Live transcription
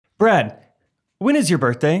Brad, when is your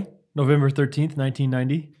birthday? November 13th,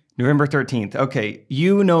 1990. November 13th. Okay,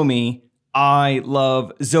 you know me. I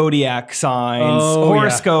love zodiac signs,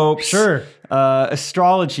 horoscopes, Sure.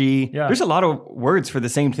 Astrology. Yeah. There's a lot of words for the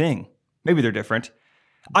same thing. Maybe they're different.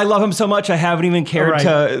 I love him so much I haven't even cared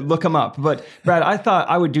to look him up. But Brad, I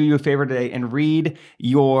thought I would do you a favor today and read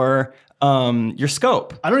your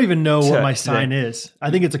scope. I don't even know what my sign is.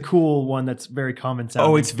 I think it's a cool one that's very common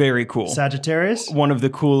sounding. Oh, it's very cool. Sagittarius? One of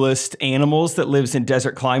the coolest animals that lives in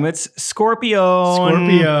desert climates. Scorpion.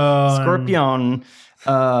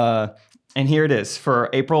 And here it is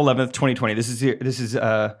for April 11th, 2020. This is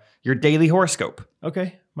your daily horoscope.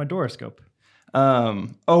 Okay, my doroscope. Oh,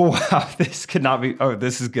 wow. This could not be. Oh,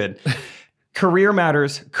 this is good. Career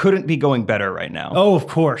matters couldn't be going better right now. Oh, of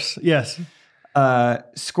course. Yes.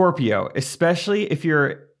 Scorpio, especially if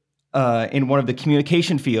you're in one of the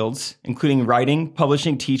communication fields, including writing,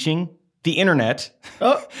 publishing, teaching, the internet.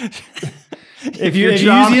 Oh. If you use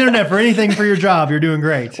the internet for anything for your job, you're doing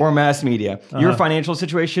great. Or mass media. Your financial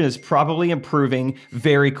situation is probably improving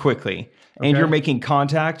very quickly. And you're making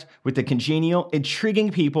contact with the congenial,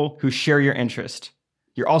 intriguing people who share your interest.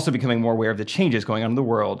 You're also becoming more aware of the changes going on in the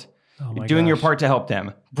world. You're doing your part to help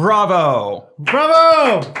them. Bravo!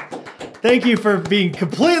 Bravo! Thank you for being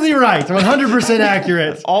completely right. 100%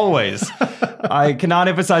 accurate. Always. I cannot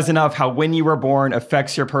emphasize enough how when you were born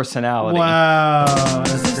affects your personality. Wow.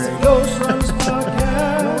 That's great.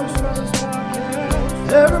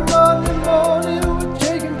 Every Monday morning we're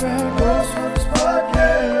taking back Ghost Runners Podcast.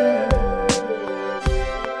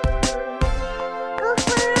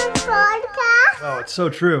 Oh, it's so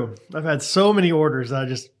true. I've had so many orders that I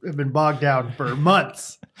just have been bogged down for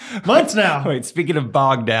months. Months now. Wait, speaking of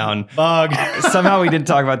bogged down. Somehow we didn't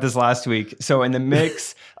talk about this last week. So in the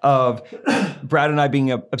mix of Brad and I being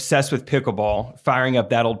obsessed with pickleball, firing up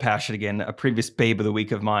that old passion again, a previous babe of the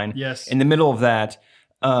week of mine. Yes. In the middle of that,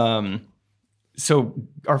 so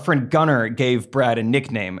our friend Gunnar gave Brad a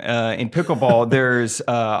nickname. In pickleball, there's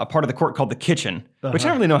a part of the court called the kitchen, which I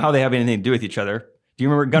don't really know how they have anything to do with each other. Do you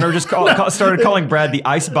remember Gunnar just started calling Brad the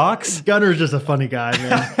ice box? Gunner's just a funny guy,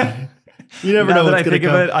 man. You never know that what's I think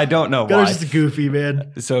come. of it, I don't know Gunner's why. just a goofy,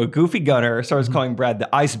 man. So Goofy Gunnar starts calling Brad the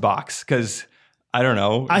ice box because, I don't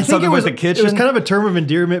know, I think it was the kitchen. It was kind of a term of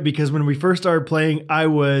endearment because when we first started playing, I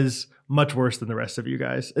was much worse than the rest of you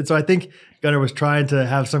guys. And so I think Gunnar was trying to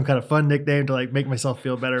have some kind of fun nickname to like make myself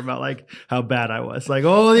feel better about like how bad I was. Like,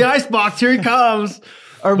 oh, the ice box, here he comes.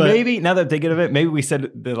 Or maybe, now that I'm thinking of it, maybe we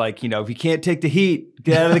said that, like, you know, if you can't take the heat,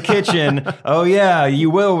 get out of the kitchen. Oh, yeah,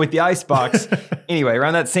 you will with the icebox. Anyway,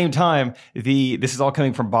 around that same time, this is all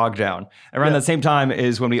coming from Bogged Down. Around that same time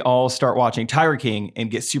is when we all start watching Tiger King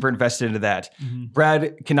and get super invested into that.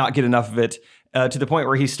 Brad cannot get enough of it to the point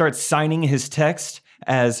where he starts signing his text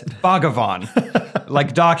as Bhagavan,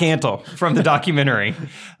 like Doc Antle from the documentary,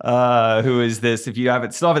 who is this, if you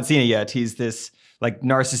still haven't seen it yet, he's this like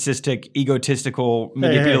narcissistic, egotistical,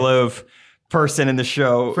 manipulative person in the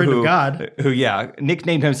show Friend of God. who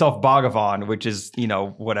nicknamed himself Bhagavan, which is, you know,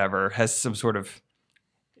 whatever, has some sort of,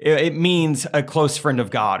 it means a close friend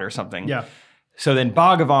of God or something. Yeah. So then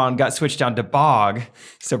Bhagavan got switched down to Bog.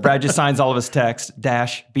 So Brad just signs all of his text,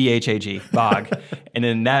 -BHAG, Bog. And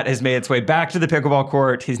then that has made its way back to the pickleball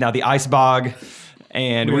court. He's now the ice bog.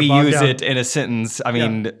 And we use it in a sentence,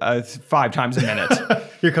 5 times a minute.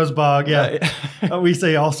 Here comes Bog. Yeah. We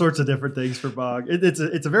say all sorts of different things for Bog. It's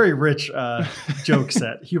a very rich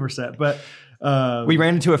humor set. But we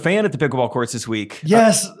ran into a fan at the pickleball courts this week.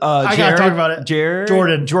 Yes. I got to talk about it.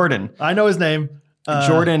 Jordan. I know his name.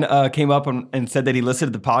 Jordan came up and said that he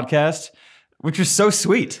listened to the podcast, which was so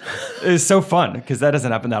sweet. It was so fun because that doesn't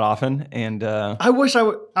happen that often. And I wish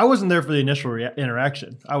I wasn't there for the initial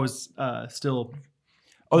interaction. I was still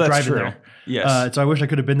that's true. there. Yes. So I wish I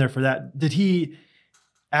could have been there for that. Did he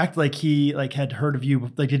act like he had heard of you?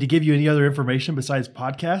 Like, did he give you any other information besides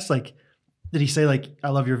podcasts? Like, did he say like, I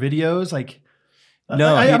love your videos? Like,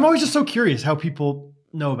 no, I'm always just so curious how people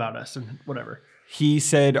know about us and whatever. He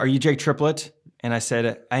said, "Are you Jake Triplett?" And I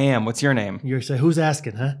said, "I am. What's your name?" You say, "Who's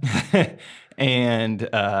asking, huh?" And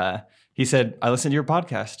he said, "I listened to your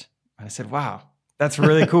podcast." And I said, "Wow, that's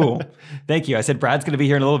really cool. Thank you." I said, "Brad's going to be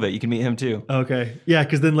here in a little bit. You can meet him too." Okay. Yeah.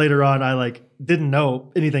 Cause then later on, I like didn't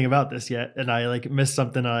know anything about this yet. And I like missed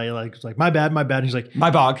something. I like was like, my bad. And he's like,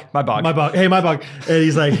 My bog. Hey, my bog. And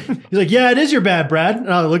he's like, yeah, it is your bad, Brad.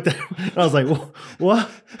 And I looked at him and I was like, what?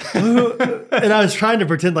 And I was trying to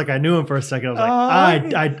pretend like I knew him for a second. I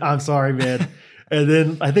was like, I'm sorry, man. And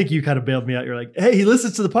then I think you kind of bailed me out. You're like, hey, he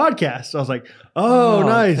listens to the podcast. So I was like, oh,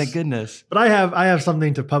 nice. Thank goodness. But I have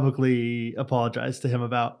something to publicly apologize to him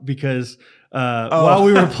about because while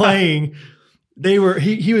we were playing,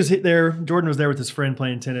 he was there. Jordan was there with his friend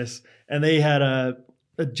playing tennis, and they had a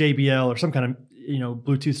JBL or some kind of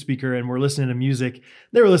Bluetooth speaker, and we're listening to music.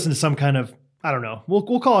 They were listening to some kind of, I don't know.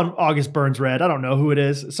 We'll call him August Burns Red. I don't know who it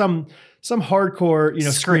is. Some hardcore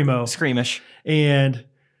screamo, Screamish. and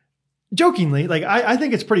jokingly, like I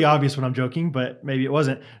think it's pretty obvious when I'm joking, but maybe it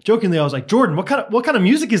wasn't. Jokingly, I was like, Jordan, what kind of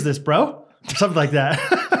music is this, bro? Or something like that.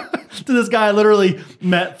 To this guy I literally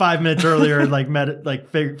met 5 minutes earlier and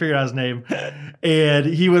figured out his name, and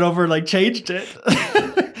he went over and changed it.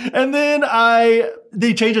 And then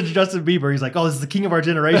they changed it to Justin Bieber. He's like, oh, this is the king of our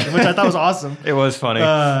generation, which I thought was awesome. It was funny.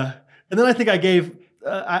 And then I think I gave,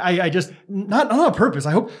 I just, not on purpose.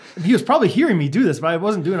 I hope he was probably hearing me do this, but I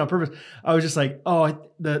wasn't doing it on purpose. I was just like,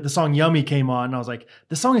 the song Yummy came on. And I was like,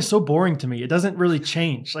 this song is so boring to me. It doesn't really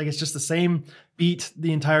change. It's just the same beat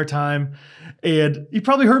the entire time. And he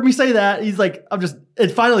probably heard me say that. He's like,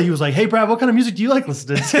 and finally he was like, hey, Brad, what kind of music do you like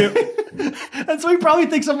listening to? And so he probably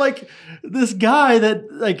thinks I'm like this guy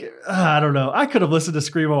that I don't know. I could have listened to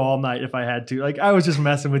Screamo all night if I had to. I was just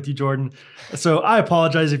messing with you, Jordan. So I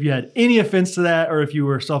apologize if you had any offense to that or if you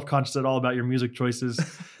were self-conscious at all about your music choices,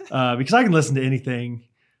 because I can listen to anything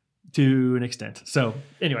to an extent. So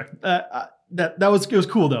anyway, it was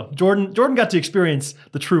cool though. Jordan got to experience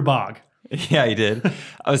the true bog. Yeah, he did.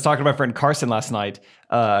 I was talking to my friend Carson last night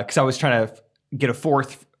because I was trying to get a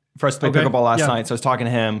fourth for us to play pickleball last night. So I was talking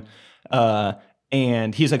to him.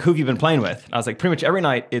 And he's like, who have you been playing with? And I was like, pretty much every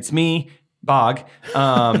night it's me, Bog,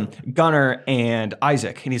 Gunnar, and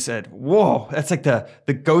Isaac. And he said, whoa, that's like the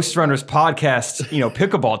Ghost Runners podcast,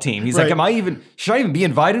 pickleball team. He's like, should I even be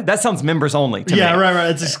invited? That sounds members only to me. Yeah, right.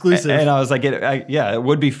 It's exclusive. And I was like, it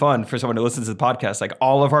would be fun for someone to listen to the podcast. Like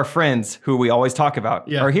all of our friends who we always talk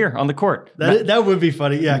about are here on the court. That would be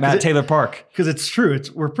funny. Yeah. Matt Taylor Park. Because it's true.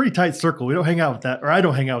 We're a pretty tight circle. We don't hang out with that, or I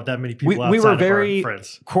don't hang out with that many people outside we were of very our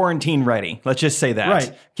friends. Quarantine ready. Let's just say that.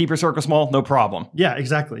 Right. Keep your circle small, no problem. Yeah,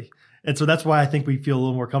 exactly. And so that's why I think we feel a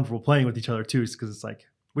little more comfortable playing with each other too, is because it's like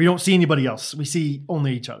we don't see anybody else. We see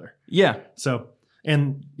only each other. Yeah. So,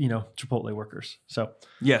 and Chipotle workers. So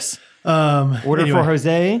yes. Order for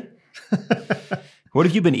Jose. What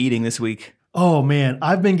have you been eating this week? Oh man,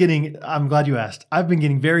 I'm glad you asked. I've been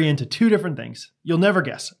getting very into two different things. You'll never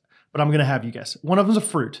guess, but I'm going to have you guess. One of them's a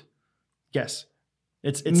fruit. Guess.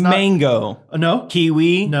 It's not mango. No.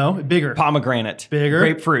 Kiwi. No. Bigger. Pomegranate. Bigger.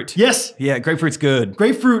 Grapefruit. Yes. Yeah, grapefruit's good.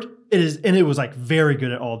 Grapefruit. It is, and it was very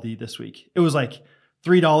good at Aldi this week. It was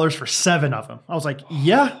 $3 for 7 of them. I was like,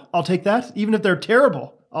 yeah, I'll take that. Even if they're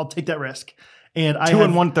terrible, I'll take that risk. And I 2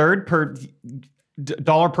 1/3 per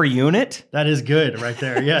dollar per unit. That is good right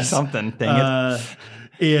there. Yes. Something. Dang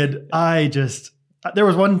it. And there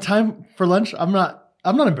was one time for lunch. I'm not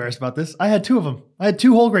embarrassed about this. I had 2 of them. I had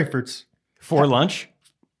 2 whole grapefruits. For lunch?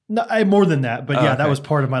 No, I had more than that, but that was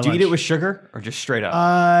part of my lunch. Do you eat it with sugar or just straight up?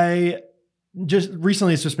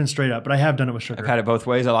 Recently it's just been straight up, but I have done it with sugar. I've had it both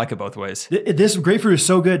ways. I like it both ways. This grapefruit is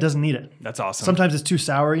so good, it doesn't need it. That's awesome. Sometimes it's too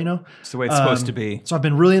sour, It's the way it's supposed to be. So I've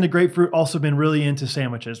been really into grapefruit, also been really into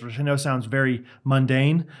sandwiches, which I know sounds very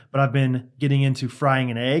mundane, but I've been getting into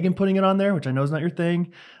frying an egg and putting it on there, which I know is not your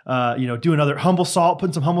thing. Doing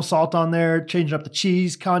putting some humble salt on there, changing up the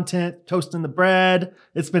cheese content, toasting the bread.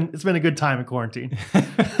 It's been a good time in quarantine.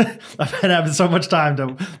 I've been having so much time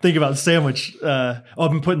to think about sandwich. I've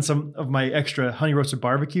been putting some of my extra honey roasted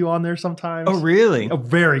barbecue on there sometimes. Oh, really? Oh,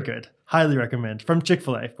 very good. Highly recommend. From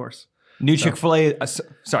Chick-fil-A, of course. New Chick-fil-A.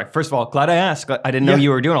 Sorry, first of all, glad I asked. I didn't know you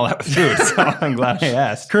were doing all that with food, so I'm glad I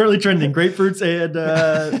asked. Currently trending grapefruits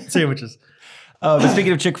and sandwiches. But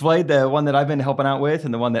speaking of Chick-fil-A, the one that I've been helping out with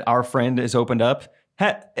and the one that our friend has opened up,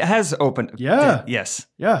 has opened. Yeah. Yes.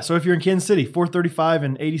 Yeah. So if you're in Kansas City, 435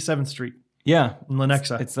 and 87th Street. Yeah. In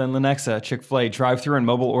Lenexa. It's in Lenexa, Chick-fil-A, drive-through and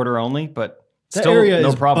mobile order only, but that still area no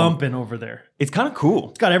is problem. bumping over there. It's kind of cool.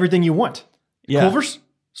 It's got everything you want. Yeah. Culver's,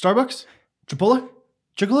 Starbucks, Chipotle,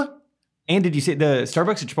 Chick-fil-A. And did you see the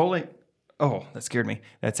Starbucks and Chipotle? Oh, that scared me.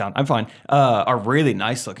 I'm fine. Are really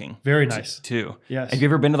nice looking. Very nice. Too. Yes. Have you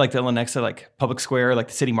ever been to the Lenexa, public square, the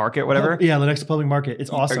city market, whatever? Yeah, Lenexa Public Market. It's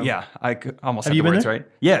awesome. Yeah. I almost Have had you the been words there? right.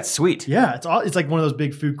 Yeah, it's sweet. Yeah, it's like one of those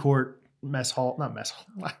big food court mess hall. Not mess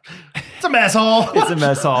hall. It's a mess hall. It's a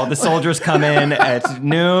mess hall. The soldiers come in at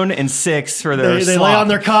noon and 6 for their They slop. lay on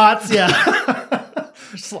their cots. Yeah.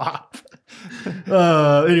 Slop.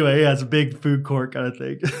 Anyway, yeah, it's a big food court kind of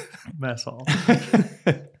thing. Mess hall.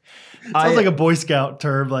 Sounds like a Boy Scout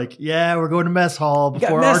term. We're going to mess hall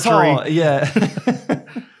before mess archery. hall. Yeah.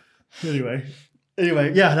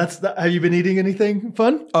 Anyway, yeah, have you been eating anything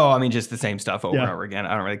fun? Oh, I mean, just the same stuff over and over again.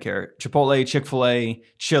 I don't really care. Chipotle, Chick-fil-A,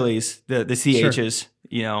 Chili's, the CHs,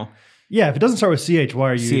 Yeah, if it doesn't start with CH,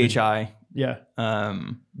 why are you CHI. Yeah.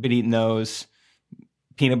 Been eating those.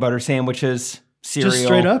 peanut butter sandwiches, cereal. Just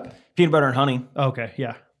straight up? Peanut butter and honey. Okay,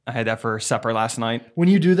 yeah. I had that for supper last night. When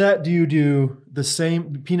you do that, do you do the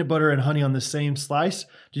same peanut butter and honey on the same slice?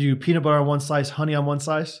 Do you do peanut butter on one slice, honey on one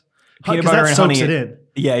slice? Peanut 'Cause butter that and soaks honey. it in.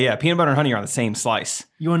 Yeah. Peanut butter and honey are on the same slice.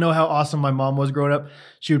 You want to know how awesome my mom was growing up?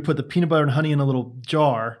 She would put the peanut butter and honey in a little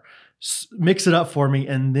jar, mix it up for me,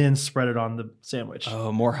 and then spread it on the sandwich.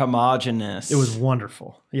 Oh, more homogeneous. It was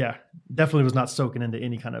wonderful. Yeah. Definitely was not soaking into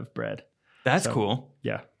any kind of bread. That's So- cool.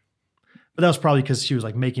 Yeah. But that was probably because she was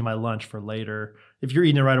like making my lunch for later. If you're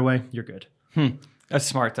eating it right away, you're good. That's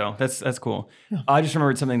smart though. That's cool. I just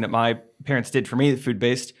remembered something that my parents did for me, food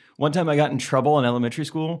based. One time I got in trouble in elementary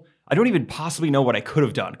school. I don't even possibly know what I could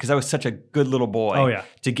have done because I was such a good little boy Oh, yeah.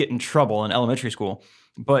 to get in trouble in elementary school.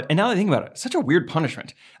 And now that I think about it, such a weird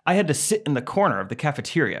punishment. I had to sit in the corner of the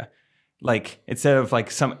cafeteria, like instead of like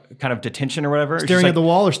some kind of detention or whatever. It's just Staring like at the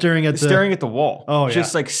wall or staring at the... staring at the wall. Oh, yeah.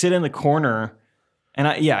 Just like sit in the corner. And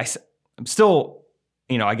I'm still,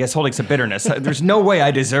 I guess holding some bitterness. There's no way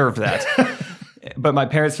I deserve that. But my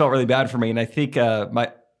parents felt really bad for me. And I think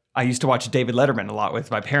I used to watch David Letterman a lot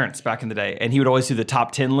with my parents back in the day. And he would always do the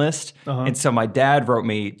top 10 list. Uh-huh. And so my dad wrote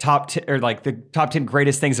me the top 10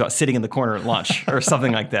 greatest things about sitting in the corner at lunch or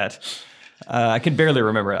something like that. I can barely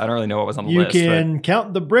remember it. I don't really know what was on the You list. can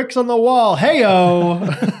count the bricks on the wall. Hey-o.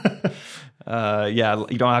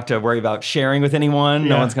 You don't have to worry about sharing with anyone.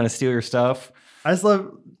 No Yeah. one's going to steal your stuff. I just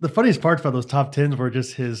love... The funniest parts about those top 10s were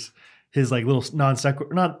just his like little non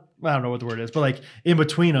sequitur, I don't know what the word is, but like in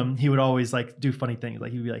between them, he would always like do funny things.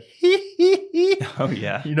 Like he'd be like, hee, hee, hee. Oh,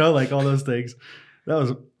 yeah. Like all those things. That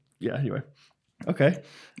was, yeah, anyway. Okay.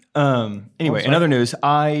 Anyway, in other news,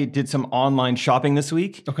 I did some online shopping this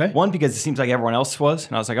week. Okay. One, because it seems like everyone else was.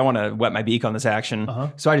 And I was like, I want to wet my beak on this action. Uh-huh.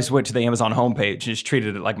 So I just went to the Amazon homepage and just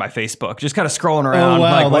treated it like my Facebook. Just kind of scrolling around.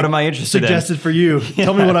 Like, what am I interested in? Suggested for you.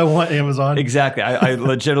 Tell me what I want, Amazon. Exactly. I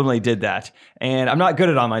legitimately did that. And I'm not good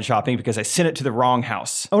at online shopping because I sent it to the wrong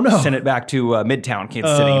house. Oh, no. Sent it back to Midtown,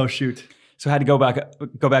 Kansas City. Oh, shoot. So I had to go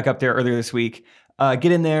back up there earlier this week, get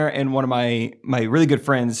in there, and one of my really good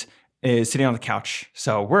friends is sitting on the couch.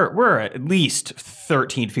 So we're at least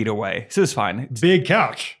 13 feet away. So it's fine. Big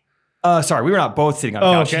couch. Sorry, we were not both sitting on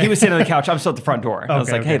the couch. okay. He was sitting on the couch. I'm still at the front door. And I was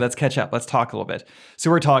Okay, like, hey, okay. let's catch up. Let's talk a little bit. So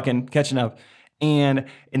we're talking, catching up. And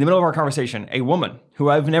in the middle of our conversation, a woman who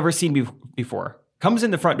I've never seen before comes in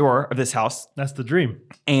the front door of this house. That's the dream.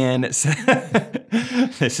 And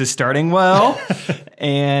this is starting well.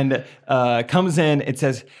 And comes in and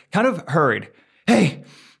says, kind of hurried, hey,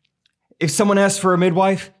 if someone asks for a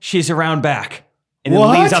midwife, she's around back. And then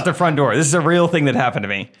What? leaves out the front door. This is a real thing that happened to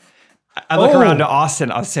me. I look around to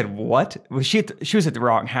Austin. I said, what? Was she was at the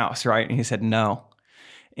wrong house, right? And he said, no.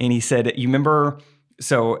 And he said, you remember?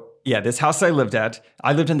 So yeah, this house I lived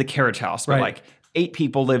in the carriage house, but Right. like 8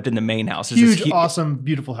 people lived in the main house. It's this Huge, awesome,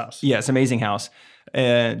 beautiful house. Yeah, it's an amazing house.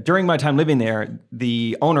 During my time living there,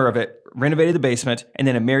 the owner of it renovated the basement, and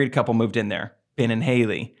then a married couple moved in there, Ben and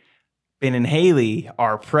Haley. Ben and Haley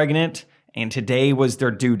are pregnant, and today was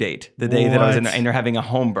their due date, the day that I was in there, What? and they're having a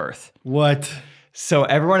home birth. What? So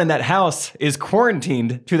everyone in that house is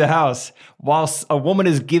quarantined to the house whilst a woman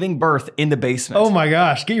is giving birth in the basement. Oh my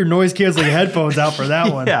gosh. Get your noise canceling headphones out for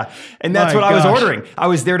that one. Yeah, and that's My what I was gosh. ordering. I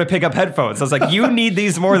was there to pick up headphones. I was like, you need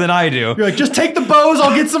these more than I do. You're like, just take the bows.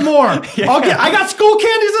 I'll get some more. I got school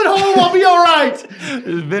candies at home. I'll be all right.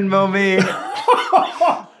 Venmo me.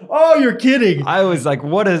 Oh, you're kidding. I was like,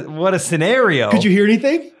 what a scenario. Could you hear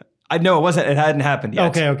anything? I know it wasn't. It hadn't happened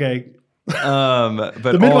yet. Okay. But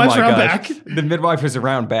The midwife's oh my around gosh. back? The midwife was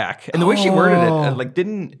around back, and the way she worded Oh. it, like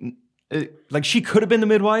didn't. Like she could have been the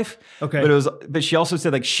midwife, Okay. but she also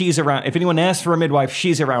said like she's around. If anyone asks for a midwife,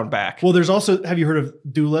 she's around back. Well, there's also, have you heard of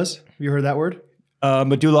doulas? Have you heard that word?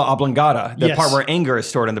 Medulla oblongata, the Yes. part where anger is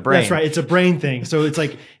stored in the brain. That's right. It's a brain thing. So it's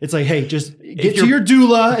like, hey, just get to you're- your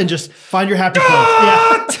doula and just find your happy place.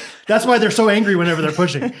 Yeah. That's why they're so angry whenever they're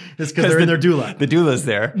pushing. It's because they're in their doula. The doula's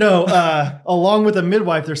there. No, along with a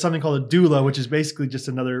midwife, there's something called a doula, which is basically just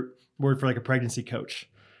another word for like a pregnancy coach.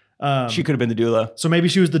 She could have been the doula. So maybe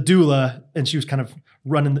she was the doula and she was kind of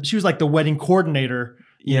running, she was like the wedding coordinator,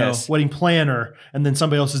 Yes. wedding planner, and then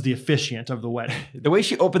somebody else is the officiant of the wedding. The way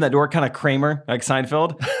she opened that door, kind of Kramer, like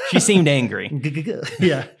Seinfeld. She seemed angry.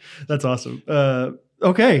 Yeah, that's awesome.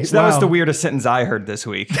 Okay. So that was wow. the weirdest sentence I heard this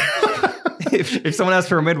week. if someone asks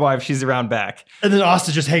for a midwife, she's around back. And then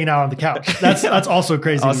Austin just hanging out on the couch. That's also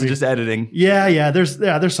crazy. Also to me. just editing. Yeah.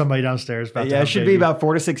 There's somebody downstairs. About to Yeah, it have a should baby. be about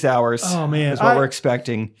 4 to 6 hours. Oh, man. is what I- we're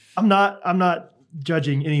expecting. I'm not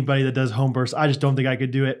judging anybody that does home births. I just don't think I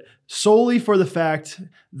could do it solely for the fact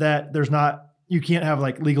that you can't have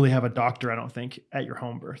legally have a doctor, I don't think, at your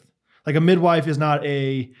home birth. Like a midwife is not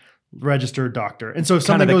a registered doctor. And so if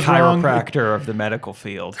Kind something of the goes wrong, chiropractor of the medical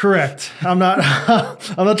field. correct. I'm not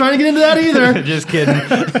trying to get into that either. Just kidding.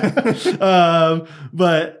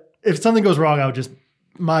 But if something goes wrong, I would just,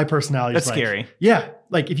 my personality That's is like, scary. yeah,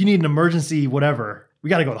 like if you need an emergency, whatever, we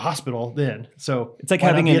got to go to the hospital then. So It's like why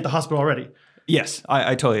not having be an- at the hospital already. Yes,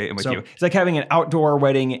 I totally am with So- you. It's like having an outdoor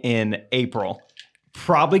wedding in April.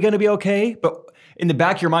 Probably going to be okay, but in the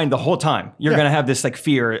back of your mind the whole time, you're Yeah. going to have this like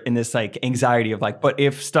fear and this like anxiety of like, but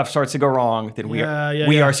if stuff starts to go wrong, then we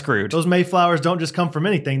are screwed. Those Mayflowers don't just come from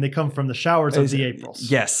anything; they come from the showers of the Aprils.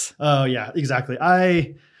 Yes. Oh yeah, exactly.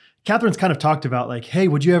 Catherine's kind of talked about like, hey,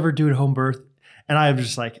 would you ever do a home birth? And I'm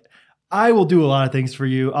just like, I will do a lot of things for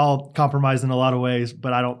you. I'll compromise in a lot of ways,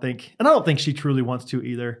 but I don't think she truly wants to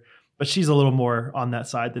either. But she's a little more on that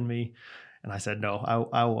side than me. And I said, no,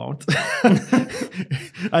 I won't.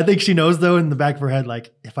 I think she knows though in the back of her head,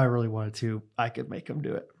 like if I really wanted to, I could make him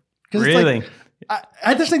do it. 'Cause it's like, Really?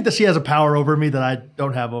 I just think that she has a power over me that I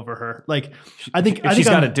don't have over her. Like I think If she's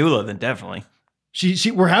got a doula, then definitely.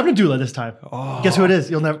 we're having a doula this time. Oh. Guess who it is?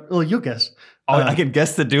 You'll guess. I can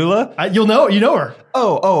guess the doula. You know her.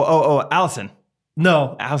 Oh, Allison.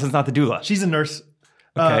 No, Allison's not the doula. she's a nurse.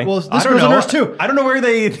 Okay. Well, this I don't girl's a know. nurse too. I don't know where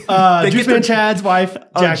they Juice get Man their- Chad's wife,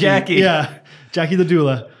 Oh, Jackie. Jackie. Yeah, Jackie the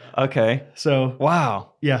doula. Okay. So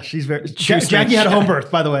Wow. yeah, she's very. Juice Jackie Man had a home Chad.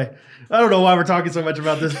 birth, by the way. I don't know why we're talking so much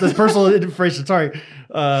about this personal information. Sorry.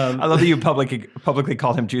 I love that you publicly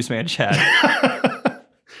called him Juice Man Chad.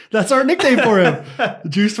 That's our nickname for him,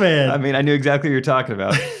 Juice Man. I mean, I knew exactly what you're talking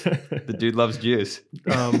about. The dude loves juice.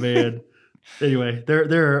 Oh man. Anyway,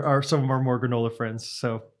 there are some of our more granola friends.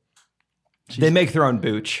 So They make their own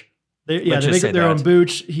booch. they Let's make just say their own that.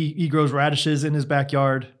 booch. He grows radishes in his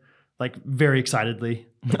backyard, like very excitedly,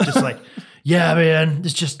 just like, yeah, man,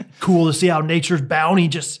 it's just cool to see how nature's bounty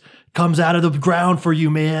just comes out of the ground for you,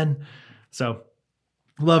 man. So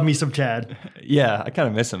love me some Chad. Yeah, I kind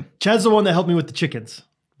of miss him. Chad's the one that helped me with the chickens,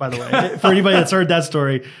 by the way. For anybody that's heard that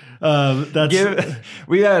story,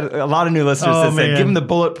 We had a lot of new listeners Oh, that said, man. give him the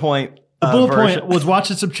bullet point. the bullet version. point was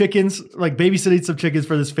watching some chickens, like babysitting some chickens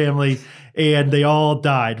for this family, and they all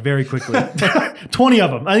died very quickly. 20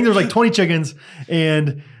 of them. I think there was like 20 chickens,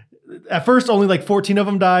 and at first only like 14 of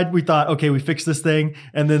them died. We thought, okay, we fixed this thing,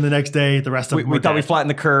 and then the next day the rest of them We were thought we dead. flattened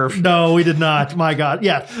the curve. No, we did not. My God.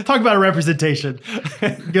 Yeah. Talk about a representation.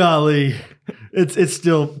 Golly. It's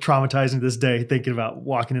still traumatizing to this day thinking about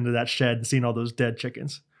walking into that shed and seeing all those dead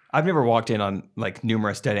chickens. I've never walked in on like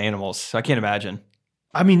numerous dead animals, so I can't imagine.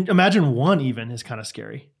 I mean, imagine one even is kind of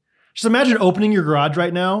scary. Just imagine opening your garage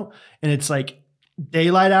right now and it's like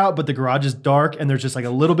daylight out, but the garage is dark and there's just like a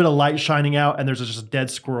little bit of light shining out and there's just a dead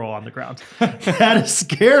squirrel on the ground. That is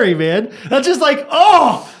scary, man. That's just like,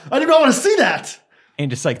 oh, I do not want to see that. And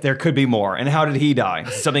just like, there could be more. And how did he die?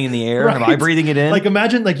 Something in the air? Am I Right. breathing it in? Like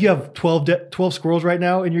imagine like you have 12 squirrels right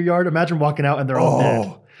now in your yard. Imagine walking out and they're all dead.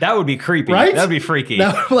 oh, that would be creepy. Right? That would be freaky.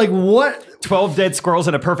 Now, like what? 12 dead squirrels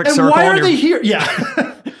in a perfect And circle. why are and they you're- here?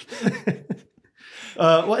 Yeah.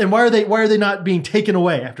 And why are they not being taken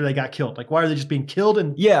away after they got killed? Like why are they just being killed?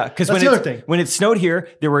 And Yeah, because That's when, the other thing. when it snowed here,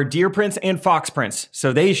 there were deer prints and fox prints.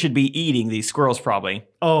 So they should be eating these squirrels probably.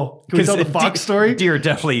 oh, can we tell the fox story? Deer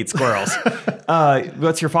definitely eat squirrels.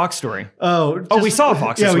 What's your fox story? We saw a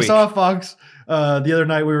fox Yeah, this we week. saw a fox. The other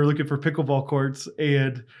night we were looking for pickleball courts,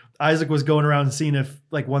 and Isaac was going around and seeing if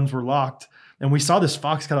like ones were locked. And we saw this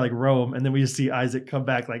fox kind of like roam, and then we just see Isaac come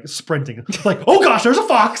back like sprinting, like, "Oh gosh, there's a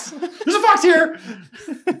fox! There's a fox here!"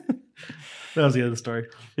 That was the end of the story.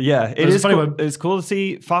 Yeah, it was a is funny cool. one. It's cool to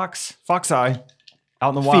see fox eye out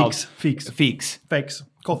in the wild. Feeks, Feeks.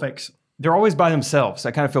 call fakes. They're always by themselves.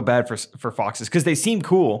 I kind of feel bad for foxes because they seem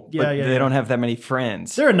cool, Yeah, but yeah, they yeah. don't have that many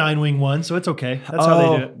friends. They're a 9-wing one, so it's okay. That's how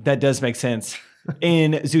they do it. That does make sense.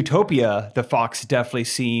 In Zootopia, the fox definitely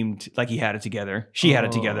seemed like he had it together. She had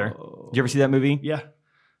it together. Did you ever see that movie? Yeah.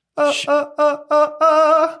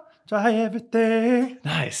 Try everything.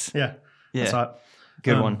 Nice. Yeah. Yeah. I saw it.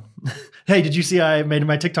 Good one. Hey, did you see I made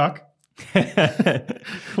my TikTok?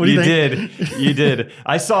 What do you think? You did.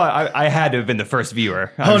 I saw. I had to have been the first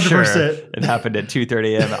viewer. I'm 100%. sure it happened at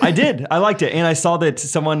 2:30 a.m. I did. I liked it, and I saw that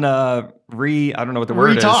someone I don't know what the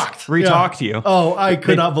word is. Retalked you. Oh, I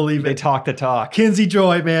could not believe They it. talked the talk, Kinsey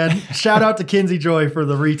Joy, man. Shout out to Kinsey Joy for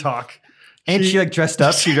the retalk. and she like dressed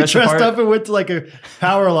up. She dressed, dressed the part. up and went to like a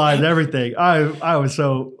power line and everything. I was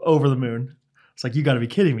so over the moon. It's like, you got to be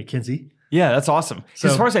kidding me, Kinsey. Yeah, that's awesome. 'Cause So-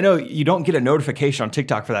 as far as I know, you don't get a notification on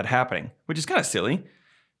TikTok for that happening, which is kind of silly.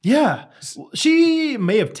 Yeah. She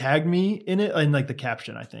may have tagged me in it in like the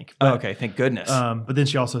caption, I think. Oh, okay, thank goodness. But then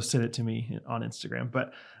she also sent it to me on Instagram.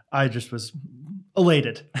 But I just was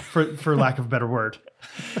elated, for lack of a better word.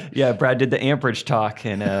 Yeah, Brad did the amperage talk,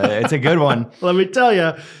 and it's a good one. Let me tell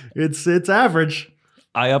you, it's average.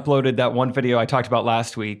 I uploaded that one video I talked about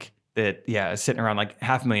last week that, is sitting around like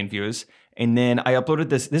 500,000 views. And then I uploaded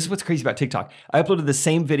this. This is what's crazy about TikTok. I uploaded the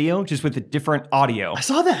same video just with a different audio. I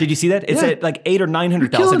saw that. Did you see that? It's Yeah. at like 800,000 or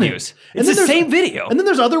 900,000 killing it. views. And It's then the there's- same video. And then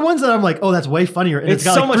there's other ones that I'm like, oh, that's way funnier. And it's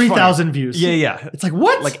got so like much 3,000 funnier. views. Yeah. It's like,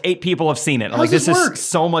 what? Like 8 people have seen it. I'm How like, does this this is work?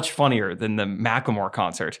 so much funnier than the Macklemore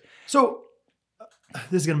concert. So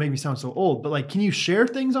this is going to make me sound so old, but like, can you share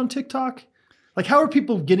things on TikTok? Like, how are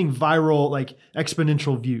people getting viral, like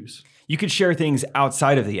exponential views? You could share things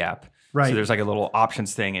outside of the app. Right. So there's like a little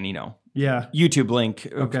options thing and, Yeah. YouTube link.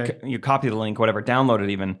 Okay. You copy the link, whatever, download it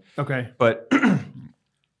even. Okay. But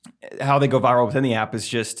how they go viral within the app is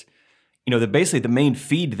just, basically the main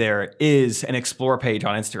feed there is an explore page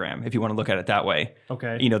on Instagram, if you want to look at it that way.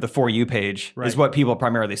 Okay. The For You page Right. is what people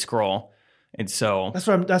primarily scroll. And so That's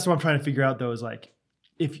what I'm trying to figure out though, is like,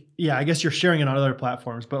 I guess you're sharing it on other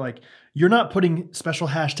platforms, but like, you're not putting special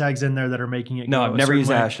hashtags in there that are making it. No, go I've a never certain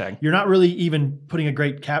used a way. hashtag. You're not really even putting a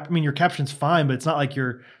great I mean, your caption's fine, but it's not like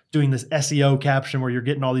you're doing this SEO caption where you're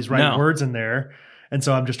getting all these right No. words in there. And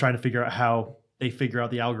so I'm just trying to figure out how they figure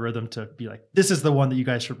out the algorithm to be like, this is the one that you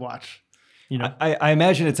guys should watch. I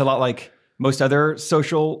imagine it's a lot like most other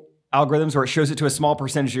social algorithms where it shows it to a small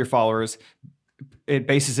percentage of your followers. It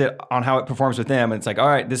bases it on how it performs with them. And it's like, all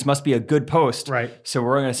right, this must be a good post. Right. So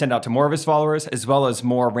we're going to send out to more of his followers as well as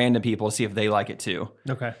more random people to see if they like it too.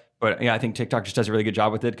 Okay. But I think TikTok just does a really good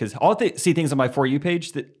job with it because I'll see things on my For You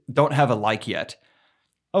page that don't have a like yet.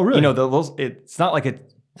 Oh, really? It's not like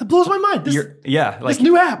it. That blows my mind. This Like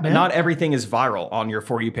new app, man. Not everything is viral on your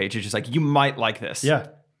For You page. It's just like, you might like this. Yeah.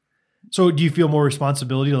 So do you feel more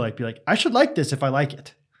responsibility to like be like, I should like this if I like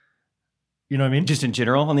it? You know what I mean? Just in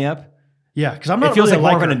general on the app. Yeah, because I'm not It feels really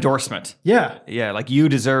like a more of an liker. endorsement. Yeah. Yeah, like you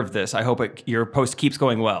deserve this. I hope your post keeps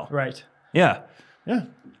going well. Right. Yeah. Yeah.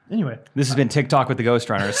 Anyway, This has been TikTok with the Ghost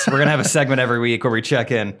Runners. We're going to have a segment every week where we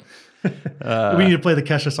check in. we need to play the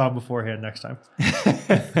Kesha song beforehand next time.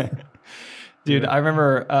 Dude, I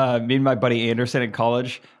remember me and my buddy Anderson in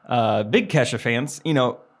college, big Kesha fans,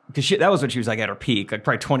 because that was when she was like at her peak, like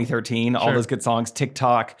probably 2013, all Sure. those good songs,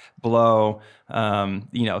 TikTok, Blow,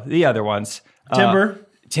 the other ones. Timber.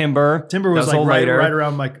 Timber. Timber That was a like little right later.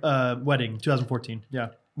 around my wedding, 2014. Yeah.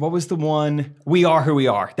 What was the one? We Are Who We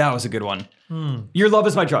Are. That was a good one. Your Love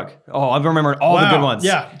Is My Drug. Oh, I'm remembering all the good ones.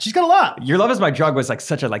 Yeah. She's got a lot. Your Love Is My Drug was like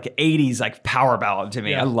such a 80s power ballad to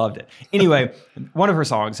me. Yeah. I loved it. Anyway, one of her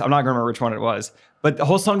songs, I'm not gonna remember which one it was, but the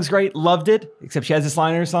whole song's great. Loved it, except she has this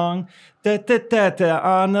line in her song, da, da, da, da,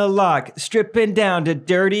 on the lock, stripping down to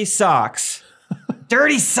dirty socks.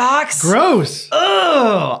 Dirty socks? Gross.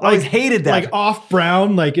 Ugh, I always hated that. Like off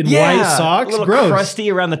brown, like in white socks. A little Gross. crusty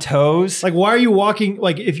around the toes. Like, why are you walking?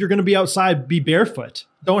 Like, if you're going to be outside, be barefoot.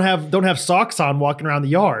 Don't have socks on walking around the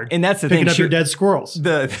yard. And that's the picking thing, up your dead squirrels.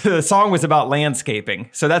 the song was about landscaping.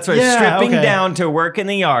 So that's why Yeah, stripping okay. down to work in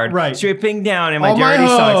the yard. Right. Stripping down in my All my dirty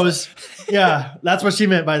socks. hoes. Yeah, that's what she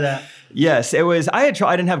meant by that. Yes, it was. I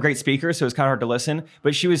didn't have great speakers, so it was kind of hard to listen. But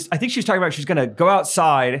I think she was talking about she's going to go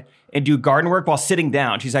outside and do garden work while sitting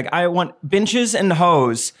down. She's like, I want benches and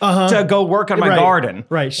hose to go work on my Right. garden.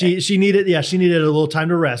 Right. She needed a little time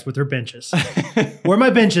to rest with her benches. Where are my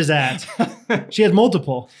benches at? She had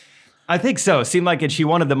multiple. I think so. Seemed like it. She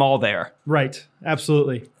wanted them all there. Right.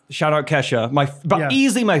 Absolutely. Shout out Kesha, Yeah.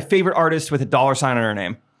 easily my favorite artist with a $ sign on her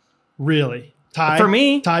name. Really. Ty. For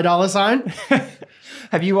me? Ty Dolla $ign?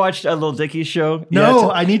 Have you watched a Lil Dicky show? No,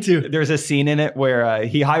 yet? I need to. There's a scene in it where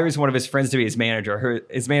he hires one of his friends to be his manager.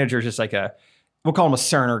 His manager is just like we'll call him a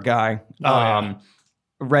Cerner guy. yeah.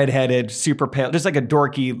 Redheaded, super pale, just like a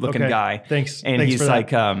dorky looking Okay. guy. Thanks. And Thanks he's for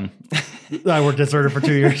that. like, I worked at Cerner for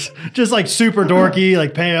 2 years. Just like super dorky,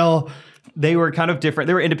 like pale. they were kind of different.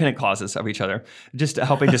 They were independent clauses of each other, just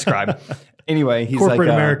helping describe. Anyway, he's Corporate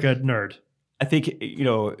like, America nerd. I think,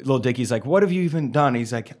 Lil Dicky's like, what have you even done?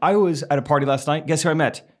 He's like, I was at a party last night. Guess who I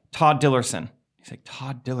met? Todd Dillerson. He's like,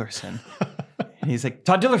 Todd Dillerson. And he's like,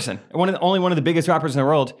 Todd Dillerson, only one of the biggest rappers in the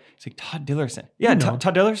world. He's like, Todd Dillerson. Yeah, Todd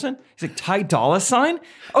Dillerson. He's like, Ty Dolla $ign?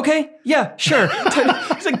 Okay, yeah, sure.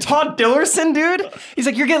 He's like, Todd Dillerson, dude? He's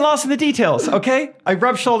like, you're getting lost in the details, okay? I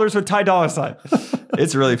rub shoulders with Ty Dolla $ign.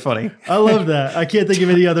 It's really funny. I love that. I can't think of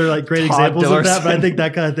any other like great Todd examples of that, but I Dillerson. think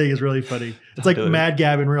that kind of thing is really funny. It's like Dillerson. Mad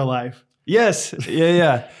Gab in real life. Yes,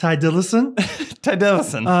 yeah. Ty Dillison? Ty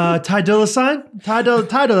Dillerson. Ty Dolla $ign? Ty Dolla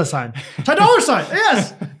 $ign. Ty Dollar Sign.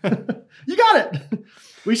 Yes. You got it.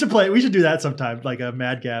 We should do that sometime, like a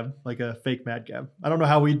Mad Gab, like a fake Mad Gab. I don't know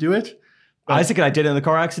how we do it, Isaac and I did it in the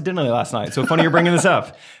car accidentally last night. So funny you're bringing this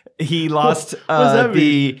up. He lost does that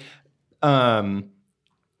mean?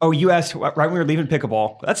 you asked right when we were leaving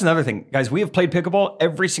pickleball. That's another thing. Guys, we have played pickleball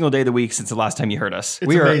every single day of the week since the last time you heard us.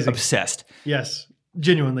 We are amazing. obsessed. Yes,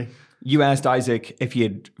 genuinely. You asked Isaac if he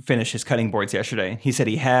had finished his cutting boards yesterday. He said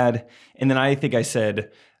he had. And then I think I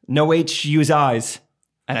said, no H, use eyes.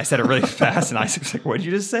 And I said it really fast. And Isaac's like, what did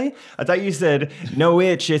you just say? I thought you said, no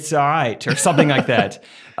itch, it's all right. Or something like that.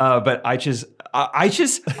 But Isaac's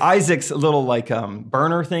little like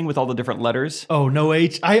burner thing with all the different letters. Oh, no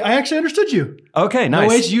H. I actually understood you. Okay, nice.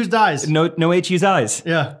 No H, used eyes. No H, use eyes.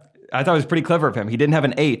 Yeah. I thought it was pretty clever of him. He didn't have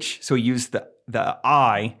an H, so he used the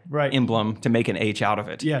I Right. emblem to make an H out of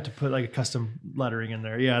it. Yeah, to put like a custom lettering in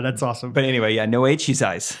there. Yeah, that's awesome. But anyway, yeah, no H, use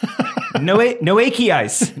eyes. no achy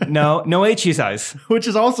eyes. No H, use eyes. Which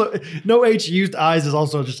is also, no H used eyes is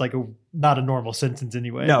also just like not a normal sentence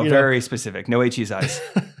anyway. No, you know? very specific. No H, use eyes.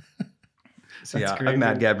 So That's yeah, great, I've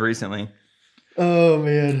mad man. gabbed recently. Oh,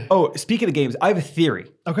 man. Oh, speaking of games, I have a theory.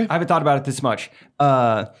 Okay. I haven't thought about it this much.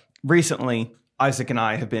 Recently, Isaac and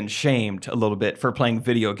I have been shamed a little bit for playing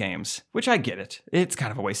video games, which I get it. It's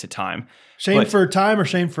kind of a waste of time. Shame But for time or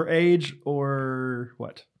shame for age or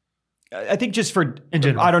what? I think just for, In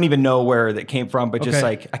general. I don't even know where that came from, but just Okay.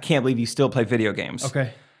 like, I can't believe you still play video games.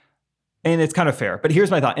 Okay. And it's kind of fair. But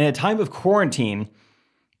here's my thought. In a time of quarantine,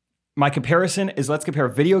 my comparison is let's compare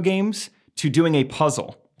video games to doing a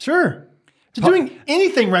puzzle. Sure. To doing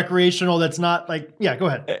anything recreational that's not like, yeah, go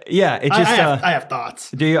ahead. Yeah, it just... I have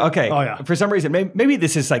thoughts. Do you? Okay. Oh, yeah. For some reason, maybe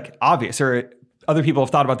this is like obvious or other people have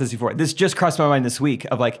thought about this before. This just crossed my mind this week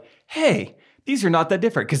of like, hey, these are not that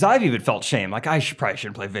different. Because I've even felt shame. Like probably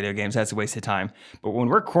shouldn't play video games. That's a waste of time. But when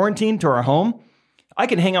we're quarantined to our home, I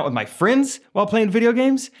can hang out with my friends while playing video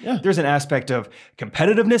games. Yeah. There's an aspect of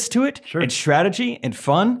competitiveness to it Sure. and strategy and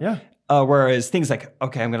fun. Yeah. Whereas things like,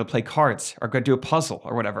 okay, I'm going to play cards or going to do a puzzle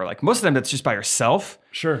or whatever. Like most of them, that's just by yourself.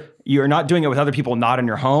 Sure. You're not doing it with other people not in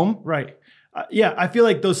your home. Right. Yeah, I feel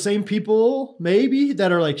like those same people maybe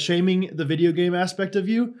that are like shaming the video game aspect of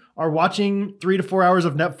you are watching 3 to 4 hours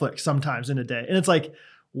of Netflix sometimes in a day. And it's like,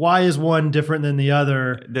 why is one different than the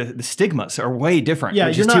other? The stigmas are way different, Yeah,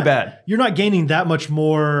 which you're is not, too bad. You're not gaining that much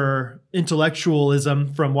more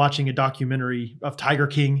intellectualism from watching a documentary of Tiger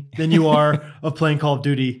King than you are of playing Call of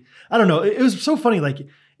Duty. I don't know. It was so funny. Like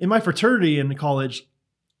in my fraternity in college,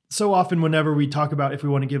 so often whenever we talk about if we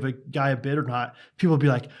want to give a guy a bid or not, people would be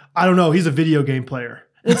like, I don't know, he's a video game player.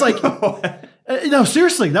 And it's like, no,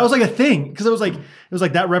 seriously, that was like a thing. Because it was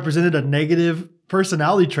like that represented a negative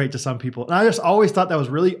personality trait to some people. And I just always thought that was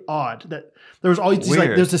really odd that there was always these, like,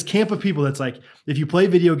 Weird. there's this camp of people that's like, if you play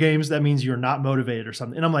video games, that means you're not motivated or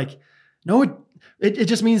something. And I'm like, no, it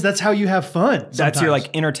just means that's how you have fun. That's your sometimes.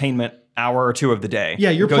 like entertainment hour or two of the day.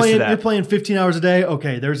 Yeah, you're It goes to that. you're playing 15 hours a day.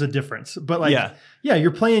 Okay, there's a difference. But like, Yeah. yeah,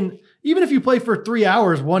 you're playing, even if you play for 3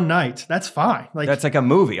 hours one night, that's fine. Like That's like a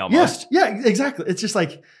movie almost. yeah, exactly. It's just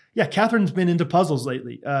like, yeah, Catherine's been into puzzles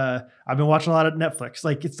lately. I've been watching a lot of Netflix.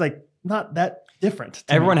 Like, it's like not that different.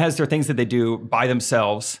 to Everyone me. has their things that they do by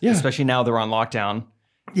themselves, Yeah. especially now they're on lockdown.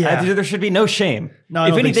 Yeah. There should be no shame. No, I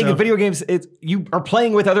if don't think anything, so. in video games, you are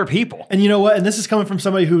playing with other people. And you know what? And this is coming from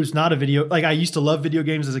somebody who's not a video, like I used to love video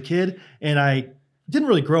games as a kid and I didn't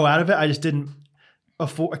really grow out of it. I just I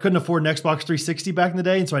couldn't afford an Xbox 360 back in the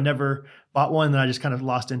day. And so I never bought one. And then I just kind of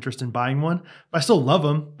lost interest in buying one. But I still love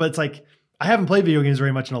them. But it's like, I haven't played video games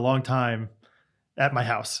very much in a long time at my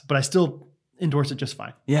house, but I still endorse it just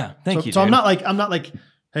fine. Yeah, thank you. So I'm dude. not like,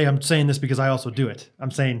 hey, I'm saying this because I also do it.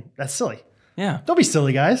 I'm saying that's silly. Yeah, Don't be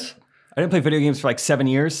silly, guys. I didn't play video games for like 7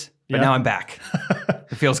 years, but Yeah. now I'm back.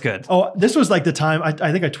 It feels good. Oh, this was like the time,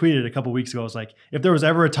 I think I tweeted a couple weeks ago. I was like, if there was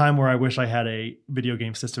ever a time where I wish I had a video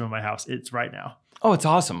game system in my house, it's right now. Oh, it's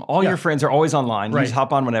awesome. All your friends are always online. You Right. just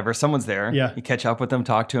hop on whenever someone's there. Yeah. You catch up with them,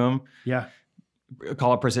 talk to them, Yeah.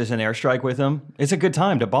 call a precision airstrike with them. It's a good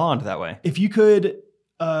time to bond that way. If you could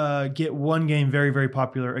get one game very, very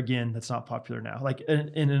popular again that's not popular now, like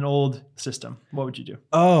in an old system, what would you do?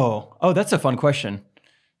 Oh, that's a fun question.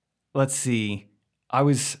 Let's see.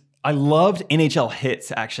 I loved NHL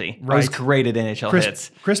Hits, actually. I was Right. great at NHL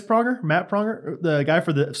Hits. Chris Pronger, Matt Pronger, the guy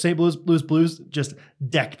for the St. Louis Blues, just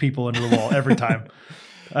decked people into the wall every time.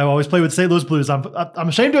 I always play with St. Louis Blues. I'm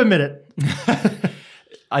ashamed to admit it.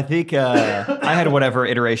 I think I had whatever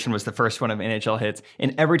iteration was the first one of NHL Hits.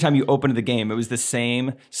 And every time you opened the game, it was the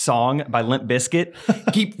same song by Limp Bizkit.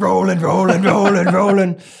 Keep rolling, rolling, rolling,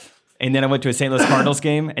 rolling. And then I went to a St. Louis Cardinals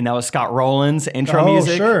game, and that was Scott Rowland's intro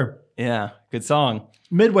music. Sure. Yeah, good song.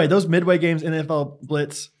 Those midway games, NFL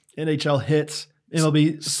Blitz, NHL Hits,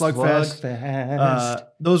 MLB Slugfest.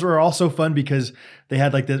 Those were also fun because they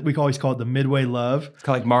had like we always call it the midway love. It's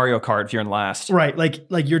kind of like Mario Kart if you're in last. Right. Like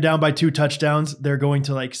you're down by 2 touchdowns. They're going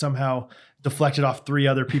to like somehow deflect it off 3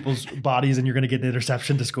 other people's bodies and you're going to get an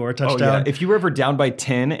interception to score a touchdown. Oh, yeah. If you were ever down by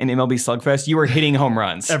 10 in MLB Slugfest, you were hitting home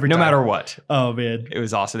runs Every no time. matter what. Oh, man. It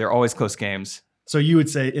was awesome. They're always close games. So you would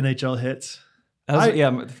say NHL hits?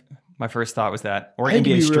 My first thought was that. Or I think NBA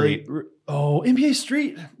it'd be Street. NBA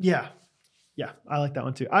Street. Yeah. Yeah. I like that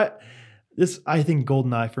one too. I think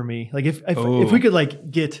GoldenEye for me. Like if we could like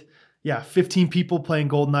get 15 people playing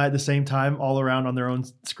GoldenEye at the same time all around on their own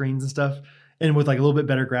screens and stuff, and with like a little bit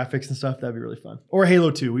better graphics and stuff, that'd be really fun. Or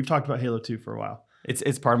Halo 2. We've talked about Halo 2 for a while.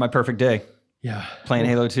 It's part of my perfect day. Yeah. Playing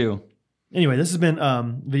Halo 2. Anyway, this has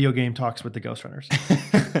been video game talks with the Ghost Runners.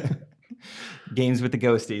 Games with the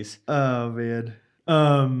ghosties. Oh man.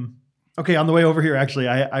 Okay, on the way over here, actually,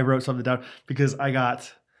 I wrote something down because I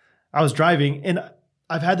was driving and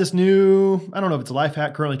I've had this new, I don't know if it's a life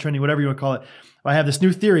hack, currently trending, whatever you want to call it. I have this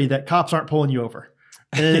new theory that cops aren't pulling you over.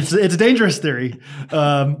 And it's a dangerous theory,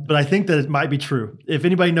 but I think that it might be true. If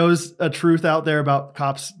anybody knows a truth out there about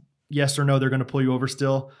cops, yes or no, they're going to pull you over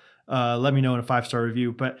still, let me know in a 5-star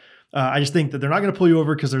review. But I just think that they're not going to pull you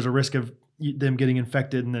over because there's a risk of them getting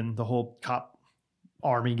infected and then the whole cop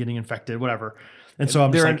army getting infected, whatever. And so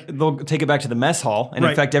I'm just like, they'll take it back to the mess hall and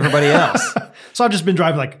Right. infect everybody else. So I've just been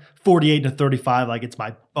driving like 48 to 35, like it's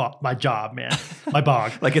my job, man, my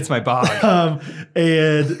bog. Like it's my bog.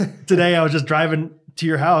 And today I was just driving to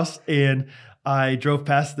your house and I drove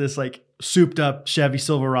past this like souped up Chevy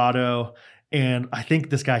Silverado. And I think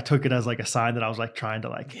this guy took it as like a sign that I was like trying to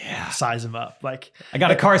like size him up. Like I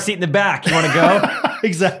got a car seat in the back. You want to go?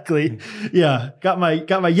 Exactly. Yeah. Got my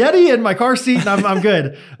Yeti and my car seat and I'm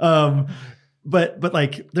good. But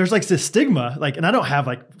like, there's like this stigma, like, and I don't have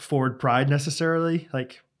like Ford pride necessarily.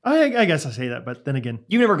 Like, I guess I say that, but then again,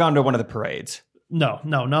 You've never gone to one of the parades.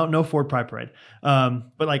 no Ford pride parade.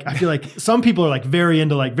 But like, I feel like some people are like very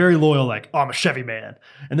into like very loyal, like, oh, I'm a Chevy man.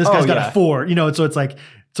 And this guy's got a Ford, you know? And so it's like,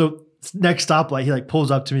 next stoplight, he like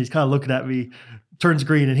pulls up to me. He's kind of looking at me, turns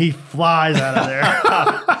green and he flies out of there.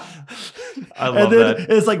 I love that.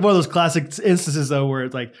 It's like one of those classic instances though, where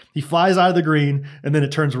it's like he flies out of the green and then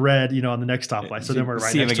it turns red, you know, on the next stoplight. So then we're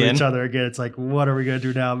right next to each other again. It's like, what are we going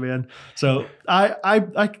to do now, man? So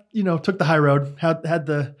I you know, took the high road, had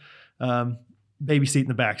the baby seat in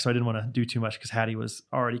the back. So I didn't want to do too much because Hattie was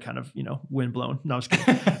already kind of, you know, wind blown. No, I was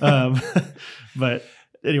kidding. But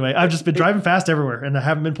anyway, I've just been driving fast everywhere and I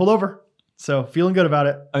haven't been pulled over. So feeling good about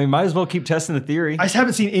it. I mean, might as well keep testing the theory. I just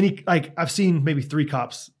haven't seen any, like I've seen maybe 3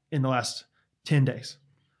 cops in the last 10 days.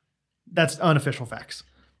 That's unofficial facts.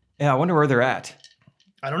 Yeah, I wonder where they're at.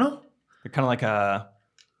 I don't know. They're kind of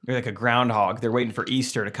like a groundhog. They're waiting for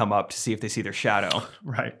Easter to come up to see if they see their shadow.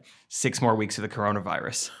 Right. 6 more weeks of the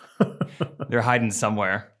coronavirus. They're hiding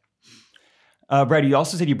somewhere. Brad, you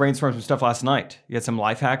also said you brainstormed some stuff last night. You had some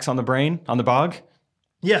life hacks on the bog?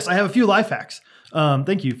 Yes, I have a few life hacks.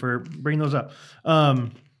 Thank you for bringing those up.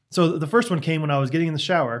 So the first one came when I was getting in the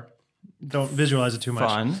shower. Don't visualize it too much.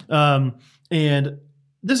 Fun. And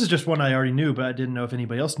this is just one I already knew, but I didn't know if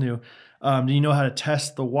anybody else knew. Do you know how to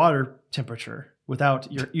test the water temperature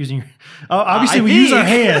without using your... obviously, we use our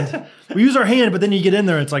hand. We use our hand, but then you get in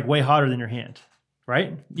there, it's like way hotter than your hand.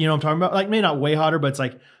 Right? You know what I'm talking about? Like maybe not way hotter, but it's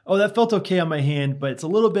like, oh, that felt okay on my hand, but it's a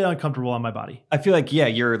little bit uncomfortable on my body. I feel like,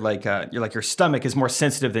 you're like your stomach is more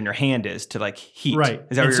sensitive than your hand is to like heat. Right.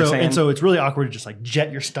 Is that what you're saying? And so it's really awkward to just like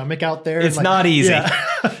jet your stomach out there. It's and, like, not easy. Yeah.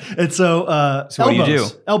 And so, So what do you do?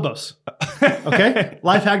 Elbows. Okay.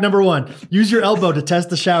 Life hack number 1. Use your elbow to test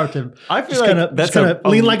the shower temp. I feel just like just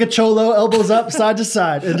lean like a cholo, elbows up, side to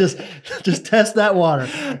side, and just test that water.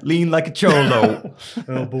 Lean like a cholo.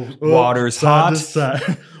 Elbows up, Water's side hot. to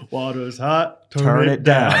side. Water's hot. Turn it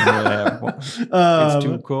down. Yeah. It's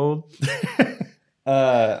too cold.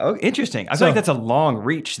 Interesting. I feel like that's a long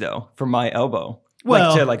reach though from my elbow.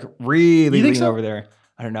 Well, to really you think lean so? over there.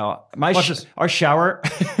 I don't know. Our shower.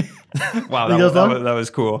 Wow, that was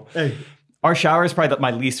cool. Hey. Our shower is probably my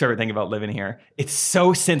least favorite thing about living here. It's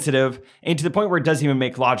so sensitive and to the point where it doesn't even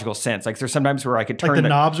make logical sense. Like there's sometimes where I could turn Like the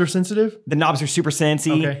knobs are sensitive? The knobs are super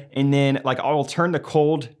sensy. Okay. And then like I'll turn the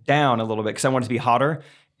cold down a little bit because I want it to be hotter.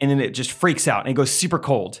 And then it just freaks out and it goes super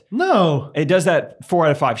cold. No. It does that 4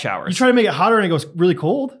 out of 5 showers. You try to make it hotter and it goes really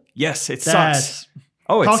cold? Yes, it That's- sucks.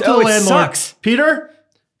 Oh, Talk to the it landlord. sucks. Peter,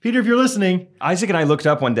 if you're listening. Isaac and I looked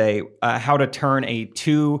up one day how to turn a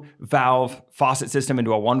 2-valve faucet system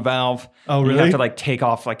into a 1-valve. Oh, You really? have to like take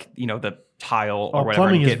off like, the tile or whatever.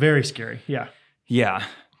 Plumbing and is very scary. Yeah. Yeah.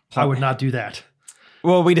 I would not do that.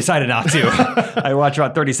 Well, we decided not to. I watched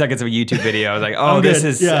about 30 seconds of a YouTube video. I was like, oh, I'm this good.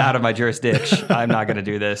 is Yeah. out of my jurisdiction. I'm not going to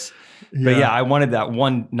do this. But yeah, I wanted that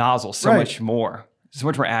one nozzle so Right. much more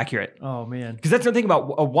accurate. Oh man. Because that's the thing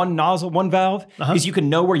about a one nozzle, one valve, is you can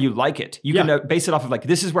know where you like it. You can Yeah. Base it off of like,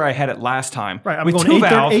 this is where I had it last time. Right. I'm With going two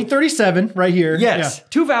valve, 837 right here. yes. Yeah.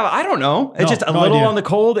 Two valve, I don't know. It's No, just a no little idea. on the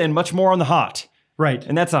cold and much more on the hot. Right.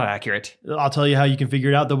 And that's not accurate. I'll tell you how you can figure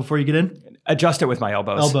it out though before you get in. Adjust it with my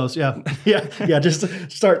elbows. Elbows, yeah. Yeah. Just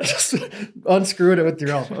start unscrewing it with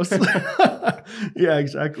your elbows. Yeah,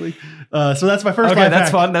 exactly. So that's my first Okay, life that's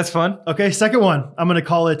hack. fun. That's fun. Okay, second one. I'm gonna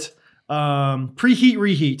call it preheat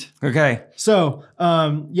reheat. Okay. So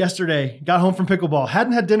yesterday, got home from pickleball.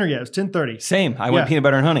 Hadn't had dinner yet. It was 10:30. Same. I went Yeah. peanut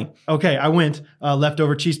butter and honey. Okay, I went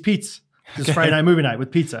leftover cheese pizza. This Friday night movie night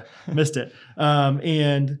with pizza. Missed it.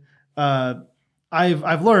 And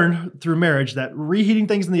I've learned through marriage that reheating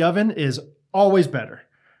things in the oven is always better.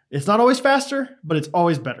 It's not always faster, but it's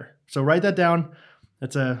always better. So write that down.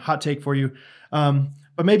 That's a hot take for you.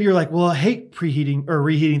 But maybe you're like, well, I hate preheating or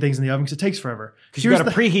reheating things in the oven because it takes forever. Because you got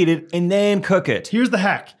to preheat it and then cook it. Here's the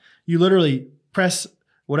hack. You literally press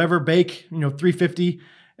whatever bake, 350,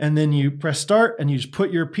 and then you press start and you just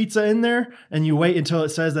put your pizza in there and you wait until it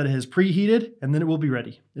says that it has preheated and then it will be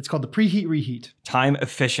ready. It's called the preheat reheat. Time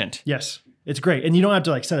efficient. Yes, it's great. And you don't have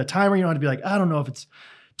to like set a timer. You don't have to be like, I don't know if it's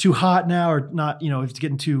too hot now or not, if it's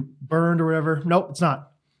getting too burned or whatever. Nope, it's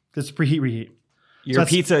not. It's preheat reheat. Your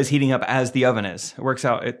pizza is heating up as the oven is. It works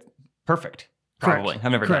out perfect. Probably. Correct.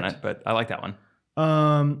 I've never done Correct. it, but I like that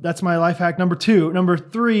one. That's my life hack number 2. Number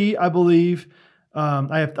 3, I believe,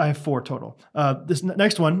 I have 4 total. This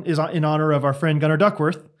next one is in honor of our friend Gunnar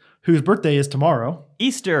Duckworth, whose birthday is tomorrow,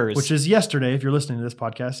 Easter's. which is yesterday if you're listening to this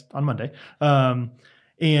podcast on Monday.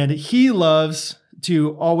 And he loves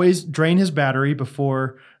to always drain his battery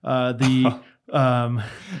before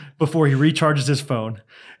before he recharges his phone,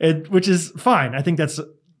 which is fine. I think that's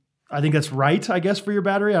right, I guess, for your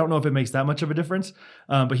battery. I don't know if it makes that much of a difference,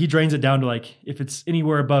 but he drains it down to like, if it's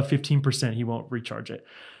anywhere above 15%, he won't recharge it.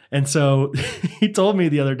 And so he told me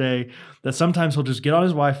the other day that sometimes he'll just get on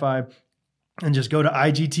his Wi-Fi and just go to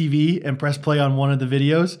IGTV and press play on one of the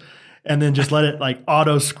videos and then just let it like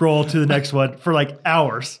auto scroll to the next one for like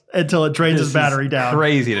hours until it drains his battery down.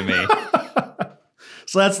 Crazy to me.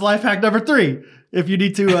 So that's life hack number 3. If you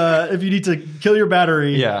need to kill your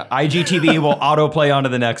battery. Yeah. IGTV will autoplay onto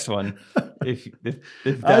the next one. If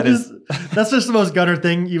That's just the most Gunner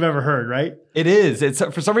thing you've ever heard, right? it is. It's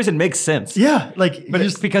for some reason it makes sense. Yeah. Like, But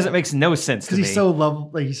it's because it makes no sense to because me. he's so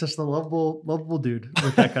lovable, like he's such a lovable dude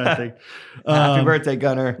with that kind of thing. Happy birthday,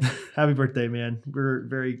 Gunner. Happy birthday, man. We're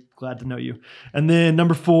very glad to know you. And then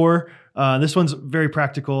number 4, this one's very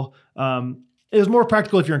practical. It was more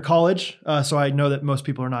practical if you're in college. So I know that most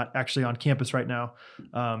people are not actually on campus right now.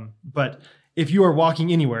 But if you are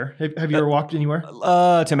walking anywhere, have you ever walked anywhere?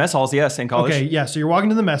 To mess halls, yes, in college. Okay, yeah. So you're walking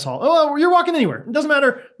to the mess hall. Oh, well, you're walking anywhere. It doesn't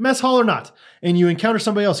matter, mess hall or not. And you encounter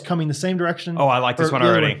somebody else coming the same direction. Oh, I like this or one the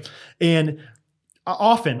other already. way. And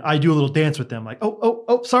often I do a little dance with them, like,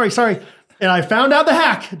 oh, sorry. And I found out the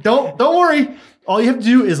hack. Don't worry. All you have to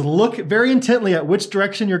do is look very intently at which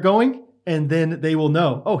direction you're going, and then they will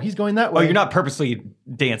know. Oh, he's going that way. Oh, you're not purposely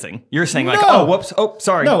dancing. You're saying like, No. oh, whoops, oh,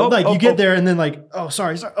 sorry. No, oh, like oh, you get oh. there and then like, oh,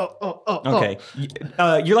 sorry. Oh. Okay.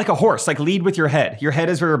 You're like a horse. Like lead with your head. Your head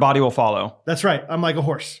is where your body will follow. That's right. I'm like a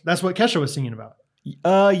horse. That's what Kesha was singing about.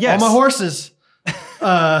 Yes. All my horses.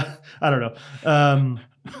 I don't know.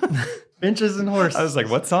 Benches and horses. I was like,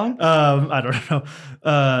 what song? I don't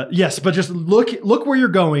know. Yes, but just look where you're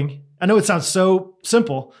going. I know it sounds so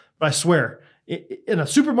simple, but I swear, in a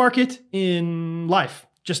supermarket, in life,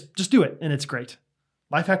 just do it, and it's great.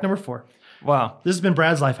 Life hack number 4. Wow. This has been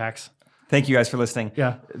Brad's life hacks. Thank you guys for listening.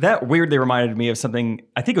 Yeah. That weirdly reminded me of something.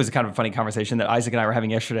 I think it was kind of a funny conversation that Isaac and I were having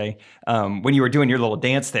yesterday when you were doing your little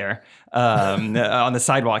dance there on the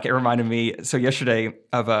sidewalk. It reminded me, so yesterday,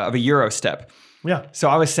 of a Euro step. Yeah. So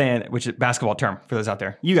I was saying, which is a basketball term for those out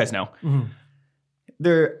there. You guys know.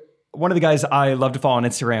 Mm-hmm. One of the guys I love to follow on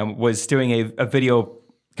Instagram was doing a video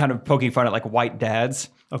kind of poking fun at like white dads.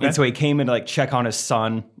 Okay. And so he came in to like check on his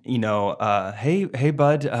son, hey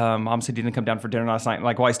bud, mom said you didn't come down for dinner last night. And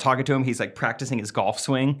like while he's talking to him, he's like practicing his golf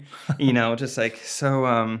swing, just like,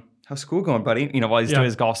 so how's school going, buddy? While he's doing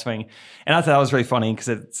his golf swing. And I thought that was really funny because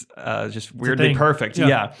it's just weirdly thing. perfect.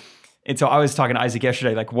 Yeah. And so I was talking to Isaac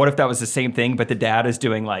yesterday, like, what if that was the same thing, but the dad is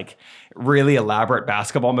doing like really elaborate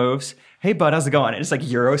basketball moves? Hey, bud, how's it going? And it's like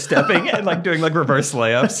Euro stepping and like doing like reverse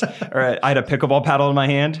layups. Or I had a pickleball paddle in my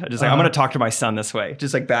hand. Just like, I'm going to talk to my son this way.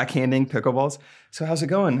 Just like backhanding pickleballs. So how's it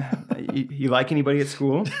going? You like anybody at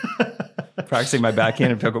school? practicing my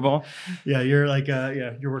backhand in pickleball. Yeah, you're like,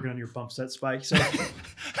 you're working on your bump set spike.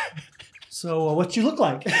 So, what you look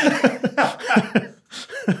like?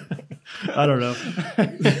 I don't know.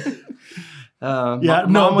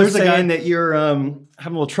 Mom was saying that you're having a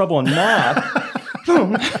little trouble in math.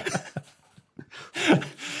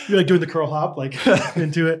 You're like doing the curl hop, like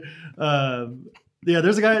into it.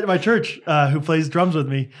 There's a guy at my church who plays drums with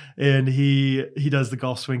me, and he does the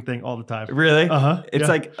golf swing thing all the time. Really? It's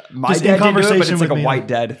like my dad did do it, but it's like a white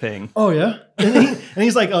dad thing. Oh yeah, and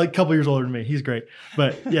he's like a couple years older than me. He's great,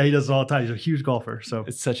 but yeah, he does it all the time. He's a huge golfer, so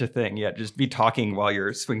it's such a thing. Yeah, just be talking while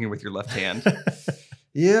you're swinging with your left hand.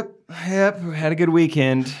 Yep. Had a good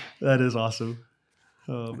weekend. That is awesome.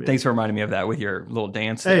 Oh, man. Thanks for reminding me of that with your little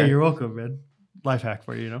dance. Hey, there. you're welcome, man. Life hack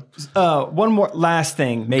for you, you know. One more last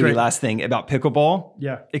thing about pickleball.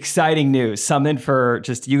 Yeah. Exciting news. Something for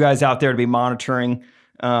just you guys out there to be monitoring.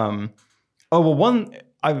 I've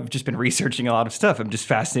just been researching a lot of stuff. I'm just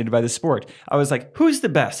fascinated by this sport. I was like, who's the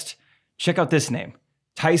best? Check out this name.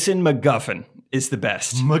 Tyson McGuffin is the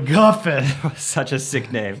best. McGuffin. Such a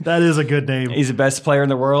sick name. That is a good name. He's the best player in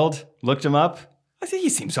the world. Looked him up. I think he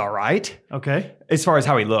seems all right. Okay. As far as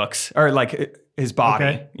how he looks, or like his body,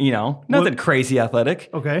 Okay. Nothing crazy athletic.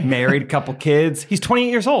 Okay. Married, couple kids. He's 28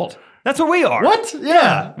 years old. That's what we are. What?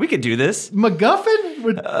 Yeah. We could do this.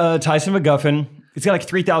 McGuffin? Tyson McGuffin. He's got like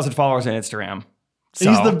 3,000 followers on Instagram. So,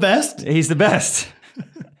 He's the best? He's the best.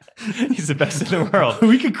 He's the best in the world.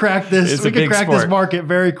 We could crack this. It's We a could big crack this sport. market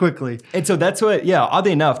very quickly. And so that's what,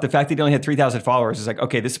 oddly enough, the fact that he only had 3,000 followers is like,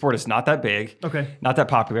 okay, this sport is not that big. Okay. Not that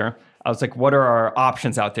popular. I was like, what are our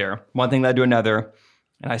options out there? One thing led to another.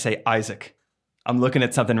 And I say, Isaac, I'm looking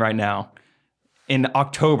at something right now. In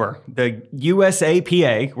October, the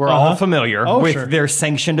USAPA, we're all familiar with sure. their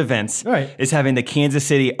sanctioned events, Right. is having the Kansas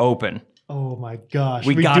City Open. Oh my gosh.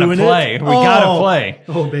 We gotta play. We gotta play.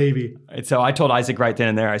 Oh, baby. And so I told Isaac right then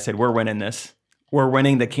and there, I said, we're winning this. We're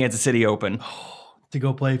winning the Kansas City Open. To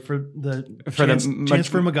go play for the chance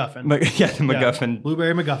for McGuffin. The McGuffin.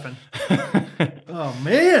 Blueberry McGuffin. Oh,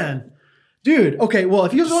 man. Dude, okay, well,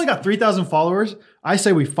 if he's only got 3,000 followers, I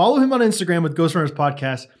say we follow him on Instagram with Ghost Runners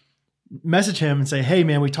Podcast, message him and say, hey,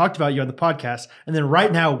 man, we talked about you on the podcast. And then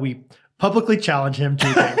right now we publicly challenge him to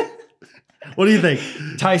a game. What do you think?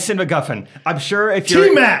 Tyson McGuffin. I'm sure if you're...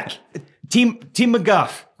 T-Mac! Team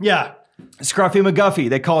McGuff. Yeah. Scruffy McGuffy,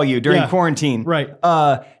 they call you during quarantine. Right.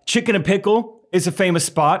 Chicken and Pickle is a famous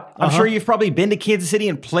spot. I'm sure you've probably been to Kansas City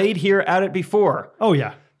and played here at it before. Oh,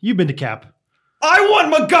 yeah. You've been to Cap. I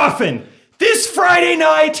want McGuffin this Friday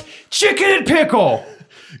night. Chicken and Pickle.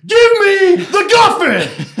 Give me the Guffin!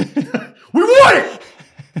 We want it!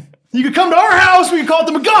 You can come to our house. We can call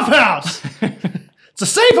it the McGuff house. It's a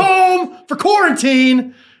safe home for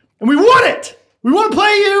quarantine, and we want it. We want to play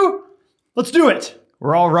you. Let's do it.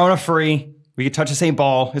 We're all Rona free. We can touch the same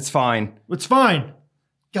ball. It's fine. It's fine.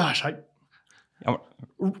 Gosh,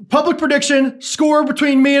 public prediction, score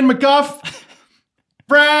between me and McGuff,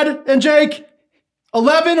 Brad and Jake,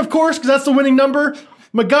 11, of course, because that's the winning number.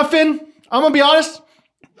 McGuffin, I'm going to be honest.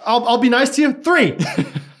 I'll be nice to you. 3.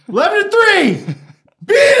 11-3.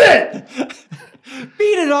 Beat it.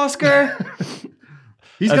 Beat it, Oscar.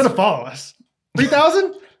 He's going to follow us.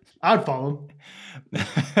 3,000? I'd follow him.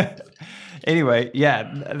 Anyway,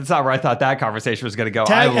 that's not where I thought that conversation was going to go.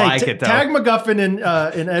 I like it, though. Tag McGuffin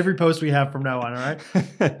in every post we have from now on, all right?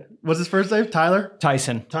 What's his first name? Tyler?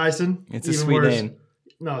 Tyson. It's a sweet name.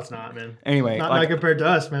 No, it's not, man. Anyway. Not compared to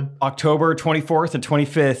us, man. October 24th and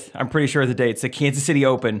 25th, I'm pretty sure of the dates, the Kansas City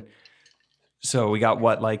Open. So we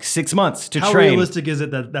got 6 months to train. How realistic is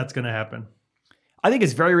it that that's going to happen? I think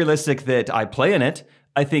it's very realistic that I play in it.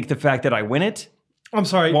 I think the fact that I win it I'm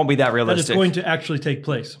sorry. won't be that That realistic. it's going to actually take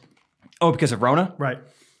place. Oh, because of Rona? Right.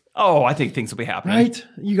 Oh, I think things will be happening. Right?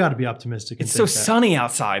 You got to be optimistic. It's so sunny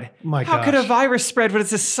outside. My How could a gosh. virus spread when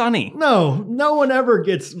it's this sunny? No one ever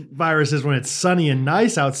gets viruses when it's sunny and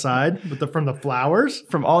nice outside from the flowers.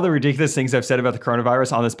 From all the ridiculous things I've said about the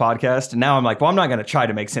coronavirus on this podcast, now I'm like, well, I'm not going to try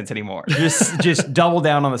to make sense anymore. Just double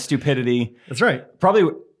down on the stupidity. That's right. Probably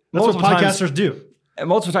That's what multiple times- podcasters do.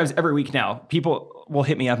 multiple times every week now, people will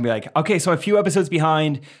hit me up and be like, okay, so a few episodes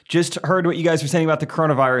behind, just heard what you guys were saying about the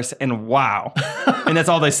coronavirus, and wow. And that's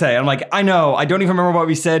all they say. I'm like, I know. I don't even remember what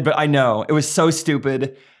we said, but I know. It was so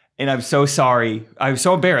stupid, and I'm so sorry. I'm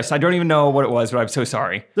so embarrassed. I don't even know what it was, but I'm so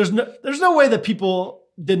sorry. There's no way that people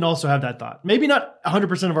didn't also have that thought. Maybe not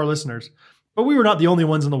 100% of our listeners, but we were not the only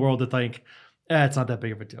ones in the world that think, it's not that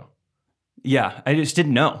big of a deal. Yeah, I just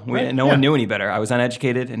didn't know. Right. No one knew any better. I was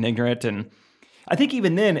uneducated and ignorant, and I think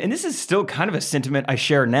even then, and this is still kind of a sentiment I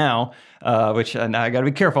share now, which and I got to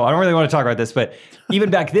be careful. I don't really want to talk about this, but even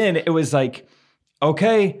back then, it was like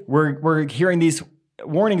okay, we're hearing these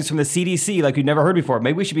warnings from the CDC like we've never heard before.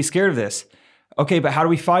 Maybe we should be scared of this. Okay, but how do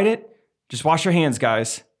we fight it? Just wash your hands,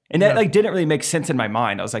 guys. And that like didn't really make sense in my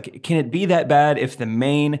mind. I was like, can it be that bad if the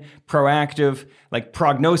main proactive like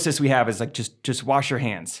prognosis we have is like just wash your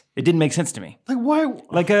hands? It didn't make sense to me. Like why?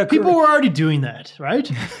 Like People were already doing that, right?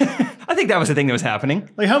 I think that was the thing that was happening.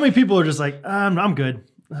 Like how many people are just like, I'm good.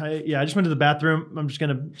 I just went to the bathroom. I'm just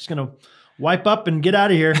gonna wipe up and get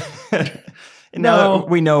out of here. And now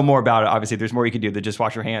we know more about it. Obviously, there's more you could do than just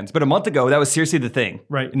wash your hands. But a month ago, that was seriously the thing.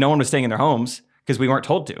 Right. No one was staying in their homes because we weren't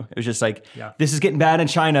told to. It was just like, this is getting bad in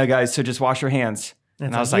China, guys, so just wash your hands.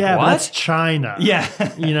 And I was like, yeah, what? But that's China. Yeah.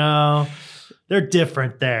 You know, they're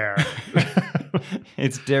different there.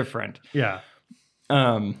 It's different. Yeah.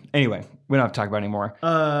 Anyway, we don't have to talk about it anymore.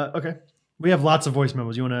 Okay. We have lots of voice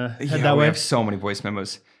memos. You want to head that we way? have so many voice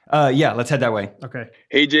memos. Yeah, let's head that way. Okay.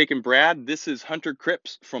 Hey, Jake and Brad. This is Hunter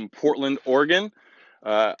Cripps from Portland, Oregon.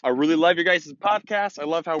 I really love your guys' podcast. I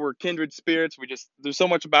love how we're kindred spirits. There's so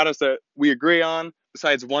much about us that we agree on,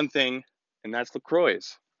 besides one thing, and that's LaCroix.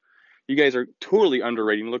 You guys are totally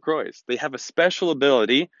underrating LaCroix. They have a special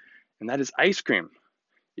ability, and that is ice cream.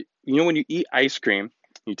 You know, when you eat ice cream,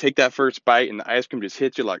 you take that first bite, and the ice cream just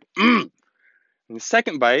hits you like, And the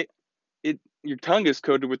second bite, your tongue is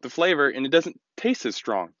coated with the flavor, and it doesn't taste as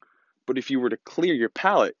strong. But if you were to clear your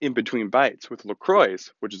palate in between bites with LaCroix,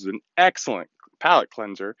 which is an excellent palate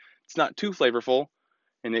cleanser, it's not too flavorful,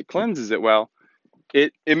 and it cleanses it well,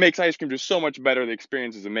 it makes ice cream just so much better. The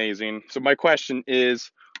experience is amazing. So my question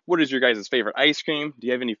is, what is your guys' favorite ice cream? Do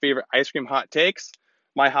you have any favorite ice cream hot takes?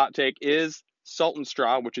 My hot take is Salt and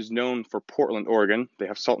Straw, which is known for Portland, Oregon. They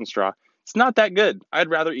have Salt and Straw. It's not that good. I'd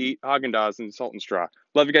rather eat Haagen-Dazs than Salt and Straw.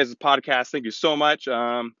 Love you guys' podcast. Thank you so much.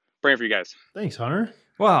 Praying for you guys. Thanks, Hunter.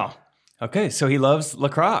 Wow. Okay, so he loves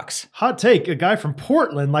LaCroix. Hot take, a guy from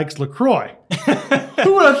Portland likes LaCroix.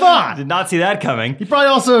 Who would have thought? Did not see that coming. He probably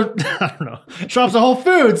also, I don't know, shops at Whole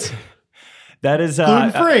Foods. That is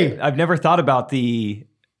gluten-free. I've never thought about the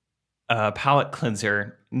palate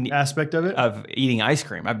cleanser Aspect of it. of eating ice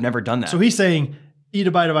cream. I've never done that. So he's saying, eat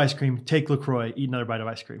a bite of ice cream, take LaCroix, eat another bite of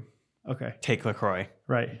ice cream. Okay. Take LaCroix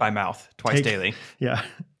Right. by mouth twice daily. Yeah.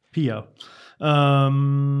 P.O.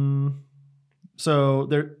 So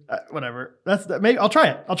there, whatever. That's that. Maybe I'll try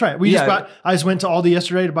it. I just went to Aldi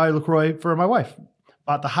yesterday to buy LaCroix for my wife.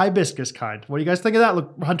 Bought the hibiscus kind. What do you guys think of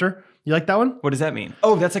that, Hunter? You like that one? What does that mean?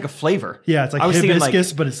 Oh, that's like a flavor. Yeah, it's like I was thinking,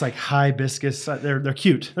 hibiscus, but it's like hibiscus. They're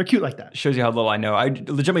cute. They're cute like that. Shows you how little I know. I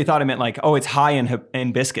legitimately thought it meant like, oh, it's high in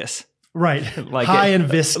hibiscus. Right. Like high in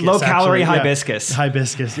viscous. Low calorie actually. hibiscus. Yeah.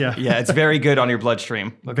 Hibiscus, yeah. Yeah, it's very good on your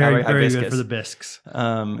bloodstream. Low Very, calorie very hibiscus. good for the bisques.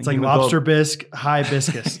 It's It's like lobster bisque,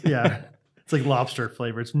 hibiscus. Yeah. It's like lobster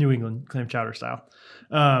flavor. It's New England clam chowder style.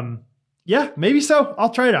 Yeah, maybe so. I'll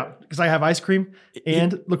try it out because I have ice cream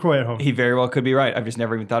and LaCroix at home. He very well could be right. I've just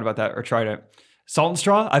never even thought about that or tried it. Salt and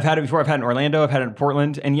Straw, I've had it before. I've had it in Orlando. I've had it in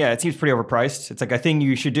Portland. And yeah, it seems pretty overpriced. It's like a thing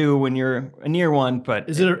you should do when you're near one. But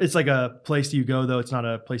It's like a place you go, though. It's not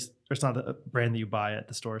a place, or it's not a brand that you buy at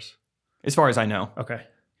the stores. as far as I know, Okay.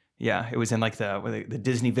 yeah, it was in like the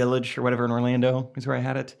Disney Village or whatever in Orlando is where I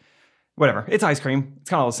had it. Whatever. It's ice cream. It's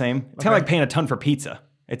kind of all the same. It's kind of like paying a ton for pizza.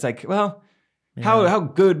 It's like, well,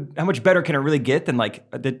 how much better can it really get than like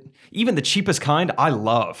even the cheapest kind I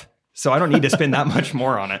love. So I don't need to spend that much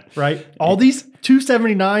more on it. Right. All these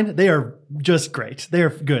 $2.79, they are just great. They are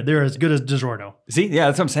good. They're as good as DiGiorno. See? Yeah,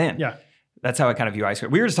 that's what I'm saying. Yeah. That's how I kind of view ice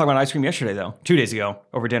cream. We were just talking about ice cream yesterday, though, 2 days ago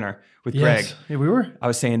over dinner with Greg. Yes. Yeah, we were. I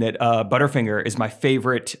was saying that Butterfinger is my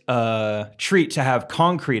favorite treat to have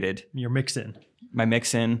concreted. Your mix in. My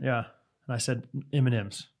mix in. Yeah. And I said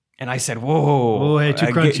M&M's. And I said, whoa. Oh, hey, too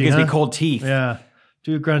crunchy, Gives me huh? cold teeth. Yeah.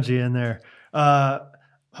 Too crunchy in there.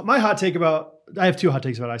 My hot take I have two hot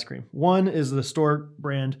takes about ice cream. One is the store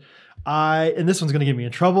brand. And this one's going to get me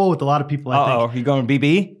in trouble with a lot of people, I think. You going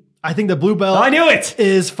BB? I think the Bluebell I knew it.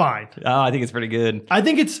 is fine. Oh, I think it's pretty good. I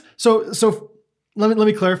think it's so let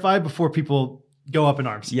me clarify before people go up in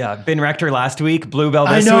arms. Yeah, Ben Rector last week, Bluebell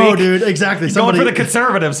I this know, week. dude. Exactly. Going for the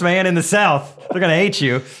conservatives, man, in the South. They're gonna hate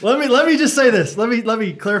you. Let me just say this. Let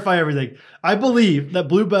me clarify everything. I believe that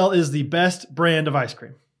Bluebell is the best brand of ice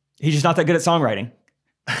cream. He's just not that good at songwriting.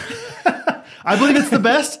 I believe it's the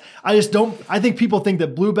best. I think people think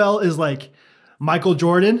that Bluebell is like Michael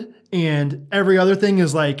Jordan and every other thing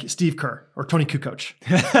is like Steve Kerr or Tony Kukoc.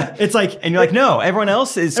 It's like, And you're like, no, everyone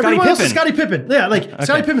else is Scottie everyone Pippen. else is Scottie Pippen. Yeah, like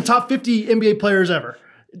Scottie Pippen, top 50 NBA players ever.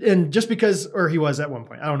 And just because, or he was at one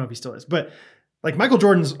point, I don't know if he still is, but like Michael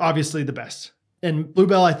Jordan's obviously the best. And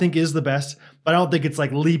Bluebell, I think, is the best, but I don't think it's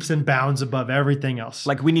like leaps and bounds above everything else.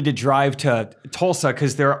 Like we need to drive to Tulsa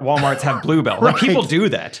because their Walmarts have Bluebell. Like Right. people do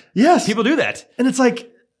that. Yes. People do that. And it's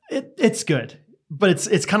like, it's good, but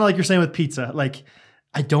it's kind of like you're saying with pizza. Like,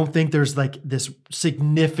 I don't think there's like this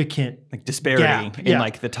significant Like disparity gap. in Yeah.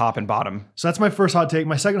 like the top and bottom. So that's my first hot take.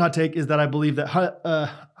 My second hot take is that I believe that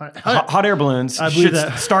Hot air balloons I believe should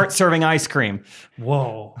that- start serving ice cream.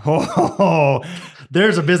 whoa, Oh,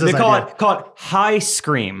 there's a business they call idea. it high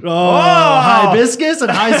scream. Oh, hibiscus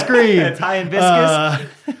and high scream. It's high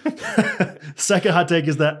hibiscus. Second hot take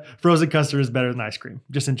is that frozen custard is better than ice cream,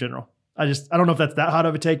 just in general. I don't know if that's that hot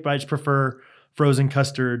of a take, but I just prefer frozen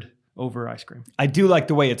custard over ice cream. I do like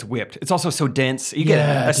the way it's whipped. It's also so dense. You get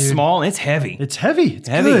Yeah, a dude. small and it's heavy. It's heavy. It's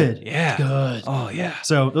heavy. good. Yeah. It's good. Oh yeah.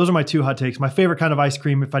 So those are my two hot takes. My favorite kind of ice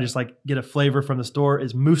cream, if I just like get a flavor from the store,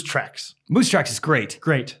 is Moose Tracks. Moose Tracks is great.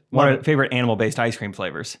 Great. One Love of my favorite animal-based ice cream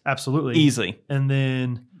flavors. Absolutely. Easily. And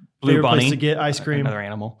then Blue favorite Bunny. place to get ice cream. Another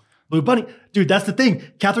animal. Blue Bunny. Dude, that's the thing.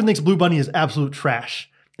 Catherine thinks Blue Bunny is absolute trash.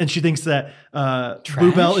 And she thinks that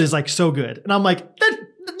Bluebell is like so good. And I'm like,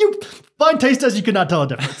 you blind taste test, you could not tell a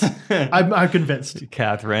difference. I'm convinced.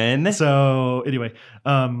 Catherine. So anyway,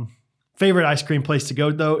 favorite ice cream place to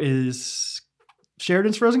go though is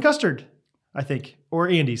Sheridan's Frozen Custard, I think, or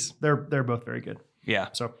Andy's. They're both very good. Yeah.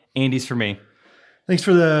 So Andy's for me. thanks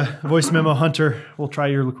for the voice memo, Hunter. We'll try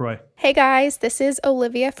your LaCroix. Hey guys, this is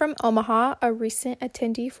Olivia from Omaha, a recent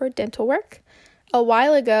attendee for dental work. A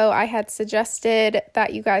while ago, I had suggested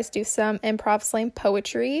that you guys do some improv slam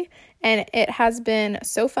poetry, and it has been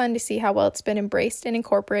so fun to see how well it's been embraced and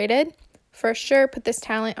incorporated. For sure, put this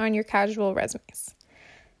talent on your casual resumes.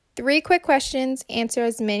 3 quick questions, answer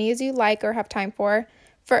as many as you like or have time for.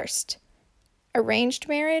 First, arranged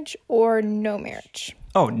marriage or no marriage?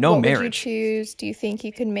 Oh, no What would you marriage. choose? Do you think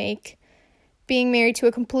you could make being married to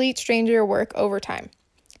a complete stranger work over time?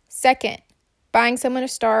 Second, buying someone a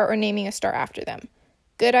star or naming a star after them.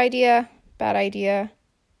 Good idea, bad idea.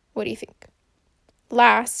 What do you think?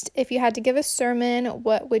 Last, if you had to give a sermon,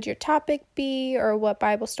 what would your topic be, or what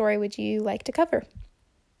Bible story would you like to cover?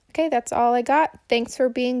 Okay, that's all I got. Thanks for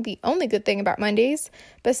being the only good thing about Mondays,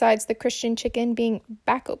 besides the Christian chicken being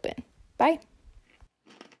back open. Bye.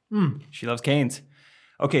 She loves Canes.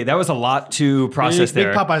 Okay, that was a lot to process Big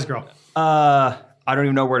there. Popeyes girl. I don't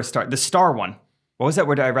even know where to start. The star one. What was that?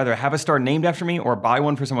 Would I rather have a star named after me or buy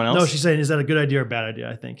one for someone else? No, she's saying, is that a good idea or a bad idea?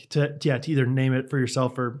 I think to either name it for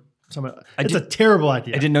yourself or someone. It's a terrible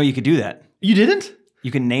idea. I didn't know you could do that. You didn't?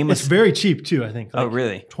 You can name It's us. very cheap too. I think. Oh,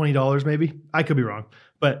 really? $20 maybe. I could be wrong,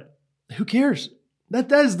 but who cares?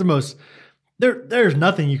 That is the most. There's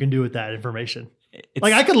nothing you can do with that information.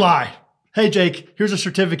 Like I could lie. Hey Jake, here's a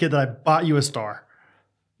certificate that I bought you a star.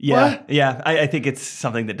 Yeah, What? yeah. I think it's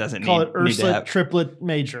something that doesn't Call need, it need to Ursulet have. triplet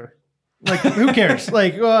major. Like who cares?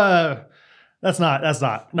 Like that's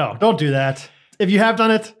not. No, don't do that. If you have done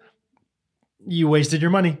it, you wasted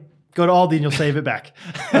your money. Go to Aldi and you'll save it back.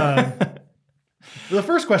 The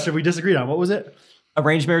first question we disagreed on, what was it?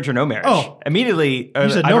 Arranged marriage or no marriage? Oh. Immediately, You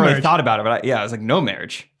said I no really marriage. thought about it, but I was like, no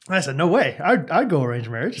marriage. I said, no way. I'd go arranged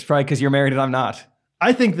marriage. It's probably because you're married and I'm not.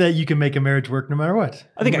 I think that you can make a marriage work no matter what.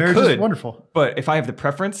 I think I marriage could. is wonderful. But if I have the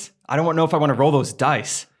preference, I don't know if I want to roll those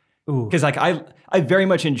dice. Ooh. Because like I very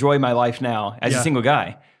much enjoy my life now as Yeah. a single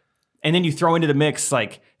guy. And then you throw into the mix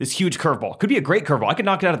like this huge curveball. Could be a great curveball. I could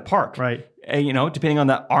knock it out of the park. Right. You know, depending on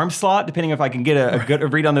the arm slot, depending if I can get a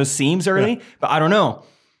good read on those seams early. But I don't know.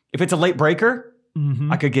 If it's a late breaker,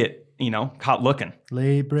 Mm-hmm. I could get, caught looking.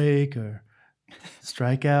 Late breaker,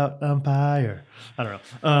 strikeout umpire. I don't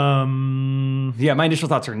know. Yeah, my initial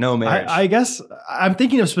thoughts are no marriage. I guess I'm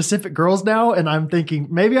thinking of specific girls now, and I'm thinking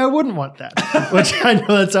maybe I wouldn't want that, which I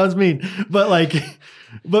know that sounds mean,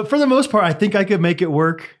 but for the most part, I think I could make it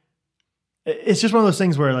work. It's just one of those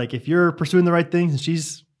things where, like, if you're pursuing the right things,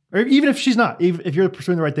 and or even if she's not, even if you're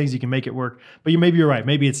pursuing the right things, you can make it work. But maybe you're right.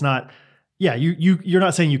 Maybe it's not. Yeah, you're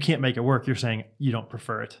not saying you can't make it work. You're saying you don't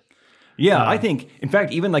prefer it. Yeah, I think, in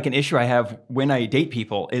fact, even like an issue I have when I date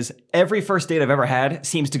people is every first date I've ever had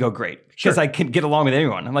seems to go great because Sure. I can get along with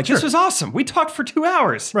anyone. I'm like, this Sure. was awesome. We talked for 2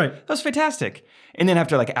 hours. Right. That was fantastic. And then have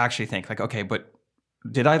to like actually think like, okay, but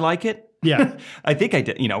did I like it? Yeah. I think I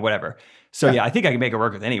did, whatever. So yeah, I think I can make it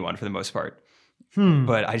work with anyone for the most part.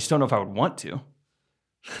 But I just don't know if I would want to.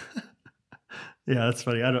 Yeah, that's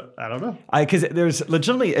funny. I don't know. Because there's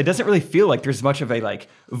legitimately, it doesn't really feel like there's much of a like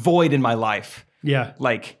void in my life. Yeah.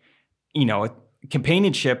 Like,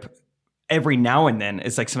 companionship every now and then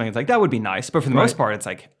is like something that's like, that would be nice. But for the most part, it's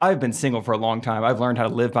like, I've been single for a long time. I've learned how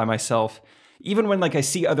to live by myself. Even when like I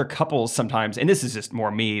see other couples sometimes, and this is just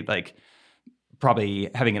more me, like probably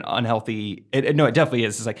having an unhealthy. No, it definitely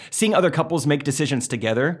is. It's like seeing other couples make decisions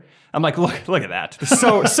together. I'm like, look at that.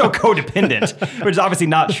 So codependent, which is obviously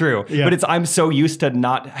not true. Yeah. But I'm so used to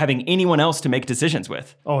not having anyone else to make decisions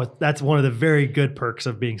with. Oh, that's one of the very good perks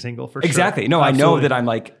of being single, for sure. Exactly. No, I know Absolutely. that I'm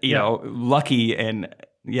like, you know, lucky and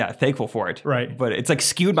thankful for it. Right. But it's like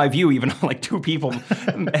skewed my view even on like two people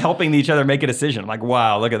helping each other make a decision. I'm like,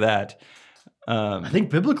 wow, look at that. I think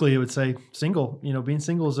biblically it would say single. Being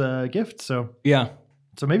single is a gift. So Yeah.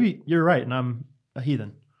 maybe you're right, and I'm a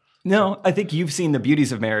heathen. No, I think you've seen the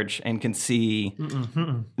beauties of marriage and can see.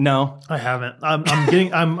 No. I haven't.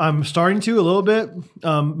 I'm starting to a little bit,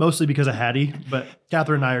 mostly because of Hattie. But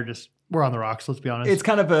Catherine and I we're on the rocks. Let's be honest. It's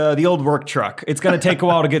kind of the old work truck. It's going to take a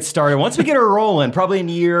while to get started. Once we get her rolling, probably in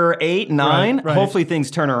year 8, 9, Right. hopefully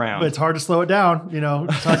things turn around. but it's hard to slow it down.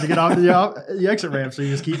 It's hard to get off the exit ramp, so you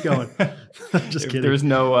just keep going. Just kidding. There's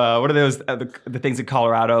no what are those the things in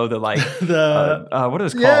Colorado? The like The- what are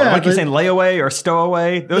those called? yeah, like you're the- saying layaway or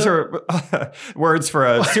stowaway. Those are words for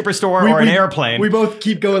a superstore or an airplane. We both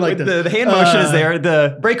keep going like this. the hand motion is there.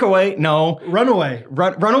 The breakaway, no. Runaway.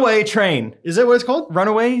 Runaway train. Is that what it's called?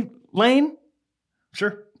 Runaway lane.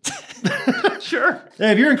 Sure. Sure.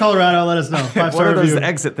 Hey, if you're in Colorado, let us know. 5-star What are those review.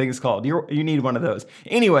 exit things called? You need one of those.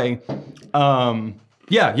 Anyway,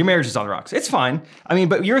 yeah, your marriage is on the rocks. It's fine. I mean,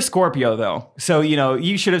 but you're a Scorpio though, so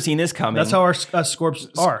you should have seen this coming. That's how our Scorps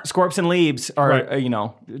are. Scorps and Leaves are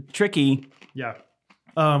Right. tricky. Yeah.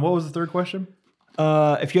 What was the third question?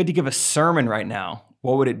 If you had to give a sermon right now,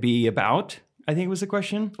 what would it be about? I think was the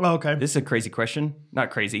question. Oh, okay. This is a crazy question. Not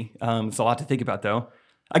crazy. It's a lot to think about though.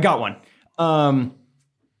 I got one.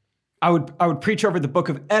 I would preach over the book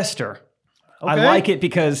of Esther. I Okay. like it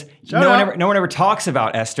because Shout no out. one ever talks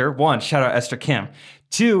about Esther. One, shout out Esther Kim.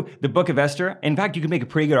 Two, the book of Esther. In fact, you could make a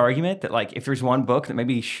pretty good argument that like if there's one book that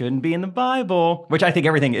maybe shouldn't be in the Bible, which I think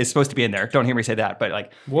everything is supposed to be in there. Don't hear me say that, but like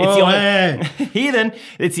it's the Whoa, only hey. heathen.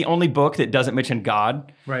 It's the only book that doesn't mention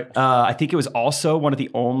God. Right. I think it was also one of the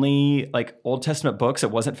only like Old Testament books that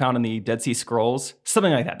wasn't found in the Dead Sea Scrolls.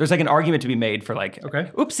 Something like that. There's like an argument to be made for like,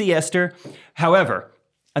 Okay. oopsie Esther. However,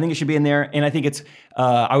 I think it should be in there. And I think it's,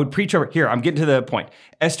 I would preach over here. I'm getting to the point.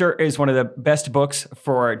 Esther is one of the best books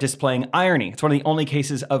for displaying irony. It's one of the only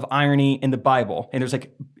cases of irony in the Bible. And there's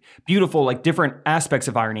like beautiful, like different aspects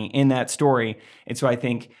of irony in that story. And so I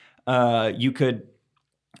think you could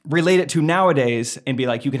relate it to nowadays and be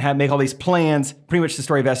like, you can make all these plans. Pretty much the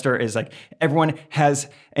story of Esther is like everyone has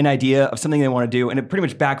an idea of something they want to do, and it pretty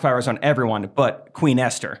much backfires on everyone but Queen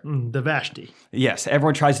Esther. The Vashti. Yes,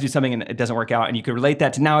 everyone tries to do something and it doesn't work out. And you could relate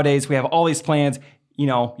that to nowadays. We have all these plans.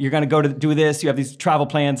 You're going to go to do this. You have these travel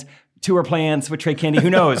plans, tour plans with Trey Candy. Who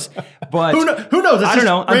knows? But Who knows? It's I don't just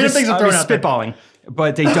know. I'm random just, things are I'm thrown just out there. spitballing,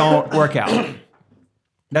 but they don't work out.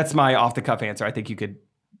 That's my off the cuff answer. I think you could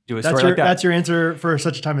do a story like that. That's your answer for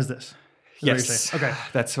such a time as this. Is what you're Yes. saying. Okay.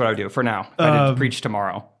 That's what I would do for now. I did preach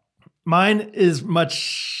tomorrow. Mine is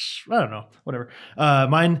much, I don't know, whatever.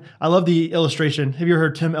 Mine, I love the illustration. Have you ever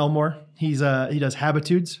heard Tim Elmore? He does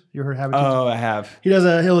Habitudes. You ever heard Habitudes? Oh, I have. He does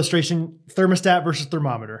an illustration, thermostat versus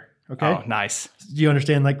thermometer. Okay. Oh, nice. Do you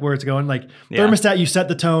understand like where it's going? Like Yeah. thermostat, you set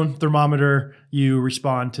the tone. Thermometer, you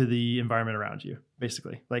respond to the environment around you,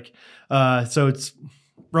 basically. Like, so it's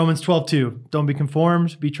Romans 12:2. Don't be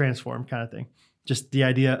conformed, be transformed, kind of thing. Just the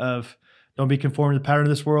idea of don't be conformed to the pattern of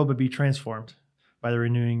this world, but be transformed by the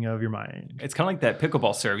renewing of your mind. It's kind of like that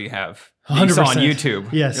pickleball serve you have. That you saw on 100%.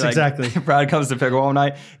 YouTube. Yes, You're like, exactly. Brad comes to pickleball one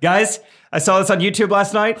night. Guys, I saw this on YouTube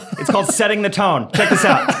last night. It's called Setting the Tone. Check this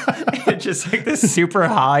out. It's just like this super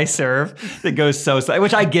high serve that goes so slow,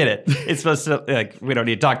 which I get it. It's supposed to, like, we don't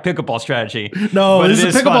need to talk pickleball strategy. No, but this it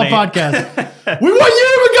is a pickleball funny. podcast. We want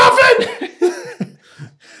you,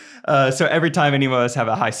 McGuffin! So every time any of us have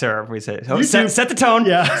a high serve, we say, oh, YouTube. set the tone.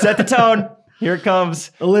 Yeah. Set the tone. Here it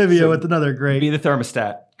comes. Olivia with another Be the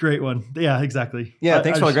thermostat. great one. Yeah, exactly. Yeah, I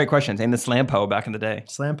thanks for all the just- great questions. And the Slampo back in the day.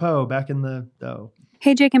 Slam Poe back in the dough.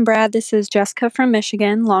 Hey, Jake and Brad, this is Jessica from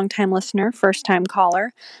Michigan, longtime listener, first time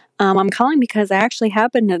caller. I'm calling because I actually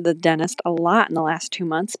have been to the dentist a lot in the last 2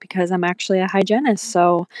 months because I'm actually a hygienist.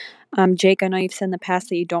 So, Jake, I know you've said in the past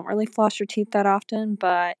that you don't really floss your teeth that often,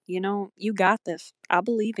 but you got this. I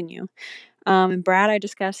believe in you. And Brad, I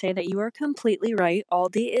just gotta say that you are completely right.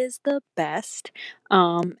 Aldi is the best,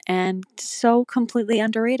 and so completely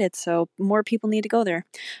underrated. So more people need to go there.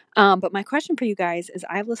 But my question for you guys is,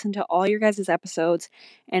 I've listened to all your guys' episodes,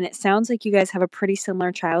 and it sounds like you guys have a pretty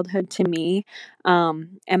similar childhood to me.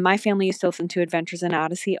 And my family used to listen to Adventures in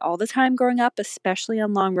Odyssey all the time growing up, especially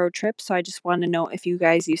on long road trips. So I just wanted to know if you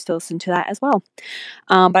guys used to listen to that as well.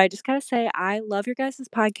 But I just gotta say, I love your guys'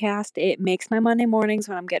 podcast. It makes my Monday mornings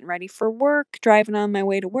when I'm getting ready for work work, driving on my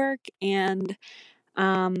way to work, and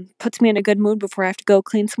puts me in a good mood before I have to go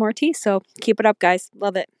clean some more teeth. So keep it up, guys.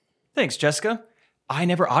 Love it. Thanks, Jessica. I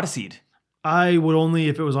never Odyssey'd. I would only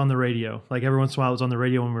if it was on the radio. Like every once in a while, it was on the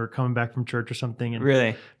radio when we were coming back from church or something. And,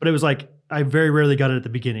 Really? But it was like I very rarely got it at the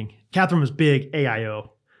beginning. Catherine was big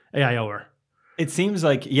AIOer. It seems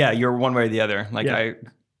like, yeah, you're one way or the other. Like Yeah. I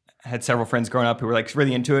had several friends growing up who were like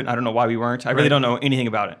really into it. I don't know why we weren't. I really Right. don't know anything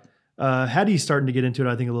about it. Hattie's starting to get into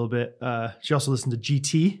it, I think, a little bit. She also listened to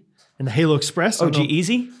GT and the Halo Express. Oh,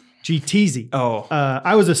 G-Easy? GTZ. Oh.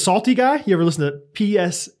 I was a Salty guy. You ever listen to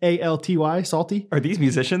PSALTY, Salty? Are these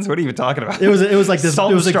musicians? What are you even talking about? It was like this.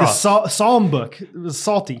 Salt it was and like this Straw. psalm book. It was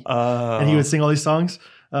Salty, and he would sing all these songs.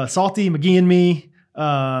 Salty, McGee and Me,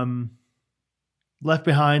 Left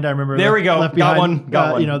Behind. I remember. There we go. Left Got Behind, one.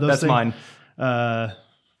 Got one. You know, those That's things. mine.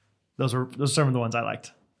 Those are some of the ones I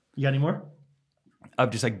liked. You got any more?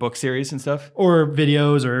 Of just like book series and stuff. Or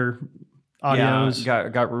videos or audios? Yeah,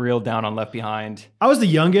 got real down on Left Behind. I was the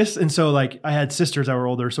youngest, and so like I had sisters that were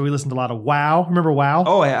older, so we listened to a lot of Wow. Remember Wow?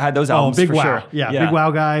 Oh, I had those albums Big for Wow. sure. Yeah, Big Wow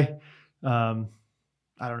guy. I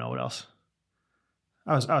don't know what else.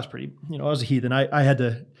 I was pretty, I was a heathen. I had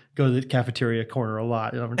to go to the cafeteria corner a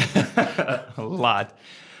lot. A lot.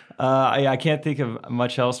 I can't think of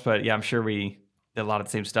much else, but yeah, I'm sure we did a lot of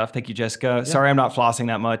the same stuff. Thank you, Jessica. Sorry, I'm not flossing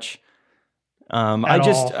that much.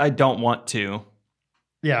 I don't want to.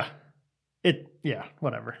 Yeah.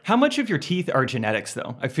 Whatever. How much of your teeth are genetics,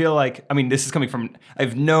 though? I feel like, this is coming from, I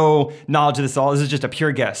have no knowledge of this at all. This is just a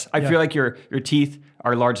pure guess. I feel like your teeth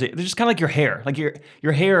are largely, they're just kind of like your hair. Like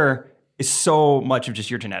your hair is so much of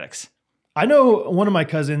just your genetics. I know one of my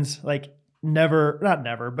cousins, like not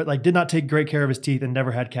never, but like did not take great care of his teeth and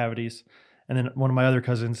never had cavities. And then one of my other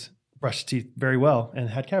cousins brushed his teeth very well and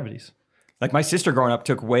had cavities. Like my sister growing up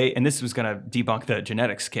took and this was going to debunk the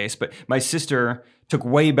genetics case, but my sister took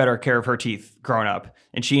way better care of her teeth growing up,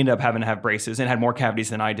 and she ended up having to have braces and had more cavities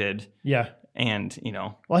than I did. Yeah. And,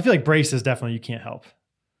 Well, I feel like braces definitely you can't help.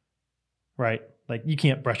 Right? Like you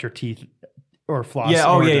can't brush your teeth or floss. Yeah.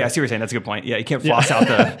 Oh, yeah. I see what you're saying. That's a good point. Yeah. You can't floss out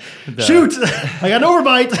the Shoot! I got an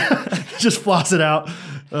overbite. Just floss it out.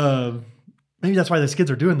 Maybe that's why those kids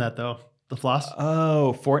are doing that though. The floss.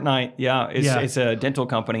 Oh, Fortnite. Yeah. It's a dental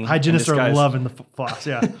company. Hygienists are loving the floss.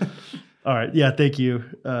 Yeah. All right. Yeah. Thank you,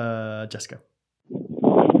 Jessica.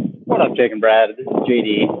 What up, Jake and Brad? This is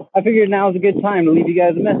JD. I figured now is a good time to leave you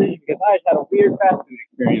guys a message because I just had a weird fast food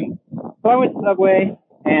experience. So I went to Subway,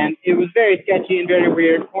 and it was very sketchy and very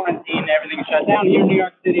weird. Quarantine, everything shut down here in New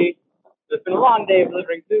York City. So it's been a long day of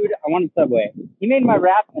delivering food. I wanted Subway. He made my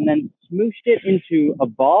wrap and then smooshed it into a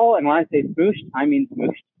ball. And when I say smooshed, I mean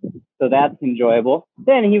smooshed. So that's enjoyable.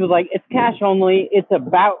 Then he was like, it's cash only. It's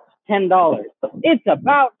about $10. It's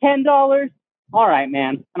about $10? All right,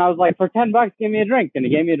 man. And I was like, for $10, give me a drink. And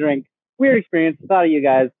he gave me a drink. Weird experience. Thought of you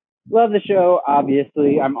guys. Love the show,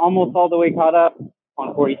 obviously. I'm almost all the way caught up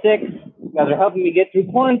on 46. You guys are helping me get through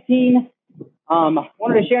quarantine.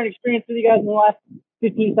 Wanted to share an experience with you guys in the last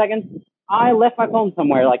 15 seconds. I left my phone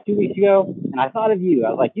somewhere like 2 weeks ago, and I thought of you.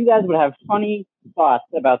 I was like, you guys would have funny thoughts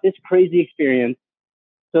about this crazy experience.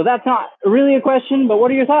 So that's not really a question, but what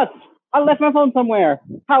are your thoughts? I left my phone somewhere.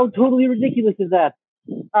 How totally ridiculous is that?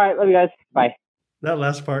 All right, love you guys. Bye. That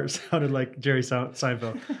last part sounded like Jerry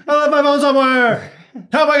Seinfeld. I left my phone somewhere.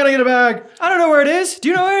 How am I going to get it back? I don't know where it is. Do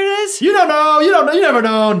you know where it is? You don't know. You don't know. You never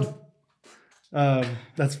known.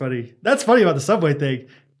 That's funny. That's funny about the Subway thing.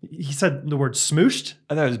 He said the word smooshed.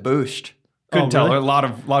 I thought it was booshed. Couldn't tell. Really? A lot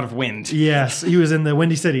of wind. Yes, he was in the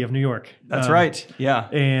Windy City of New York. That's right. Yeah.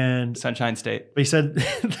 And Sunshine State. he said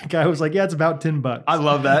the guy was like, "Yeah, it's about $10." I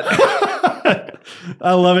love that.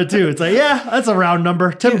 I love it too. It's like, yeah, that's a round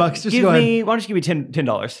number. $10. Just go ahead. Why don't you give me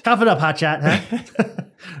 $10? Cough it up, hot chat.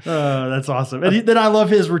 Huh? That's awesome. And then I love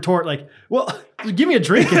his retort, like, well, give me a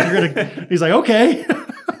drink if you're gonna. He's like, okay.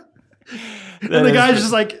 And the guy's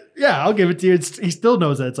just like, yeah, I'll give it to you. He still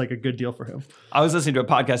knows that it's like a good deal for him. I was listening to a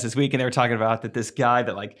podcast this week and they were talking about that this guy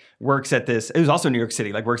that like works at this, it was also in New York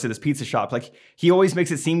City, like works at this pizza shop. Like he always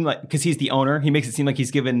makes it seem like, because he's the owner, he makes it seem like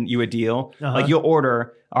he's giving you a deal. Like you'll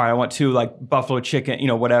order, all right, I want 2 like buffalo chicken,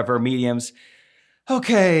 whatever, mediums.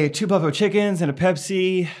 Okay, 2 buffalo chickens and a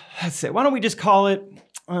Pepsi. That's it. Why don't we just call it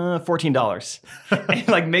 $14? And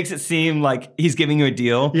like makes it seem like he's giving you a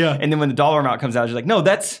deal. Yeah. And then when the dollar amount comes out, you're like, no,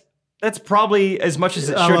 that's probably as much as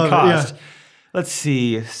it should cost. Yeah. Let's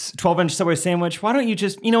see, 12-inch Subway sandwich. Why don't you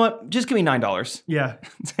just, you know what? Just give me $9. Yeah.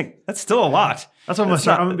 It's like, that's still a lot. That's what I'm gonna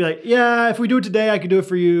start. I'm gonna be like, yeah, if we do it today, I could do it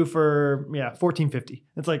for you for $14.50.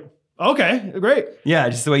 It's like, okay, great. Yeah,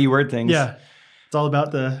 just the way you word things. Yeah. It's all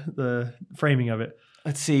about the framing of it.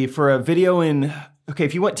 Let's see, for a video in, okay,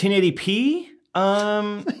 if you want 1080p,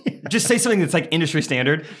 Just say something that's like industry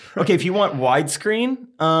standard. Okay, if you want widescreen,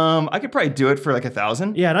 I could probably do it for like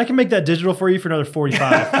 1,000. Yeah, and I can make that digital for you for another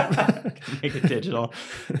 45. Make it digital.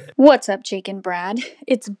 What's up, Jake and Brad?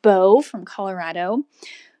 It's Bo from Colorado.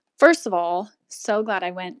 First of all, so glad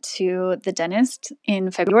I went to the dentist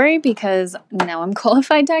in February because now I'm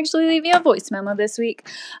qualified to actually leave you a voice memo this week.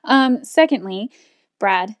 Secondly,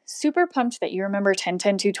 Brad, super pumped that you remember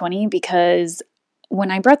 10-10-220 because when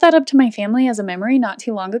I brought that up to my family as a memory not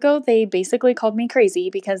too long ago, they basically called me crazy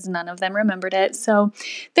because none of them remembered it. So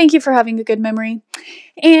thank you for having a good memory.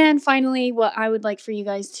 And finally, what I would like for you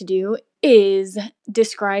guys to do is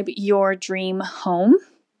describe your dream home.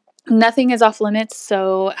 Nothing is off limits,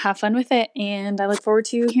 so have fun with it. And I look forward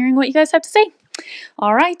to hearing what you guys have to say.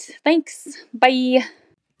 All right. Thanks. Bye.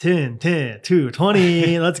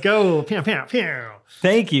 10-10-2-20. Let's go. Pew, pew, pew.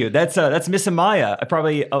 Thank you. That's Miss Amaya. I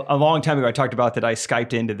probably a long time ago I talked about that I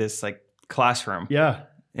Skyped into this like classroom. Yeah.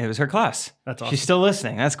 It was her class. That's awesome. She's still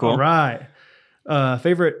listening. That's cool. All right.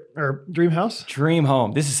 Favorite or dream house? Dream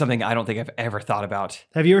home. This is something I don't think I've ever thought about.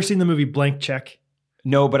 Have you ever seen the movie Blank Check?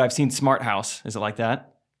 No, but I've seen Smart House. Is it like that?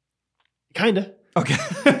 Kinda. Okay.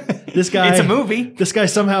 This guy. It's a movie. This guy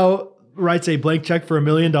somehow writes a blank check for $1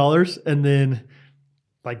 million and then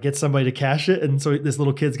like gets somebody to cash it. And so this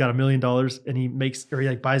little kid's got $1 million and he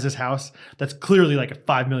like buys this house that's clearly like a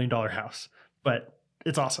 $5 million house, but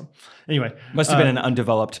it's awesome. Anyway. Must have been an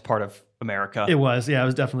undeveloped part of America. It was. Yeah. It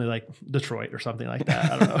was definitely like Detroit or something like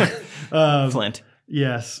that. I don't know. Flint.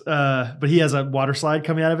 Yes. But he has a water slide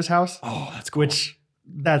coming out of his house. Oh, that's cool. Which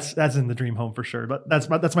that's in the dream home for sure. But that's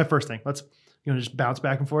my first thing. Let's, just bounce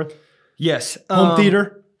back and forth. Yes. Home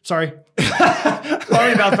theater. Sorry. Let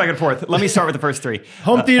me bounce back and forth. Let me start with the first three.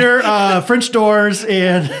 Home theater, French doors,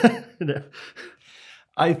 and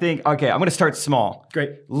I think, okay, I'm going to start small.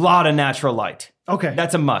 Great. Lot of natural light. Okay.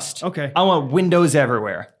 That's a must. Okay. I want windows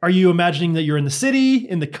everywhere. Are you imagining that you're in the city,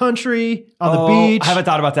 in the country, on the beach? I haven't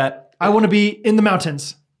thought about that. I want to be in the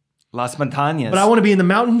mountains. Las Montañas. But I want to be in the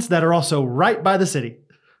mountains that are also right by the city.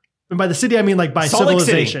 And by the city, I mean like by Salt Lake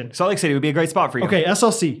civilization. City. Salt Lake City would be a great spot for you. Okay,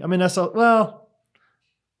 SLC. I'm in well,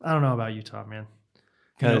 I don't know about Utah, man.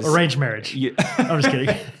 Arranged marriage. I'm just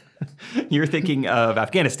kidding. You're thinking of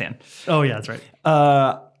Afghanistan. Oh yeah, that's right.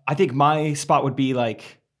 I think my spot would be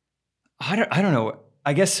like, I don't know.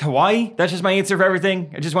 I guess Hawaii. That's just my answer for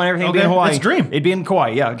everything. I just want everything to be in Hawaii. It's dream. It'd be in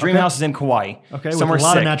Kauai. Yeah, dream house is in Kauai. Okay, somewhere with a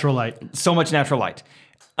lot of sick. natural light. So much natural light.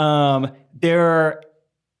 There,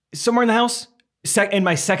 somewhere in the house, in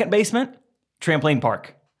my second basement, trampoline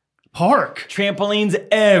park. Trampolines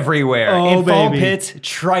everywhere. Oh, in foam baby. pits,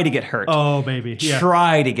 try to get hurt. Oh, baby. Yeah.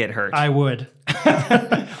 Try to get hurt. I would.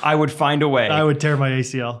 I would find a way. I would tear my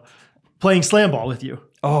ACL. Playing slam ball with you.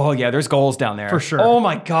 Oh, yeah, there's goals down there. For sure. Oh,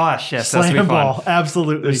 my gosh. Yes, that's Slam be fun. ball.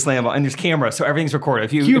 Absolutely. There's slam ball. And there's camera, so everything's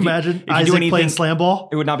recorded. Can you imagine Isaac playing slam ball?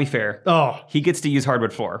 It would not be fair. Oh. He gets to use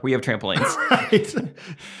hardwood floor. We have trampolines. Right.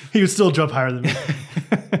 He would still jump higher than me.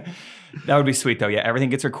 That would be sweet, though. Yeah,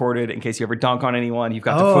 everything gets recorded in case you ever dunk on anyone. You've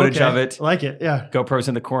got the footage of it. I like it. Yeah. GoPro's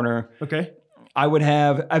in the corner. Okay. I would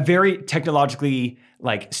have a very technologically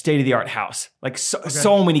like state-of-the-art house. Like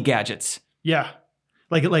so many gadgets. Yeah.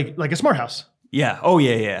 Like a smart house. Yeah. Oh,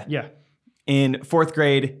 yeah. Yeah. In fourth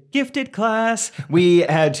grade gifted class, we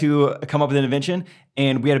had to come up with an invention,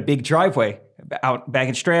 and we had a big driveway out back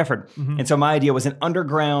in Stratford. Mm-hmm. And so my idea was an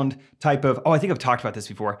underground type of, I think I've talked about this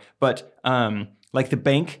before, but like the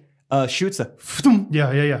bank shoots a,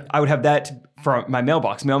 yeah. I would have that for my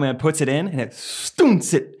mailbox. Mailman puts it in, and it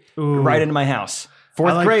stoons it right into my house.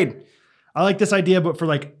 Fourth grade. I like this idea, but for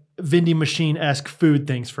like vending machine-esque food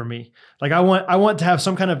things for me. Like I want to have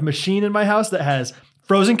some kind of machine in my house that has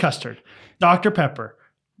frozen custard, Dr. Pepper,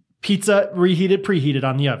 pizza preheated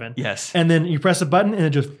on the oven. Yes. And then you press a button and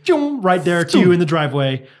it just right there to you in the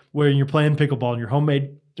driveway where you're playing pickleball in your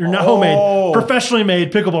homemade, or not homemade, professionally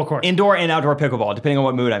made pickleball court. Indoor and outdoor pickleball, depending on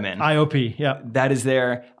what mood I'm in. IOP, yeah. That is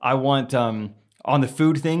there. I want, on the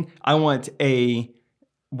food thing, I want a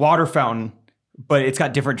water fountain, but it's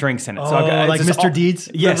got different drinks in it. So like Mr. Deeds?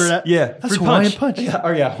 Yes. Yeah. That's Hawaiian Punch. Yeah.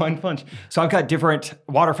 Hawaiian Punch. So I've got different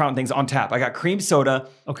water fountain things on tap. I got cream soda.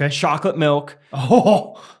 Okay. Chocolate milk.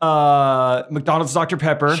 McDonald's Dr.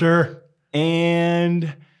 Pepper. Sure.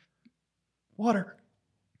 And water.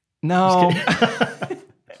 No.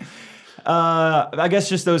 I guess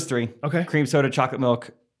just those three. Okay. Cream soda, chocolate milk.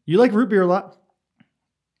 You like root beer a lot?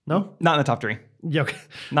 No? Not in the top three. Yeah. Okay.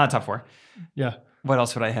 Not top four. Yeah. What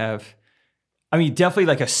else would I have? I mean, definitely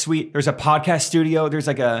like a suite. There's a podcast studio. There's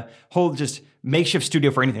like a whole just makeshift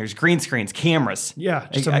studio for anything. There's green screens, cameras. Yeah,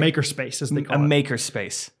 just a maker space, as they call a it. maker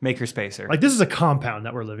spacer. Like this is a compound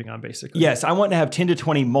that we're living on, basically. Yes, I want to have 10 to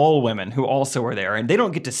 20 mole women who also are there, and they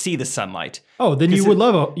don't get to see the sunlight. Oh, then you would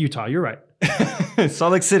love Utah. You're right.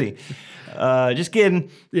 Salt Lake City. Just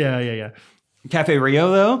kidding. Yeah. Cafe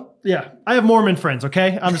Rio, though? Yeah. I have Mormon friends,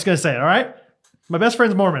 okay? I'm just going to say it, all right? My best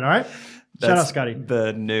friend's Mormon, all right? Shout out Scotty.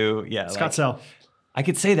 The new, Scott Sell. I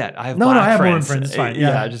could say that. I have No, black I have friends. Mormon friends. It's fine.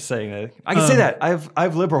 Yeah, just saying that. I can say that. I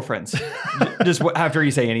have liberal friends. Just after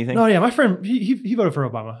you say anything. No, yeah, my friend, he voted for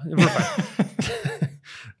Obama. We're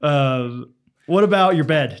fine. What about your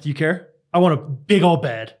bed? Do you care? I want a big old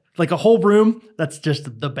bed. Like a whole room that's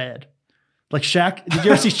just the bed. Like Shaq. Did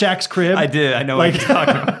you ever see Shaq's crib? I did. I know what you're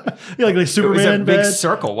talking about. Yeah, like Superman it was a bed. big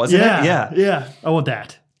circle, wasn't it? Yeah. I want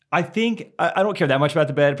that. I think I don't care that much about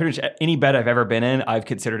the bed. Pretty much any bed I've ever been in, I've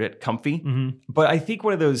considered it comfy. Mm-hmm. But I think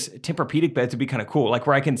one of those Tempur-Pedic beds would be kind of cool, like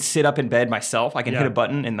where I can sit up in bed myself. I can hit a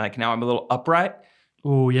button, and like now I'm a little upright.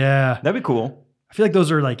 Oh yeah, that'd be cool. I feel like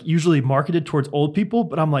those are like usually marketed towards old people,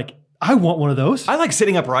 but I'm like, I want one of those. I like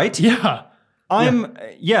sitting upright. Yeah. I'm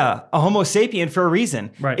a Homo sapien for a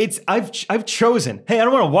reason. Right. I've chosen. Hey, I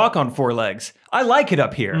don't want to walk on four legs. I like it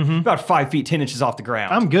up here, about 5 feet 10 inches off the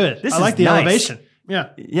ground. I'm good. This I like is the nice. elevation.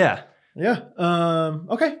 Yeah. Yeah.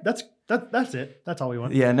 Okay. That's it. That's all we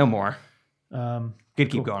want. Yeah. No more. Could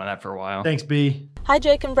keep Cool. going on that for a while. Thanks, B. Hi,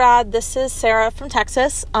 Jake and Brad. This is Sarah from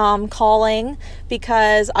Texas. Calling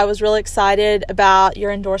because I was really excited about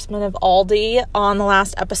your endorsement of Aldi on the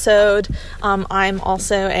last episode. I'm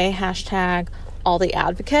also a hashtag Aldi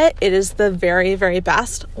advocate. It is the very, very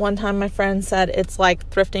best. One time my friend said it's like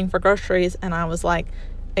thrifting for groceries, and I was like,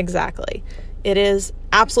 exactly. It is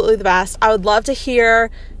absolutely the best. I would love to hear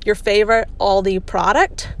your favorite Aldi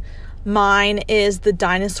product. Mine is the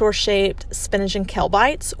dinosaur-shaped spinach and kale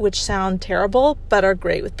bites, which sound terrible, but are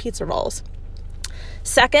great with pizza rolls.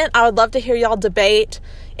 Second, I would love to hear y'all debate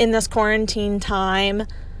in this quarantine time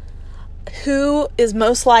who is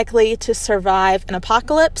most likely to survive an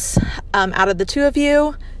apocalypse out of the two of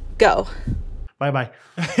you. Go. Bye-bye.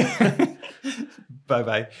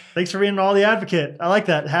 Bye-bye. Thanks for being an Aldi advocate. I like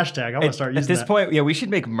that hashtag. I want to start using that. At this point, we should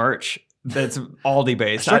make merch that's Aldi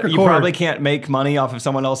based. Struck a You chord. probably can't make money off of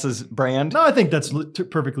someone else's brand. No, I think that's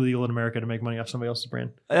perfectly legal in America to make money off somebody else's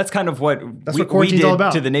brand. That's kind of what That's we what quarantine's did all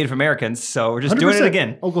about. to the Native Americans. So we're just doing it 100%.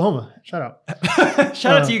 again. Oklahoma. Shout out.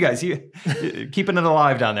 Shout out to you guys. You keeping it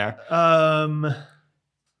alive down there.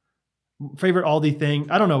 Favorite Aldi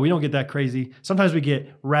thing? I don't know. We don't get that crazy. Sometimes we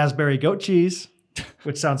get raspberry goat cheese,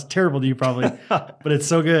 which sounds terrible to you probably, but it's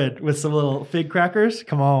so good with some little fig crackers.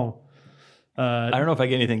 Come on. I don't know if I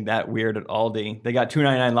get anything that weird at Aldi. They got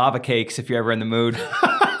 $2.99 lava cakes if you're ever in the mood.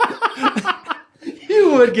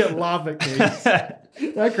 You would get lava cakes.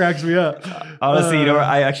 That cracks me up. Honestly,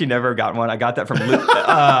 I actually never got one. I got that from Luke.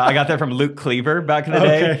 I got that from Luke Cleaver back in the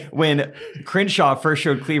day when Crenshaw first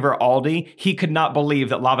showed Cleaver Aldi. He could not believe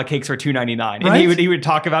that lava cakes were $2.99, and he would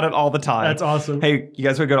talk about it all the time. That's awesome. Hey, you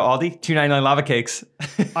guys would go to Aldi? $2.99 lava cakes.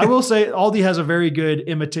 I will say Aldi has a very good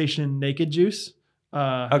imitation naked juice.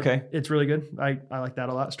 Okay, it's really good. I like that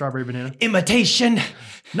a lot. Strawberry banana. Imitation.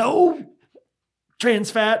 No. Trans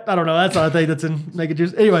fat. I don't know. That's all I think that's in naked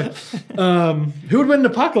juice. Anyway, who would win an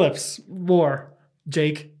apocalypse war?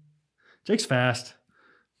 Jake. Jake's fast.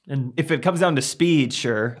 And if it comes down to speed,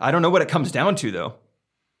 sure. I don't know what it comes down to though.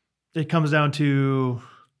 It comes down to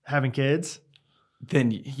having kids.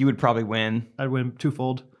 Then you would probably win. I'd win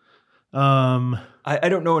twofold. I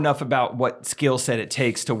don't know enough about what skill set it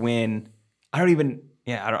takes to win. I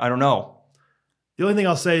don't know. The only thing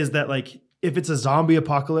I'll say is that like if it's a zombie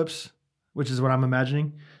apocalypse, which is what I'm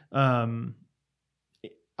imagining, I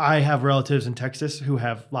have relatives in Texas who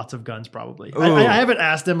have lots of guns probably. I haven't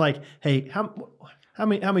asked them like, hey, how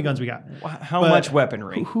many guns we got? How much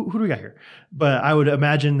weaponry? Who do we got here? But I would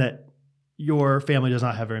imagine that your family does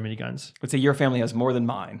not have very many guns. I'd say your family has more than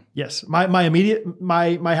mine. Yes. My immediate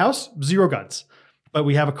house, 0 guns. But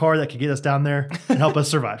we have a car that could get us down there and help us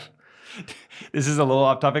survive. This is a little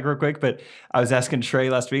off topic real quick, but I was asking Trey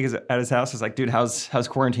last week at his house. I was like, dude, how's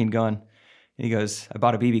quarantine going? And he goes, I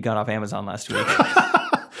bought a BB gun off Amazon last week.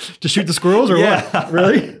 To shoot the squirrels or what?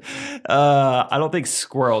 Really? I don't think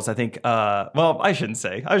squirrels. I think, I shouldn't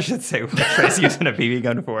say. I should say what Trey's using a BB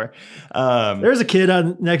gun for. There's a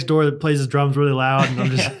kid next door that plays his drums really loud. And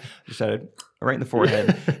I'm just shot it right in the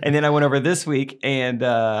forehead. And then I went over this week and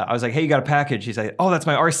I was like, hey, you got a package? He's like, oh, that's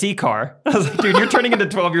my RC car. I was like, dude, you're turning into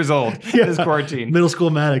 12 years old in this quarantine. Middle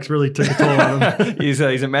school Maddox really took a toll on him. He's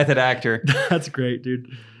a method actor. That's great, dude.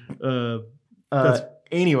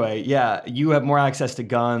 Anyway, yeah, you have more access to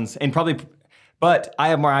guns and probably But I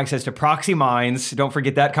have more access to proxy minds. Don't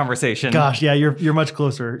forget that conversation. Gosh, yeah, you're much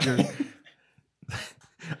closer.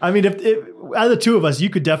 I mean, if out of the two of us, you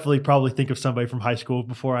could definitely probably think of somebody from high school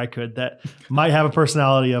before I could that might have a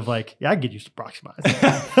personality of like, yeah, I could get used to proxy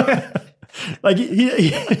minds. Like,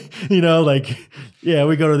 yeah,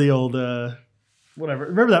 we go to the old, whatever.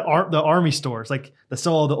 Remember that the army stores, like they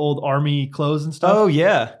sell all the old army clothes and stuff? Oh,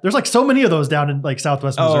 yeah. There's like so many of those down in like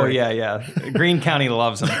Southwest Missouri. Oh, yeah. Greene County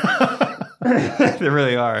loves them. They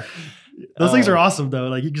really are. Those things are awesome though.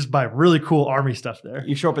 Like you just buy really cool army stuff there.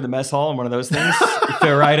 You show up in the mess hall in one of those things, you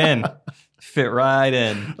fit right in. Fit right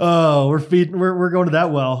in. Oh, we're going to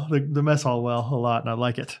that well, the mess hall well a lot, and I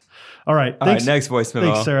like it. All right. Thanks. All right, next voice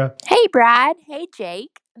memo. Thanks, Sarah. Hey, Brad. Hey,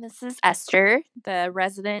 Jake. This is Esther, the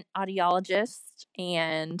resident audiologist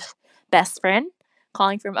and best friend,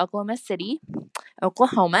 calling from Oklahoma City,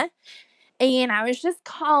 Oklahoma. And I was just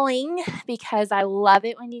calling because I love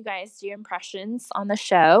it when you guys do impressions on the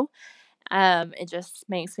show. It just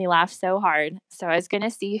makes me laugh so hard. So I was going to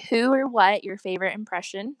see who or what your favorite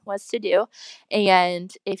impression was to do,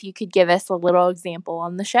 and if you could give us a little example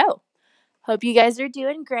on the show. Hope you guys are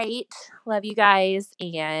doing great. Love you guys,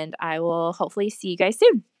 and I will hopefully see you guys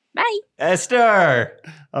soon. Bye. Esther.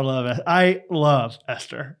 I love it. I love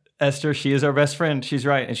Esther. Esther, she is our best friend. She's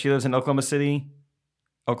right. And she lives in Oklahoma City,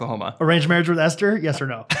 Oklahoma. Arranged marriage with Esther? Yes or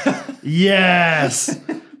no? Yes.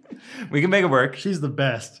 We can make it work. She's the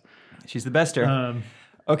best. She's the bester.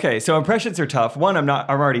 Okay, so impressions are tough. One, I'm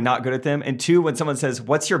already not good at them. And two, when someone says,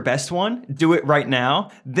 "What's your best one?" Do it right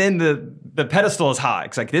now. Then the pedestal is high.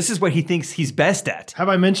 It's like this is what he thinks he's best at. Have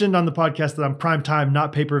I mentioned on the podcast that I'm prime time,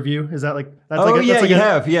 not pay per view? Is that like that's you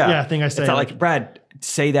have? Yeah, yeah. Thing I say. It's not like Brad,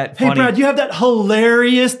 say that. Hey, funny. Brad, you have that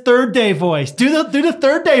hilarious third day voice. Do the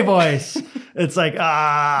third day voice. It's like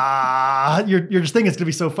you're just thinking it's gonna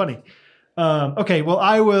be so funny. Okay, well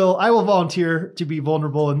I will volunteer to be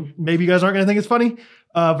vulnerable, and maybe you guys aren't gonna think it's funny.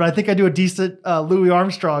 But I think I do a decent Louis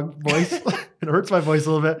Armstrong voice. It hurts my voice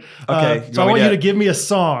a little bit. Okay. So I want you to give me a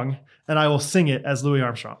song, and I will sing it as Louis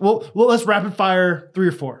Armstrong. Well, let's rapid fire 3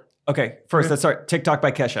 or 4. Okay. First, let's start. TikTok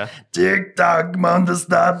by Kesha. Tick tock, mother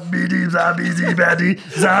stop, beady zap, easy batty,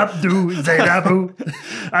 zap do, say that boo.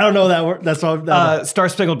 I don't know that word. That's all. Star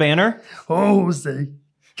Spangled Banner. Oh, say,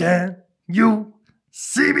 can you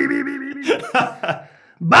see me?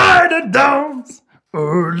 By the dawn's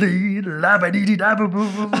early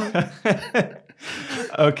labba-dee-dee-da-boo-boo-boo.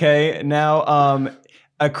 Okay, now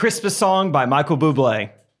a Christmas song by Michael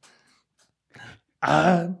Bublé.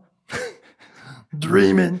 I'm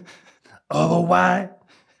dreaming of a white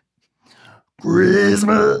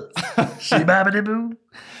Christmas, she-babba-dee-boo,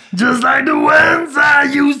 just like the ones I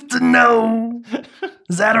used to know.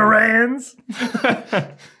 Zatarans.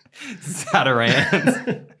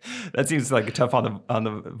 Zatarans. That seems like tough on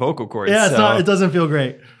the vocal cords. Yeah, it's not. It doesn't feel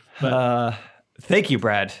great. But thank you,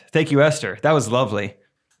 Brad. Thank you, Esther. That was lovely.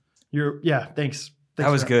 Thanks. That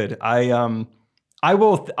was good. I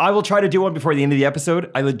will try to do one before the end of the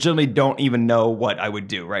episode. I legitimately don't even know what I would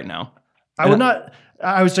do right now.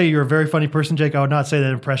 I would say you're a very funny person, Jake. I would not say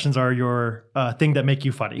that impressions are your thing that make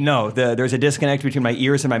you funny. No, there's a disconnect between my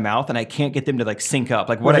ears and my mouth, and I can't get them to like sync up.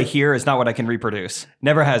 Like what I hear is not what I can reproduce.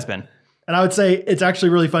 Never has been. And I would say it's actually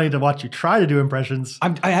really funny to watch you try to do impressions.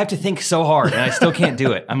 I have to think so hard, and I still can't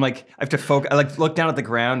do it. I'm like, I have to focus. I like look down at the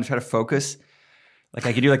ground and try to focus. Like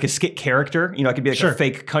I could do like a skit character. You know, I could be like a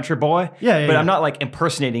fake country boy. Yeah, but I'm not like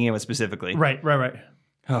impersonating anyone specifically. Right.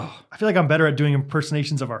 Oh. I feel like I'm better at doing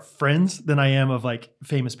impersonations of our friends than I am of like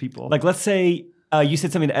famous people. Like let's say you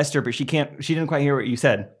said something to Esther, but she didn't quite hear what you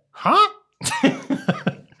said. Huh?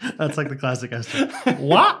 That's like the classic Esther.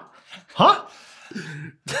 What? Huh?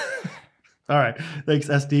 All right. Thanks,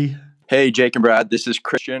 SD. Hey, Jake and Brad. This is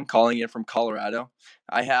Christian calling in from Colorado.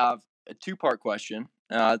 I have a 2-part question,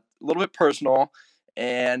 a little bit personal,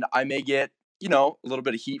 and I may get, a little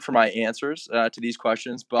bit of heat for my answers to these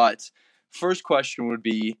questions. But first question would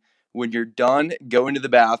be, when you're done going to the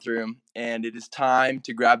bathroom and it is time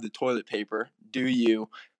to grab the toilet paper, do you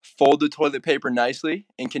fold the toilet paper nicely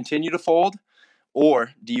and continue to fold,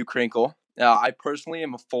 or do you crinkle? I personally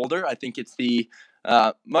am a folder. I think it's the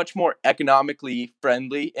much more economically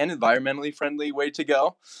friendly and environmentally friendly way to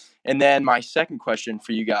go. And then my second question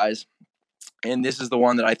for you guys, and this is the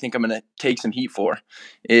one that I think I'm going to take some heat for,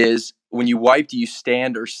 is when you wipe, do you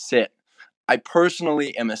stand or sit? I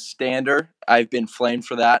personally am a stander. I've been flamed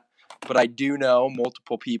for that, but I do know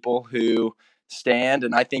multiple people who stand,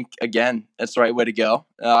 and I think, again, that's the right way to go.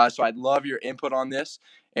 So I'd love your input on this,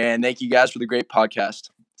 and thank you guys for the great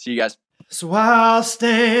podcast. See you guys. So I'll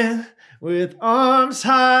stand with arms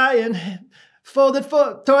high and folded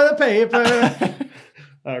for toilet paper.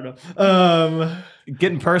 I don't know.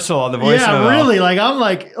 Getting personal on the voice. Yeah, really. Like I'm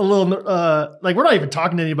like a little like we're not even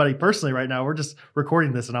talking to anybody personally right now. We're just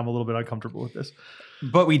recording this, and I'm a little bit uncomfortable with this.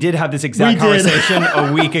 But we did have this exact conversation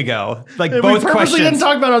a week ago. Like both we purposely questions. didn't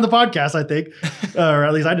talk about it on the podcast, I think, or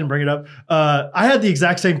at least I didn't bring it up. I had the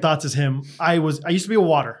exact same thoughts as him. I used to be a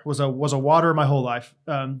wadder. Was a wadder my whole life.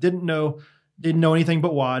 Didn't know anything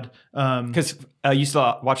but WOD. Because you used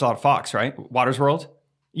to watch a lot of Fox, right? Water's World.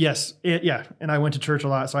 Yes, yeah, and I went to church a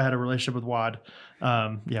lot, so I had a relationship with WOD.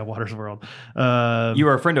 Yeah, Water's World. You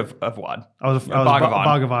were a friend of WOD. I was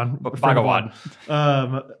Bhagavan.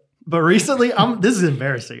 But recently, this is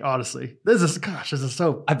embarrassing, honestly. This is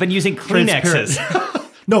so... I've been using Kleenexes.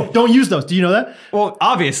 No, don't use those. Do you know that? Well,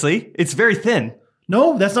 obviously. It's very thin.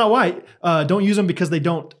 No, that's not why. Don't use them because they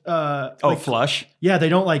don't... flush? Yeah, they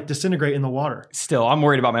don't like disintegrate in the water. Still, I'm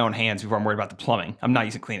worried about my own hands before I'm worried about the plumbing. I'm not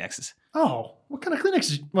using Kleenexes. Oh, what kind of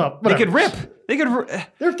Kleenexes? Well, whatever. They could rip.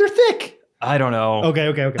 They're thick. I don't know.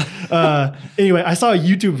 Okay. Anyway, I saw a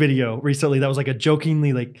YouTube video recently that was like a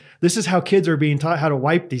jokingly like, this is how kids are being taught how to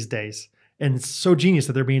wipe these days. And it's so genius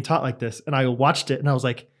that they're being taught like this. And I watched it and I was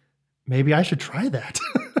like, maybe I should try that.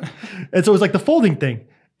 And so it was like the folding thing.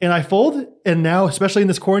 And I fold, and now, especially in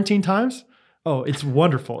this quarantine times, it's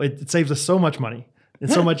wonderful. It saves us so much money and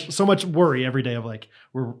so much worry every day of like,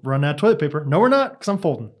 we're running out of toilet paper. No, we're not, because I'm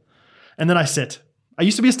folding. And then I sit. I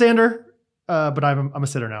used to be a stander, but I'm a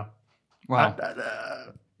sitter now. Wow.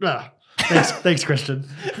 Thanks, Christian.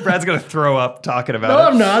 Brad's going to throw up talking about it. No,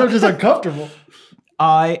 I'm not. I'm just uncomfortable.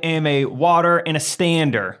 I am a water and a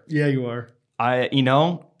stander. Yeah, you are.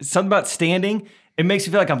 Something about standing, it makes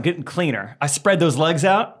me feel like I'm getting cleaner. I spread those legs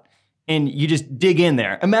out and you just dig in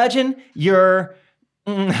there. Imagine you're,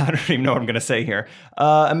 I don't even know what I'm going to say here.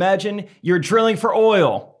 Imagine you're drilling for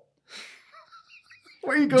oil.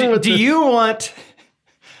 Where are you going with this? Do you want...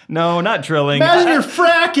 No, not drilling. Imagine you're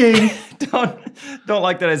fracking. Don't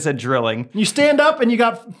like that I said drilling. You stand up and you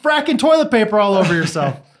got fracking toilet paper all over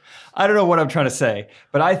yourself. I don't know what I'm trying to say,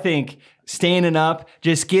 but I think standing up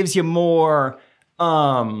just gives you more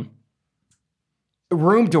room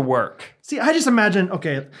to work. See, I just imagine,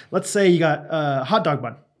 okay, let's say you got a hot dog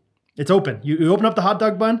bun. It's open. You open up the hot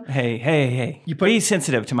dog bun. Hey. Be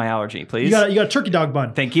sensitive to my allergy, please. You got a turkey dog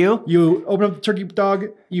bun. Thank you. You open up the turkey dog.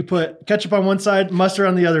 You put ketchup on one side, mustard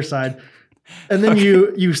on the other side. And then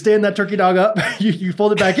you stand that turkey dog up. You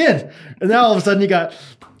fold it back in. And now all of a sudden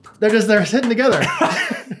they're sitting together.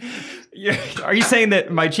 Are you saying that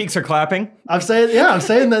my cheeks are clapping? I'm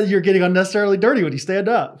saying that you're getting unnecessarily dirty when you stand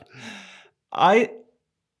up.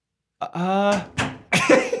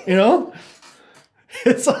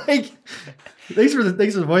 It's like, thanks for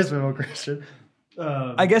the voice memo, Christian.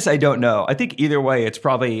 I guess I don't know. I think either way, it's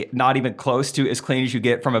probably not even close to as clean as you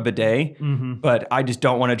get from a bidet. Mm-hmm. But I just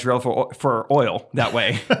don't want to drill for oil that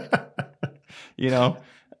way. I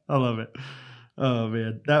love it. Oh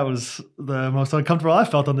man, that was the most uncomfortable I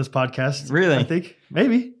felt on this podcast. Really? I think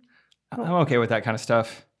maybe. I'm okay with that kind of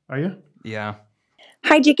stuff. Are you? Yeah.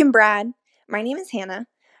 Hi, Jake and Brad. My name is Hannah.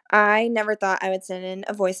 I never thought I would send in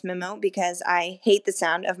a voice memo because I hate the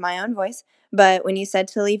sound of my own voice. But when you said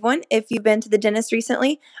to leave one, if you've been to the dentist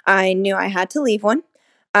recently, I knew I had to leave one.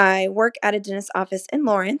 I work at a dentist office in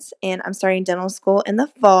Lawrence, and I'm starting dental school in the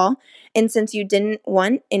fall. And since you didn't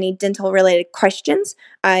want any dental-related questions,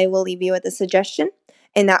 I will leave you with a suggestion.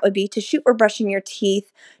 And that would be to shoot for brushing your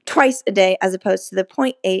teeth twice a day as opposed to the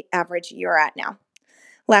 0.8 average you're at now.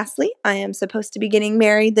 Lastly, I am supposed to be getting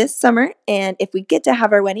married this summer, and if we get to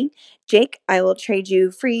have our wedding, Jake, I will trade you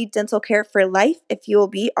free dental care for life if you will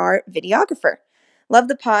be our videographer. Love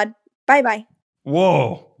the pod. Bye-bye.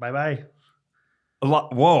 Whoa. Bye-bye.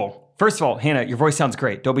 Whoa. First of all, Hannah, your voice sounds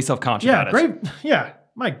great. Don't be self-conscious about it. Yeah, great. Yeah.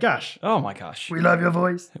 My gosh. Oh, my gosh. We love your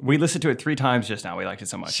voice. We listened to it 3 times just now. We liked it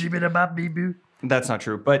so much. Shibidi-bop-bee-boo. That's not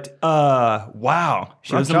true. But, wow.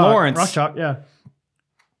 She lives in Chalk. Lawrence. Rock Chalk, yeah.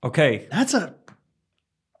 Okay. That's a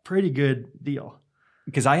pretty good deal.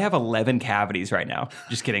 Because I have 11 cavities right now.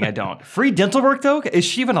 Just kidding, I don't. Free dental work, though? Is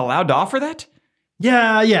she even allowed to offer that?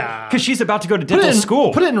 Yeah. Because she's about to go to dental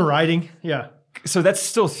school. Put it in writing, yeah. So that's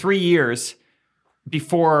still 3 years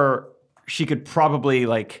before she could probably,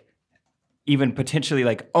 even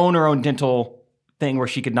potentially, own her own dental thing where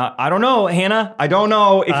she could not... I don't know, Hannah. I don't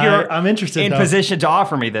know if I'm interested, in position to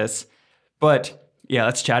offer me this. But, yeah,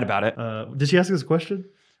 let's chat about it. Did she ask us a question?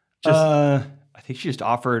 I think she just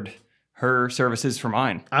offered her services for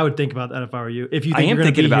mine. I would think about that if I were you. If you think you're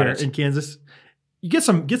going to be here in Kansas, you get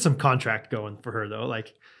some contract going for her though. I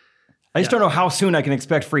just don't know how soon I can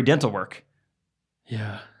expect free dental work.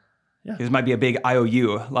 Yeah. This might be a big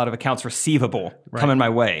IOU, a lot of accounts receivable coming my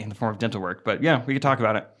way in the form of dental work. But yeah, we could talk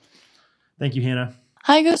about it. Thank you, Hannah.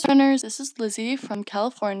 Hi, Ghost Runners. This is Lizzie from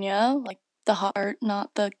California, like the hot part,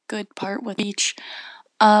 not the good part with beach.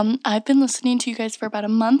 I've been listening to you guys for about a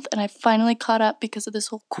month, and I finally caught up because of this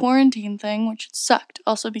whole quarantine thing, which sucked.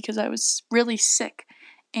 Also because I was really sick,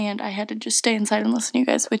 and I had to just stay inside and listen to you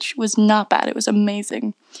guys, which was not bad. It was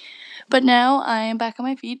amazing. But now I am back on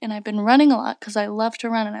my feet, and I've been running a lot because I love to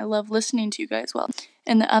run, and I love listening to you guys well.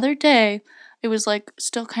 And the other day, it was like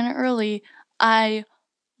still kind of early, I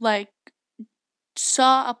like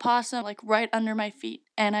saw a possum like right under my feet,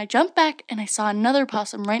 and I jumped back and I saw another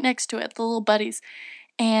possum right next to it, the little buddies,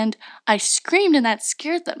 and I screamed and that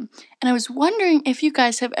scared them. And I was wondering if you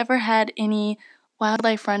guys have ever had any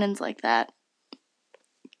wildlife run-ins like that.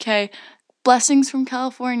 Okay, blessings from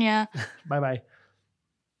California. Bye.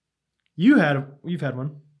 You've had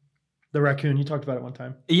one. The raccoon, you talked about it one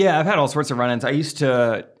time. Yeah, I've had all sorts of run-ins. I used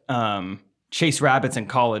to chase rabbits in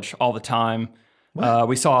college all the time.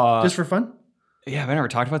 We saw... Just for fun? Yeah, have I never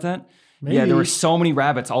talked about that? Maybe. Yeah, there were so many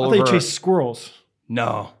rabbits all over. I thought you chased squirrels.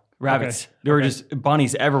 No, rabbits. Okay. There were just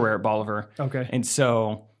bunnies everywhere at Bolivar. Okay. And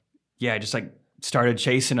so, yeah, I just like started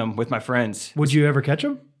chasing them with my friends. Would you ever catch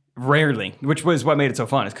them? Rarely, which was what made it so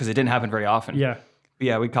fun, is because it didn't happen very often. Yeah. But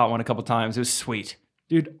yeah, we caught one a couple times. It was sweet.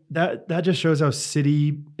 Dude, that just shows how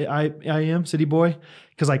city I am, city boy.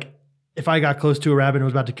 Because like, if I got close to a rabbit and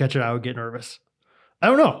was about to catch it, I would get nervous. I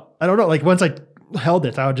don't know. Like once I held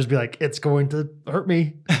it, I would just be like, it's going to hurt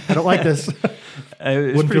me. I don't like this.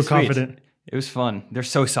 Wouldn't feel confident. It was fun. They're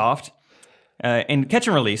so soft. And catch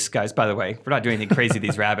and release, guys, by the way. We're not doing anything crazy,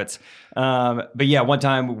 these rabbits. But yeah, one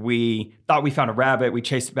time we thought we found a rabbit. We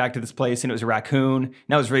chased it back to this place, and it was a raccoon. And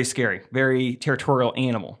that was really scary. Very territorial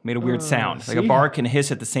animal. Made a weird sound. Like a bark and a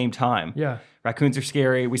hiss at the same time. Yeah. Raccoons are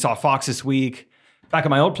scary. We saw a fox this week. Back at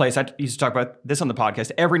my old place, I used to talk about this on the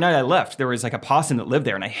podcast. Every night I left, there was like a possum that lived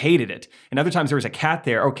there, and I hated it. And other times there was a cat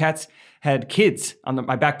there. Oh, cats had kids on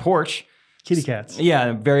my back porch. Kitty cats. Yeah,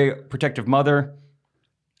 a very protective mother.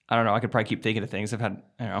 I don't know. I could probably keep thinking of things. I've had,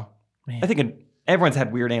 I don't know. Man. I think everyone's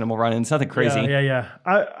had weird animal run-ins. Nothing crazy. Yeah.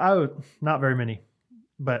 I would, not very many,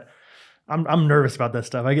 but I'm nervous about that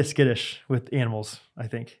stuff. I get skittish with animals, I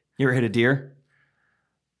think. You ever hit a deer?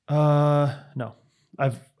 No.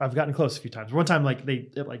 I've gotten close a few times. One time, like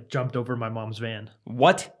it jumped over my mom's van.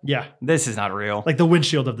 What? Yeah. This is not real. Like the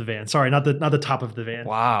windshield of the van. Sorry, not the top of the van.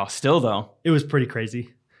 Wow. Still though. It was pretty crazy.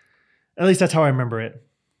 At least that's how I remember it.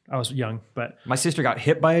 I was young, but my sister got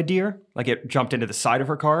hit by a deer. Like it jumped into the side of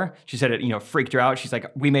her car. She said it, freaked her out. She's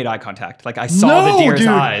like, we made eye contact. Like I saw the deer's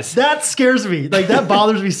eyes. That scares me. Like that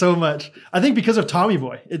bothers me so much. I think because of Tommy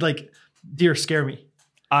Boy, deer scare me.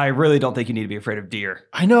 I really don't think you need to be afraid of deer.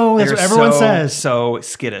 I know. That's what everyone says. So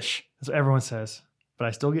skittish. That's what everyone says. But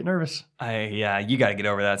I still get nervous. Yeah, you got to get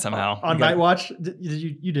over that somehow. On Night Watch,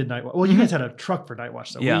 you did Night Watch. Well, you guys had a truck for Night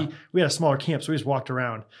Watch. So yeah. We had a smaller camp, so we just walked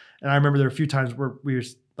around. And I remember there were a few times where we were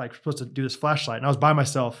like supposed to do this flashlight, and I was by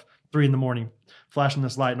myself, 3 a.m, flashing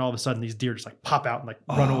this light, and all of a sudden these deer just like pop out and like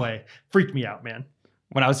run away. Freaked me out, man.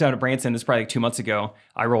 When I was down at Branson, this was probably like 2 months ago,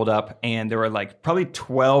 I rolled up and there were like probably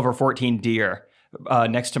 12 or 14 deer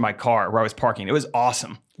next to my car where I was parking. It was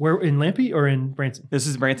awesome. Where, in Lampe or in Branson? This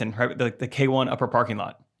is Branson, right? The K1 upper parking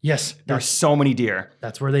lot. Yes. There were so many deer.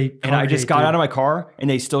 That's where they And I just got out of my car and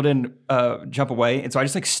they still didn't jump away. And so I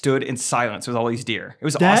just like stood in silence with all these deer. It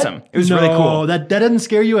was awesome. It was really cool. That didn't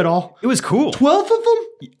scare you at all? It was cool. 12 of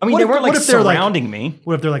them? I mean, they weren't like surrounding me.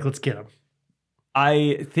 What if they're like, let's get them?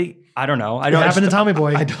 I don't know. It happened to Tommy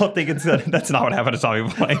Boy. I don't think that's not what happened to Tommy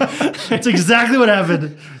Boy. It's exactly what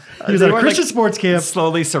happened. He was at a Christian sports camp.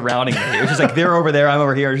 Slowly surrounding me. It was just like, they're over there, I'm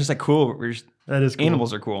over here. It was just like, cool. That is cool.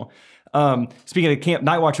 Animals are cool. Speaking of camp,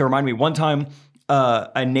 Night Watch, it reminded me one time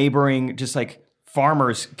a neighboring just like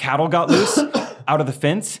farmer's cattle got loose out of the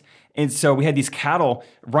fence. And so we had these cattle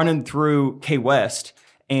running through K West,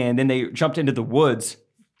 and then they jumped into the woods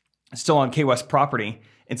still on K West property.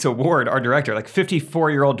 And so Ward, our director, like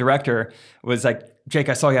 54-year-old director, was like, Jake,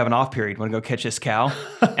 I saw you have an off period. Want to go catch this cow?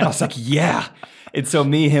 And I was like, yeah. And so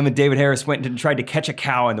me, him, and David Harris went and tried to catch a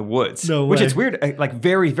cow in the woods. No way. Which is weird, like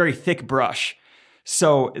very, very thick brush.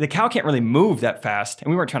 So the cow can't really move that fast. And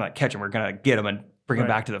we weren't trying to catch him. We were going to get him and bring him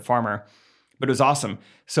back to the farmer. But it was awesome.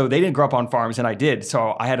 So they didn't grow up on farms, and I did.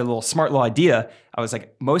 So I had a smart little idea. I was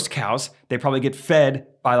like, most cows, they probably get fed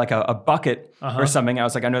by like a bucket or something. I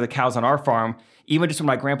was like, I know the cows on our farm, even just when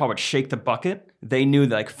my grandpa would shake the bucket, they knew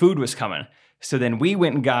that like food was coming. So then we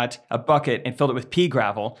went and got a bucket and filled it with pea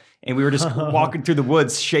gravel, and we were just walking through the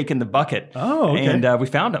woods shaking the bucket. Oh, okay. And we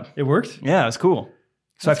found them. It worked? Yeah, it was cool.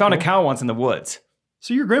 So I found a cow once in the woods.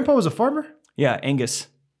 So your grandpa was a farmer? Yeah, Angus.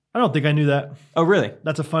 I don't think I knew that. Oh, really?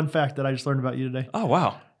 That's a fun fact that I just learned about you today. Oh,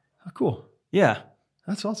 wow. Oh, cool. Yeah.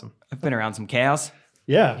 That's awesome. I've been around some cows.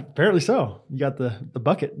 Yeah, apparently so. You got the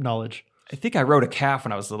bucket knowledge. I think I rode a calf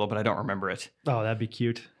when I was little, but I don't remember it. Oh, that'd be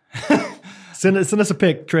cute. Send us a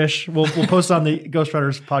pic, Trish. We'll post on the Ghost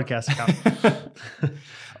Riders podcast account.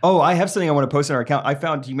 Oh, I have something I want to post on our account. I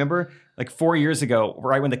found, do you remember like 4 years ago,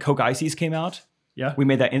 right when the Coke Ices came out? Yeah. We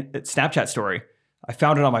made that Snapchat story. I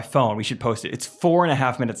found it on my phone. We should post it. It's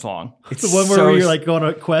 4.5 minutes long. It's the one where you're like going on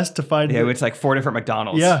a quest to find Yeah, it's like 4 different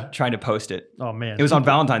McDonald's. Yeah. Trying to post it. Oh, man. It was on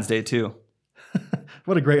Valentine's Day too.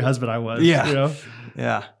 What a great husband I was. Yeah. You know?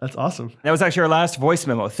 Yeah. That's awesome. That was actually our last voice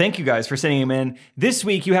memo. Thank you guys for sending them in. This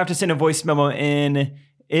week, you have to send a voice memo in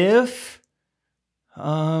if...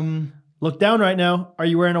 Look down right now. Are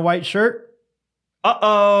you wearing a white shirt?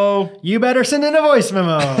 Uh-oh. You better send in a voice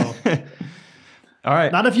memo. All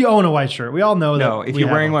right. Not if you own a white shirt. We all know that. No, if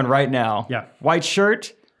you're wearing one right now. Yeah. White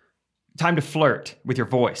shirt, time to flirt with your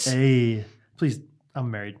voice. Hey, please,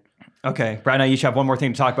 I'm married. Okay. Brad and I each have one more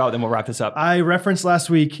thing to talk about, then we'll wrap this up. I referenced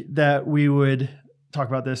last week that we would talk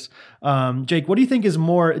about this. Jake, what do you think is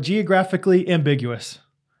more geographically ambiguous?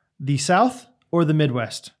 The South or the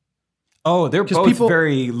Midwest? Oh, they're both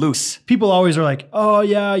very loose. People always are like, oh,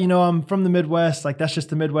 yeah, I'm from the Midwest. Like, that's just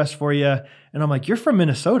the Midwest for you. And I'm like, you're from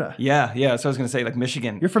Minnesota. Yeah. So I was going to say, like,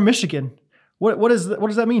 Michigan. You're from Michigan. What does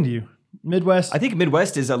that mean to you? Midwest? I think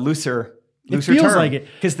Midwest is a looser it feels term. like it.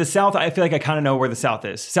 Because the South, I feel like I kind of know where the South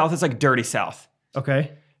is. South is like dirty South.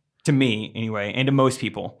 Okay. To me, anyway, and to most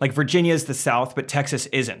people. Like, Virginia is the South, but Texas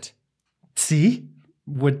isn't. See?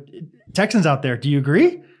 Texans out there, do you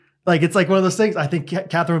agree? Like, it's like one of those things. I think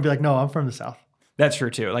Catherine would be like, no, I'm from the South. That's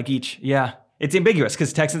true, too. Like it's ambiguous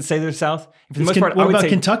because Texans say they're South. For the most part, what I would about say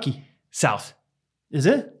Kentucky? South. Is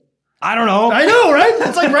it? I don't know. I know, right?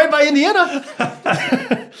 It's like right by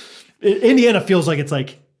Indiana. Indiana feels like it's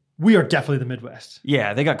like, we are definitely the Midwest.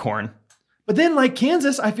 Yeah, they got corn. But then like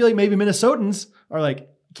Kansas, I feel like maybe Minnesotans are like,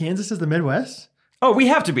 Kansas is the Midwest? Oh, we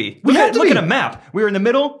have to be. Look at a map. We were in the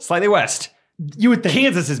middle, slightly west. You would think.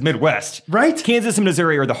 Kansas is Midwest. Right? Kansas and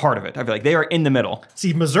Missouri are the heart of it. I feel like they are in the middle.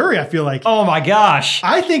 See, Missouri, I feel like. Oh my gosh.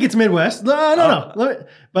 I think it's Midwest. No.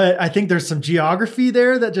 But I think there's some geography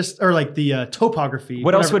there that just, or like the topography.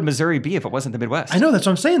 What else would Missouri be if it wasn't the Midwest? I know, that's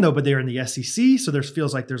what I'm saying though, but they're in the SEC, so there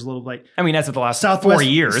feels like there's a little like. I mean, that's the last 4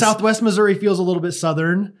 years. Southwest Missouri feels a little bit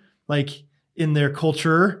Southern, like in their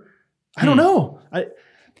culture. I don't know.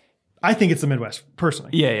 I think it's the Midwest,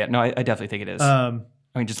 personally. Yeah. No, I definitely think it is.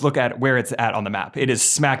 I mean, just look at where it's at on the map. It is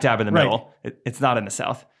smack dab in the middle. It's not in the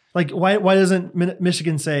South. Like, why doesn't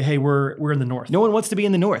Michigan say, hey, we're in the North? No one wants to be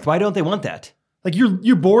in the North. Why don't they want that? Like,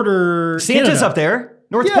 you border Santa's Canada. up there.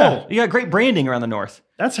 North Pole. You got great branding around the North.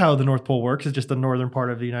 That's how the North Pole works. It's just the northern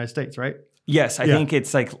part of the United States, right? Yes, I think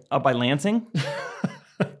it's like up by Lansing.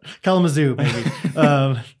 Kalamazoo, maybe.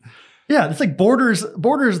 It's like borders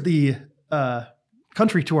the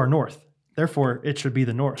country to our north. Therefore, it should be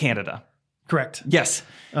the North. Canada. Correct. Yes.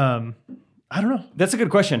 I don't know. That's a good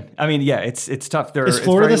question. I mean, yeah, it's tough. Is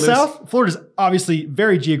Florida the South? Florida's obviously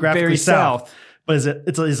very geographically Very south. But is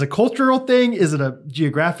it a cultural thing? Is it a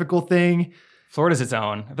geographical thing? Florida's its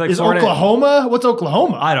own. I feel like Is Florida, Oklahoma? What's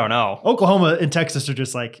Oklahoma? I don't know. Oklahoma and Texas are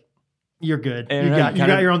just like, you're good. You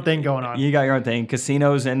got your own thing going on. You got your own thing.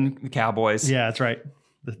 Casinos and Cowboys. Yeah, that's right.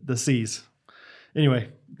 The C's. Anyway,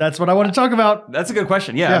 that's what I want to talk about. That's a good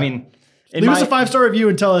question. Yeah. I mean, leave us a 5-star review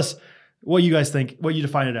and tell us what you guys think, what you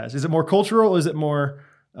define it as. Is it more cultural? Is it more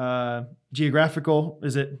geographical?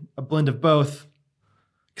 Is it a blend of both?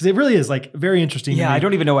 Because it really is like very interesting. Yeah, I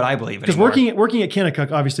don't even know what I believe Because anymore. working at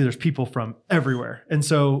Kanakuk, obviously there's people from everywhere. And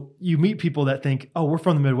so you meet people that think, oh, we're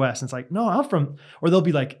from the Midwest. And it's like, no, I'm from, or they'll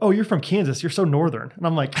be like, oh, you're from Kansas. You're so northern. And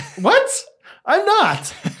I'm like, what? I'm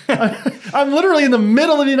not. I'm literally in the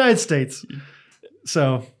middle of the United States.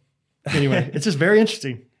 So anyway, it's just very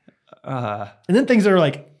interesting. And then things that are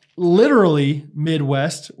like literally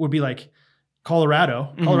Midwest would be like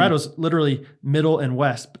Colorado. Colorado's literally middle and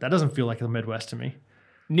west, but that doesn't feel like the Midwest to me.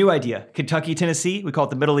 New idea. Kentucky, Tennessee, we call it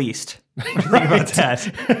the Middle East. Think about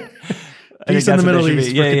that. Peace in the Middle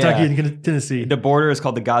East for Kentucky and Tennessee. The border is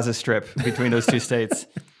called the Gaza Strip between those two states.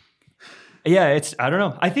 Yeah, I don't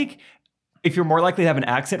know. I think if you're more likely to have an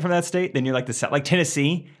accent from that state, then you're like the South, like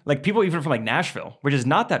Tennessee, like people even from like Nashville, which is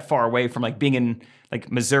not that far away from like being in like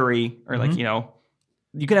Missouri or like, you know,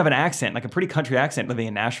 you can have an accent, like a pretty country accent living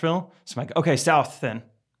in Nashville. So I'm like, okay, South then.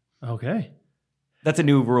 Okay. That's a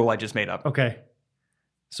new rule I just made up. Okay.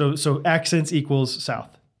 So accents equals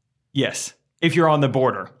South. Yes. If you're on the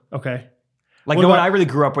border. Okay. Like no one I really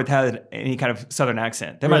grew up with had any kind of Southern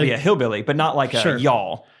accent. There might be a hillbilly, but not like a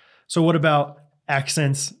y'all. So what about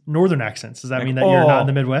accents, Northern accents? Does that mean that you're not in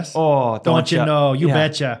the Midwest? Oh, don't you know? You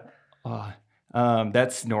betcha.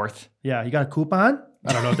 That's North. Yeah. You got a coupon?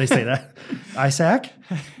 I don't know if they say that. ISAC.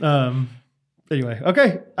 Anyway,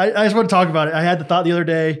 okay. I just want to talk about it. I had the thought the other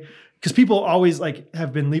day because people always like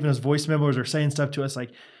have been leaving us voice memos or saying stuff to us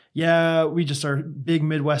like, yeah, we just are big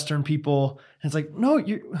Midwestern people. And it's like, no,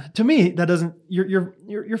 to me, that doesn't,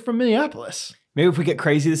 you're from Minneapolis. Maybe if we get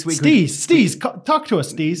crazy this week. Steez, talk to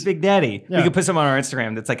us, Steez. Big Daddy. Yeah. We could put some on our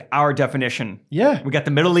Instagram that's like our definition. Yeah. We got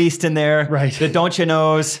the Middle East in there. Right. The don't you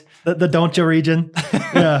knows. The don't you region.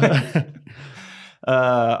 Yeah.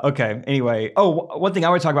 Okay. Anyway. Oh, one thing I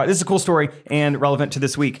want to talk about. This is a cool story and relevant to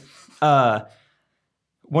this week. This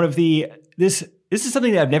is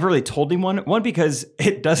something that I've never really told anyone. One, because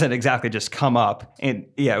it doesn't exactly just come up. And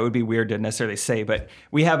yeah, it would be weird to necessarily say, but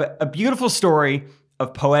we have a beautiful story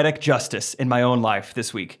of poetic justice in my own life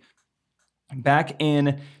this week. Back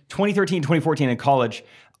in 2013, 2014 in college,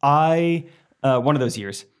 one of those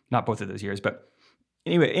years, not both of those years, but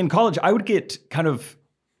anyway, in college, I would get kind of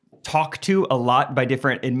talked to a lot by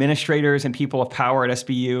different administrators and people of power at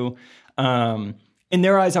SBU. In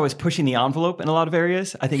their eyes, I was pushing the envelope in a lot of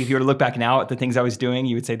areas. I think if you were to look back now at the things I was doing,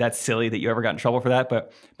 you would say that's silly that you ever got in trouble for that.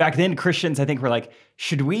 But back then, Christians, I think, were like,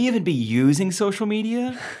 should we even be using social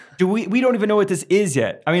media? We don't even know what this is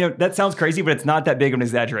yet. I mean, that sounds crazy, but it's not that big of an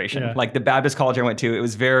exaggeration. Yeah. Like the Baptist college I went to, it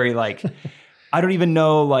was very like, I don't even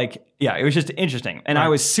know, like, yeah, it was just interesting. And I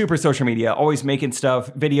was super social media, always making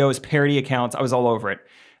stuff, videos, parody accounts. I was all over it.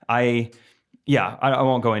 I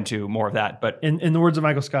won't go into more of that, but in the words of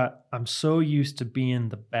Michael Scott, I'm so used to being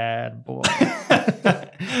the bad boy.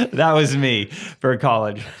 That was me for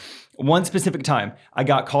college. One specific time, I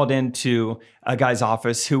got called into a guy's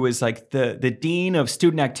office who was like the dean of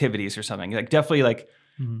student activities or something, like definitely like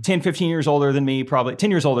 10, 15 years older than me, probably 10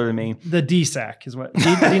 years older than me. The DSAC is what,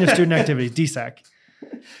 Dean of Student Activities, DSAC.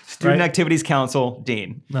 Student Activities Council,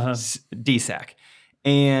 Dean, DSAC.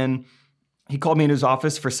 And he called me in his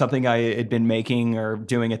office for something I had been making or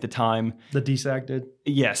doing at the time. The DSAC did?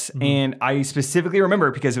 Yes. Mm-hmm. And I specifically remember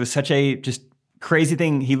it because it was such a just crazy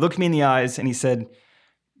thing. He looked me in the eyes and he said,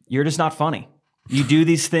 "You're just not funny. You do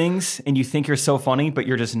these things and you think you're so funny, but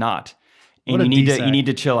you're just not. And you need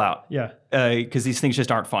to chill out." Yeah. Because these things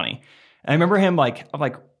just aren't funny. And I remember him I'm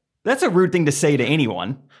like, that's a rude thing to say to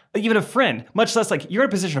anyone. Even a friend, much less like you're in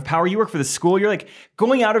a position of power. You work for the school. You're like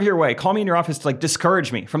going out of your way, call me in your office to like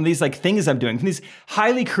discourage me from these like things I'm doing, from these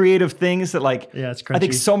highly creative things that like it's I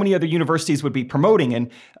think so many other universities would be promoting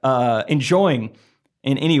and enjoying.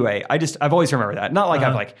 And anyway, I've always remembered that. Not like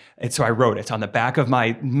I've like, and so I wrote it on the back of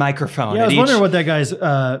my microphone. Yeah, I was wondering what that guy's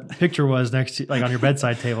picture was next to, like on your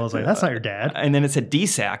bedside table. I was like, that's not your dad. And then it said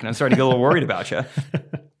DSAC, and I'm starting to get a little worried about you.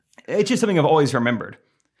 It's just something I've always remembered.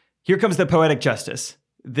 Here comes the poetic justice.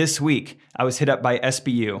 This week, I was hit up by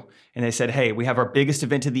SBU, and they said, hey, we have our biggest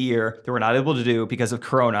event of the year that we're not able to do because of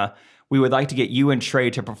Corona. We would like to get you and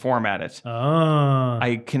Trey to perform at it. Oh.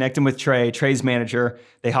 I connect him with Trey, Trey's manager.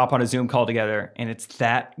 They hop on a Zoom call together, and it's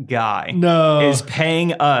that guy is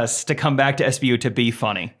paying us to come back to SBU to be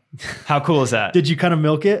funny. How cool is that? Did you kind of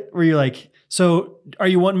milk it? Were you like, so are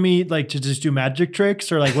you wanting me like to just do magic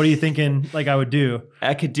tricks, or like what are you thinking like I would do?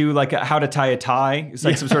 I could do like how to tie a tie. It's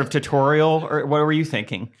like some sort of tutorial, or what were you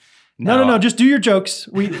thinking? No. Just do your jokes.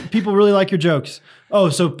 People really like your jokes. Oh,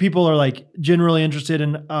 so people are like generally interested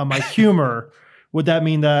in my humor. Would that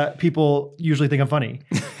mean that people usually think I'm funny?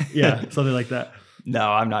 Yeah, something like that.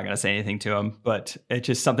 No, I'm not going to say anything to him, but it's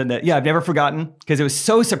just something that, I've never forgotten because it was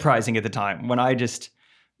so surprising at the time when I just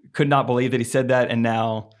could not believe that he said that. And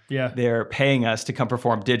now they're paying us to come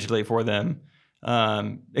perform digitally for them.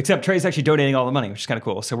 Except Trey's actually donating all the money, which is kind of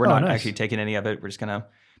cool. So we're not actually taking any of it. We're just going to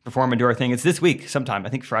perform and do our thing. It's this week sometime, I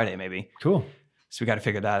think Friday maybe. Cool. So we got to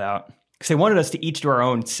figure that out. Because they wanted us to each do our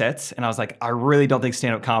own sets. And I was like, I really don't think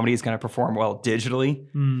stand-up comedy is going to perform well digitally.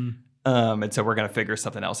 And so we're going to figure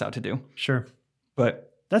something else out to do. Sure.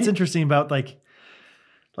 But that's interesting about like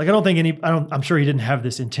I don't think I'm sure he didn't have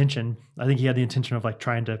this intention. I think he had the intention of like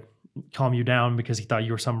trying to calm you down because he thought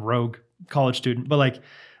you were some rogue college student. But like,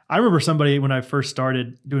 I remember somebody when I first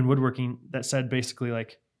started doing woodworking that said basically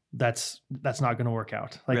like, that's not going to work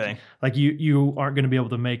out. Like, really? Like you aren't going to be able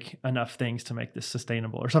to make enough things to make this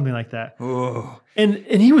sustainable or something like that. Ooh. And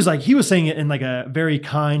he was saying it in like a very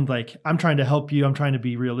kind, like, I'm trying to help you. I'm trying to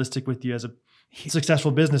be realistic with you as a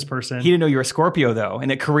successful business person. He didn't know you were a Scorpio though,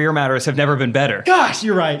 and that career matters have never been better. Gosh,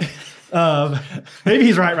 you're right. Maybe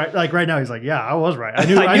he's right. Like right now, he's like, yeah, I was right.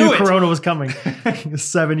 I knew Corona was coming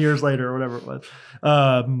 7 years later or whatever it was.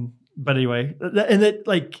 But anyway, and that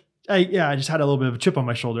like, I just had a little bit of a chip on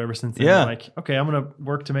my shoulder ever since then. Yeah. I'm like, okay, I'm going to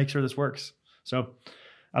work to make sure this works. So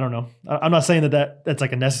I don't know. I'm not saying that's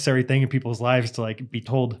like a necessary thing in people's lives to like be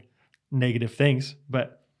told negative things,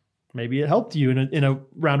 but maybe it helped you in a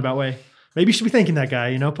roundabout way. Maybe you should be thanking that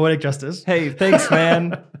guy, poetic justice. Hey, thanks,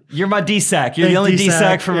 man. You're my D-sack. You're the only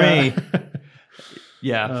D-sack for me.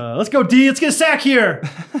 Yeah. Let's go, D. Let's get a sack here.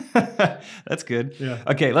 That's good. Yeah.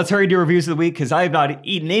 Okay, let's hurry to reviews of the week because I have not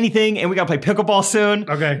eaten anything, and we got to play pickleball soon.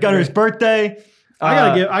 Okay. Gunner's birthday.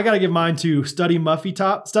 I gotta give mine to Stud Muffy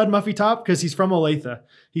Top, because he's from Olathe.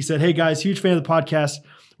 He said, "Hey guys, huge fan of the podcast.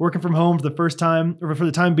 Working from home for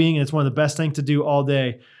the time being, and it's one of the best things to do all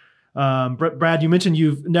day." Brad, you mentioned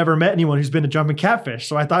you've never met anyone who's been to Jumping Catfish,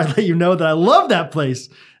 so I thought I'd let you know that I love that place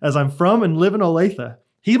as I'm from and live in Olathe.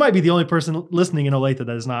 He might be the only person listening in Olathe that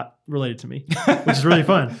is not related to me, which is really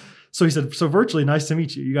fun. So he said, "So virtually, nice to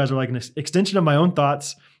meet you. You guys are like an extension of my own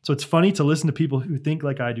thoughts. So it's funny to listen to people who think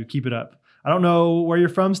like I do. Keep it up." I don't know where you're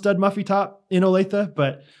from, Stud Muffy Top in Olathe,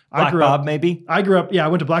 but I grew up. Maybe. I grew up. Yeah, I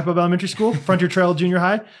went to Black Bob Elementary School, Frontier Trail Junior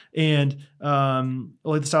High, and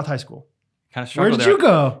Olathe South High School. Kind of Where did you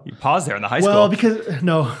go? You paused there in the high school. Well, because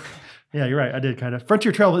no, yeah, you're right. I did kind of.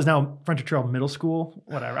 Frontier Trail is now Frontier Trail Middle School.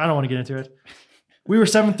 Whatever. I don't want to get into it. We were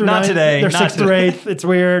 7th through 9th. Not today. They're 6th through 8th. It's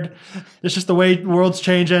weird. It's just the way the world's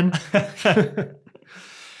changing.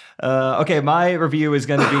 Okay, my review is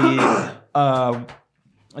going to be.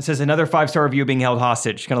 It says another 5-star review being held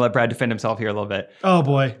hostage. Going to let Brad defend himself here a little bit. Oh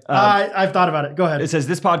boy, I've thought about it. Go ahead. It says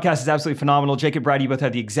this podcast is absolutely phenomenal. Jake and Brad, you both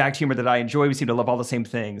have the exact humor that I enjoy. We seem to love all the same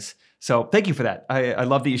things. So thank you for that. I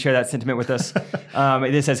love that you share that sentiment with us.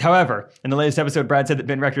 It says, however, in the latest episode, Brad said that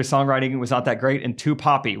Ben Rector's songwriting was not that great and too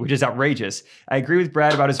poppy, which is outrageous. I agree with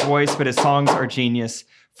Brad about his voice, but his songs are genius.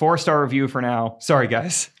 4-star review for now. Sorry,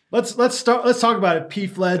 guys. Let's talk about it. P.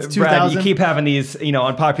 Fleds 2000. Brad, you keep having these,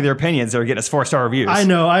 unpopular opinions that are getting us 4-star reviews. I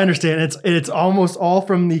know, I understand. It's almost all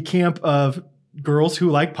from the camp of girls who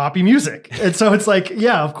like poppy music, and so it's like,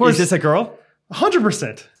 yeah, of course. Is this a girl?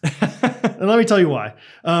 100%. And let me tell you why.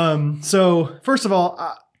 So first of all,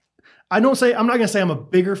 I'm not going to say I'm a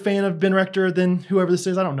bigger fan of Ben Rector than whoever this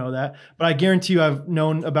is. I don't know that, but I guarantee you I've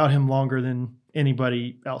known about him longer than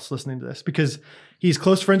anybody else listening to this because he's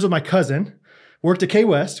close friends with my cousin. Worked at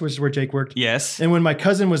K-West, which is where Jake worked. Yes. And when my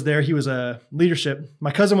cousin was there, he was a leadership. My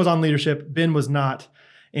cousin was on leadership. Ben was not.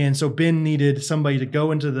 And so Ben needed somebody to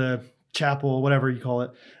go into the chapel, whatever you call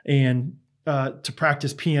it, and to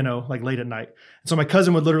practice piano like late at night. And so my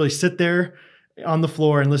cousin would literally sit there on the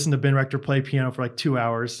floor and listen to Ben Rector play piano for like 2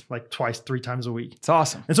 hours, like 3 times a week. It's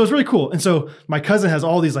awesome. And so it's really cool. And so my cousin has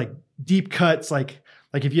all these like deep cuts, like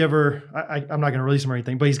if you ever, I'm not going to release them or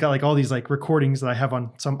anything, but he's got like all these like recordings that I have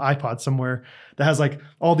on some iPod somewhere that has like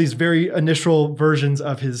all these very initial versions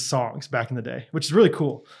of his songs back in the day, which is really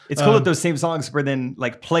cool. It's cool that those same songs were then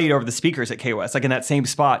like played over the speakers at K-West, like in that same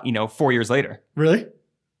spot, 4 years later. Really?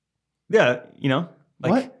 Yeah.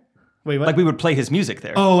 What? Wait, what? Like we would play his music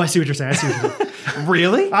there. Oh, I see what you're saying.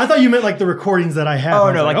 Really? I thought you meant like the recordings that I have.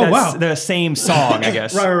 Oh, no, like oh, that's wow. the same song, I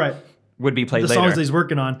guess. Right. Would be played the later. songs that he's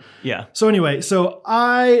working on. Yeah. So anyway,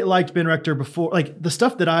 I liked Ben Rector before. Like the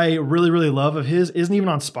stuff that I really, really love of his isn't even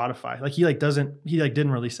on Spotify. Like he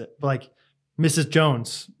didn't release it. But like Mrs.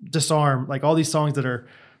 Jones, Disarm, like all these songs that are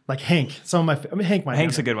like Hank.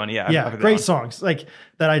 Hank's a good one. Yeah. Yeah. Great songs like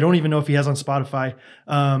that. I don't even know if he has on Spotify.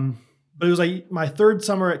 But it was like my 3rd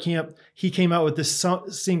summer at camp. He came out with this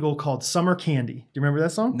single called Summer Candy. Do you remember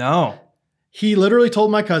that song? No. He literally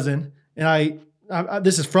told my cousin, and I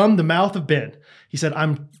this is from the mouth of Ben. He said,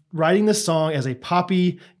 "I'm writing this song as a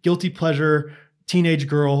poppy, guilty pleasure, teenage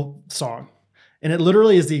girl song." And it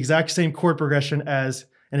literally is the exact same chord progression and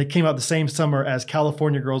it came out the same summer as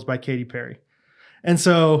California Girls by Katy Perry. And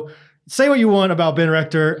so say what you want about Ben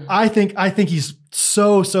Rector. I think he's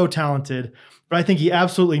so talented, but I think he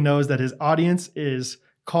absolutely knows that his audience is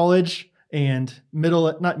college and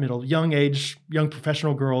young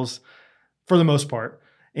professional girls for the most part.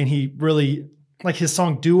 And he really, like his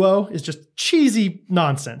song Duo is just cheesy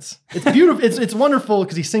nonsense. It's beautiful. it's wonderful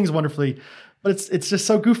because he sings wonderfully, but it's just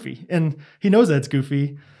so goofy. And he knows that it's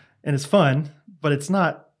goofy and it's fun, but it's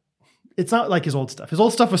not like his old stuff. His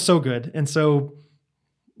old stuff was so good and so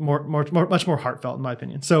much more heartfelt in my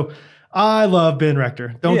opinion. So I love Ben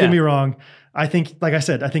Rector. Don't get me wrong. I think, like I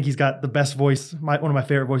said, he's got the best voice, one of my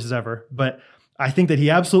favorite voices ever. But I think that he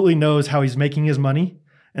absolutely knows how he's making his money.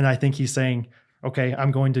 And I think he's saying, okay,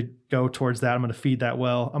 I'm going to go towards that. I'm going to feed that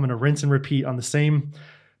well. I'm going to rinse and repeat on the same.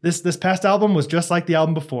 This past album was just like the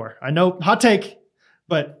album before. I know, hot take,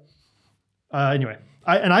 but anyway,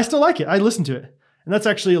 I still like it. I listen to it. And that's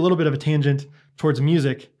actually a little bit of a tangent towards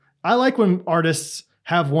music. I like when artists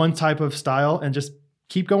have one type of style and just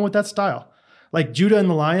keep going with that style. Like Judah and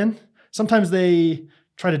the Lion, sometimes they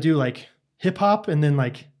try to do like hip hop and then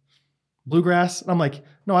like bluegrass. And I'm like,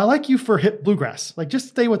 No, I like you for hip bluegrass. Like, just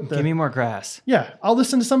stay with the. Give me more grass. Yeah, I'll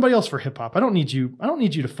listen to somebody else for hip hop. I don't need you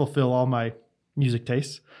to fulfill all my music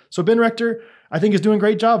tastes. So Ben Rector, I think, is doing a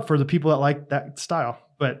great job for the people that like that style.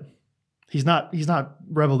 But he's not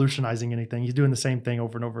revolutionizing anything. He's doing the same thing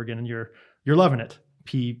over and over again, and you're loving it.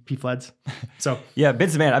 P Fleds. So yeah,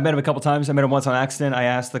 Ben's the man. I've met him a couple times. I met him once on accident. I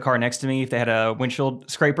asked the car next to me if they had a windshield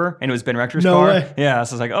scraper, and it was Ben Rector's car. Way. Yeah,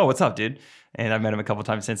 so I was like, "Oh, what's up, dude?" And I've met him a couple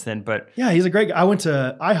times since then. But yeah, he's a great guy. I went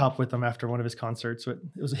to IHOP with him after one of his concerts. It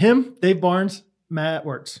was him, Dave Barnes, Matt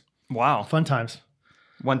Wertz. Wow, fun times.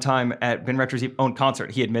 One time at Ben Rector's own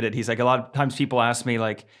concert, he admitted, he's like, a lot of times people ask me,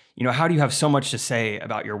 like, you know, how do you have so much to say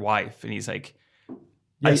about your wife? And he's like,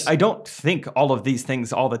 yes. I don't think all of these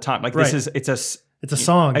things all the time. Like, right. it's a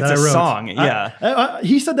song. It's a song. Yeah.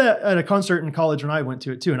 He said that at a concert in college when I went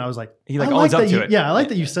to it too. And I was like, he owns up to it. Yeah. I like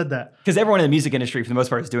that you said that. Because everyone in the music industry, for the most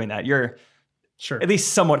part, is doing that. You're sure at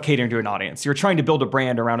least somewhat catering to an audience. You're trying to build a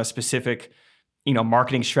brand around a specific,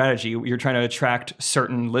 marketing strategy. You're trying to attract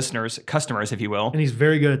certain listeners, customers, if you will. And he's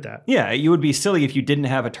very good at that. Yeah. You would be silly if you didn't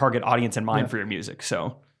have a target audience in mind for your music.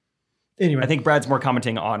 So anyway, I think Brad's more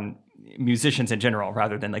commenting on musicians in general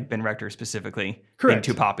rather than like Ben Rector specifically being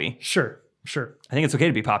too poppy. Sure. I think it's okay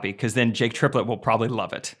to be poppy because then Jake Triplett will probably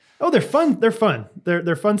love it. Oh, they're fun.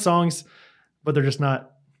 They're fun songs, but they're just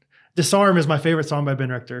not. Disarm is my favorite song by Ben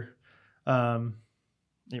Rector. Anyway,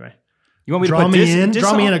 you want me to Draw put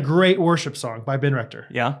Draw Me In, a great worship song by Ben Rector.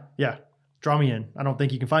 Yeah. Draw Me In. I don't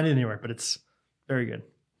think you can find it anywhere, but it's very good.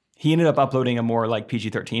 He ended up uploading a more like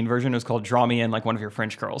PG-13 version. It was called Draw Me In, like one of your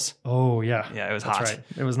French girls. Oh, yeah. Yeah, it was That's hot. Right.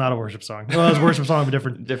 It was not a worship song. Well, it was a worship song, but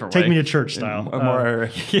different Take way. Me to Church style.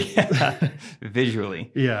 More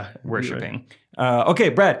visually worshiping. Right. Okay,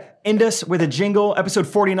 Brad, end us with a jingle. Episode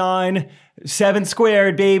 49, 7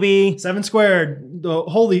 squared, baby. 7 squared, the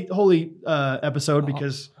holy episode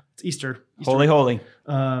because it's Easter. Holy.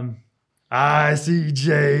 I see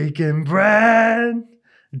Jake and Brad,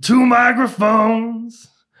 2 microphones.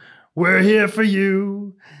 We're here for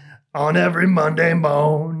you on every Monday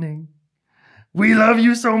morning. We love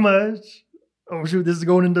you so much. Oh, shoot, this is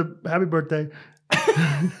going into happy birthday.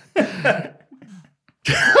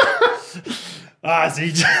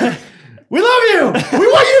 CJ. We love you. We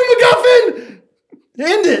want you, MacGuffin.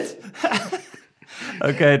 End it.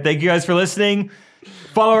 Okay, thank you guys for listening.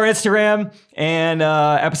 Follow our Instagram. And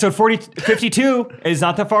episode 52 is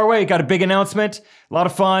not that far away. Got a big announcement. A lot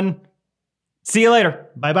of fun. See you later.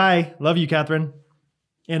 Bye-bye. Love you, Catherine.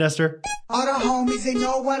 And Esther. All the homies, they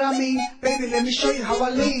know what I mean. Baby, let me show you how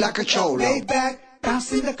I lean. Like a cholo. Lay back,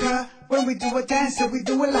 bounce in the club. When we do a dance, so we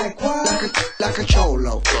do it like what? Like a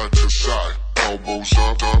cholo. Front to side, elbows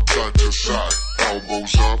up, front to side.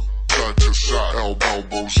 Elbows up, front to side.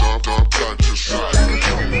 Elbows up, front to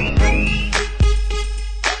side.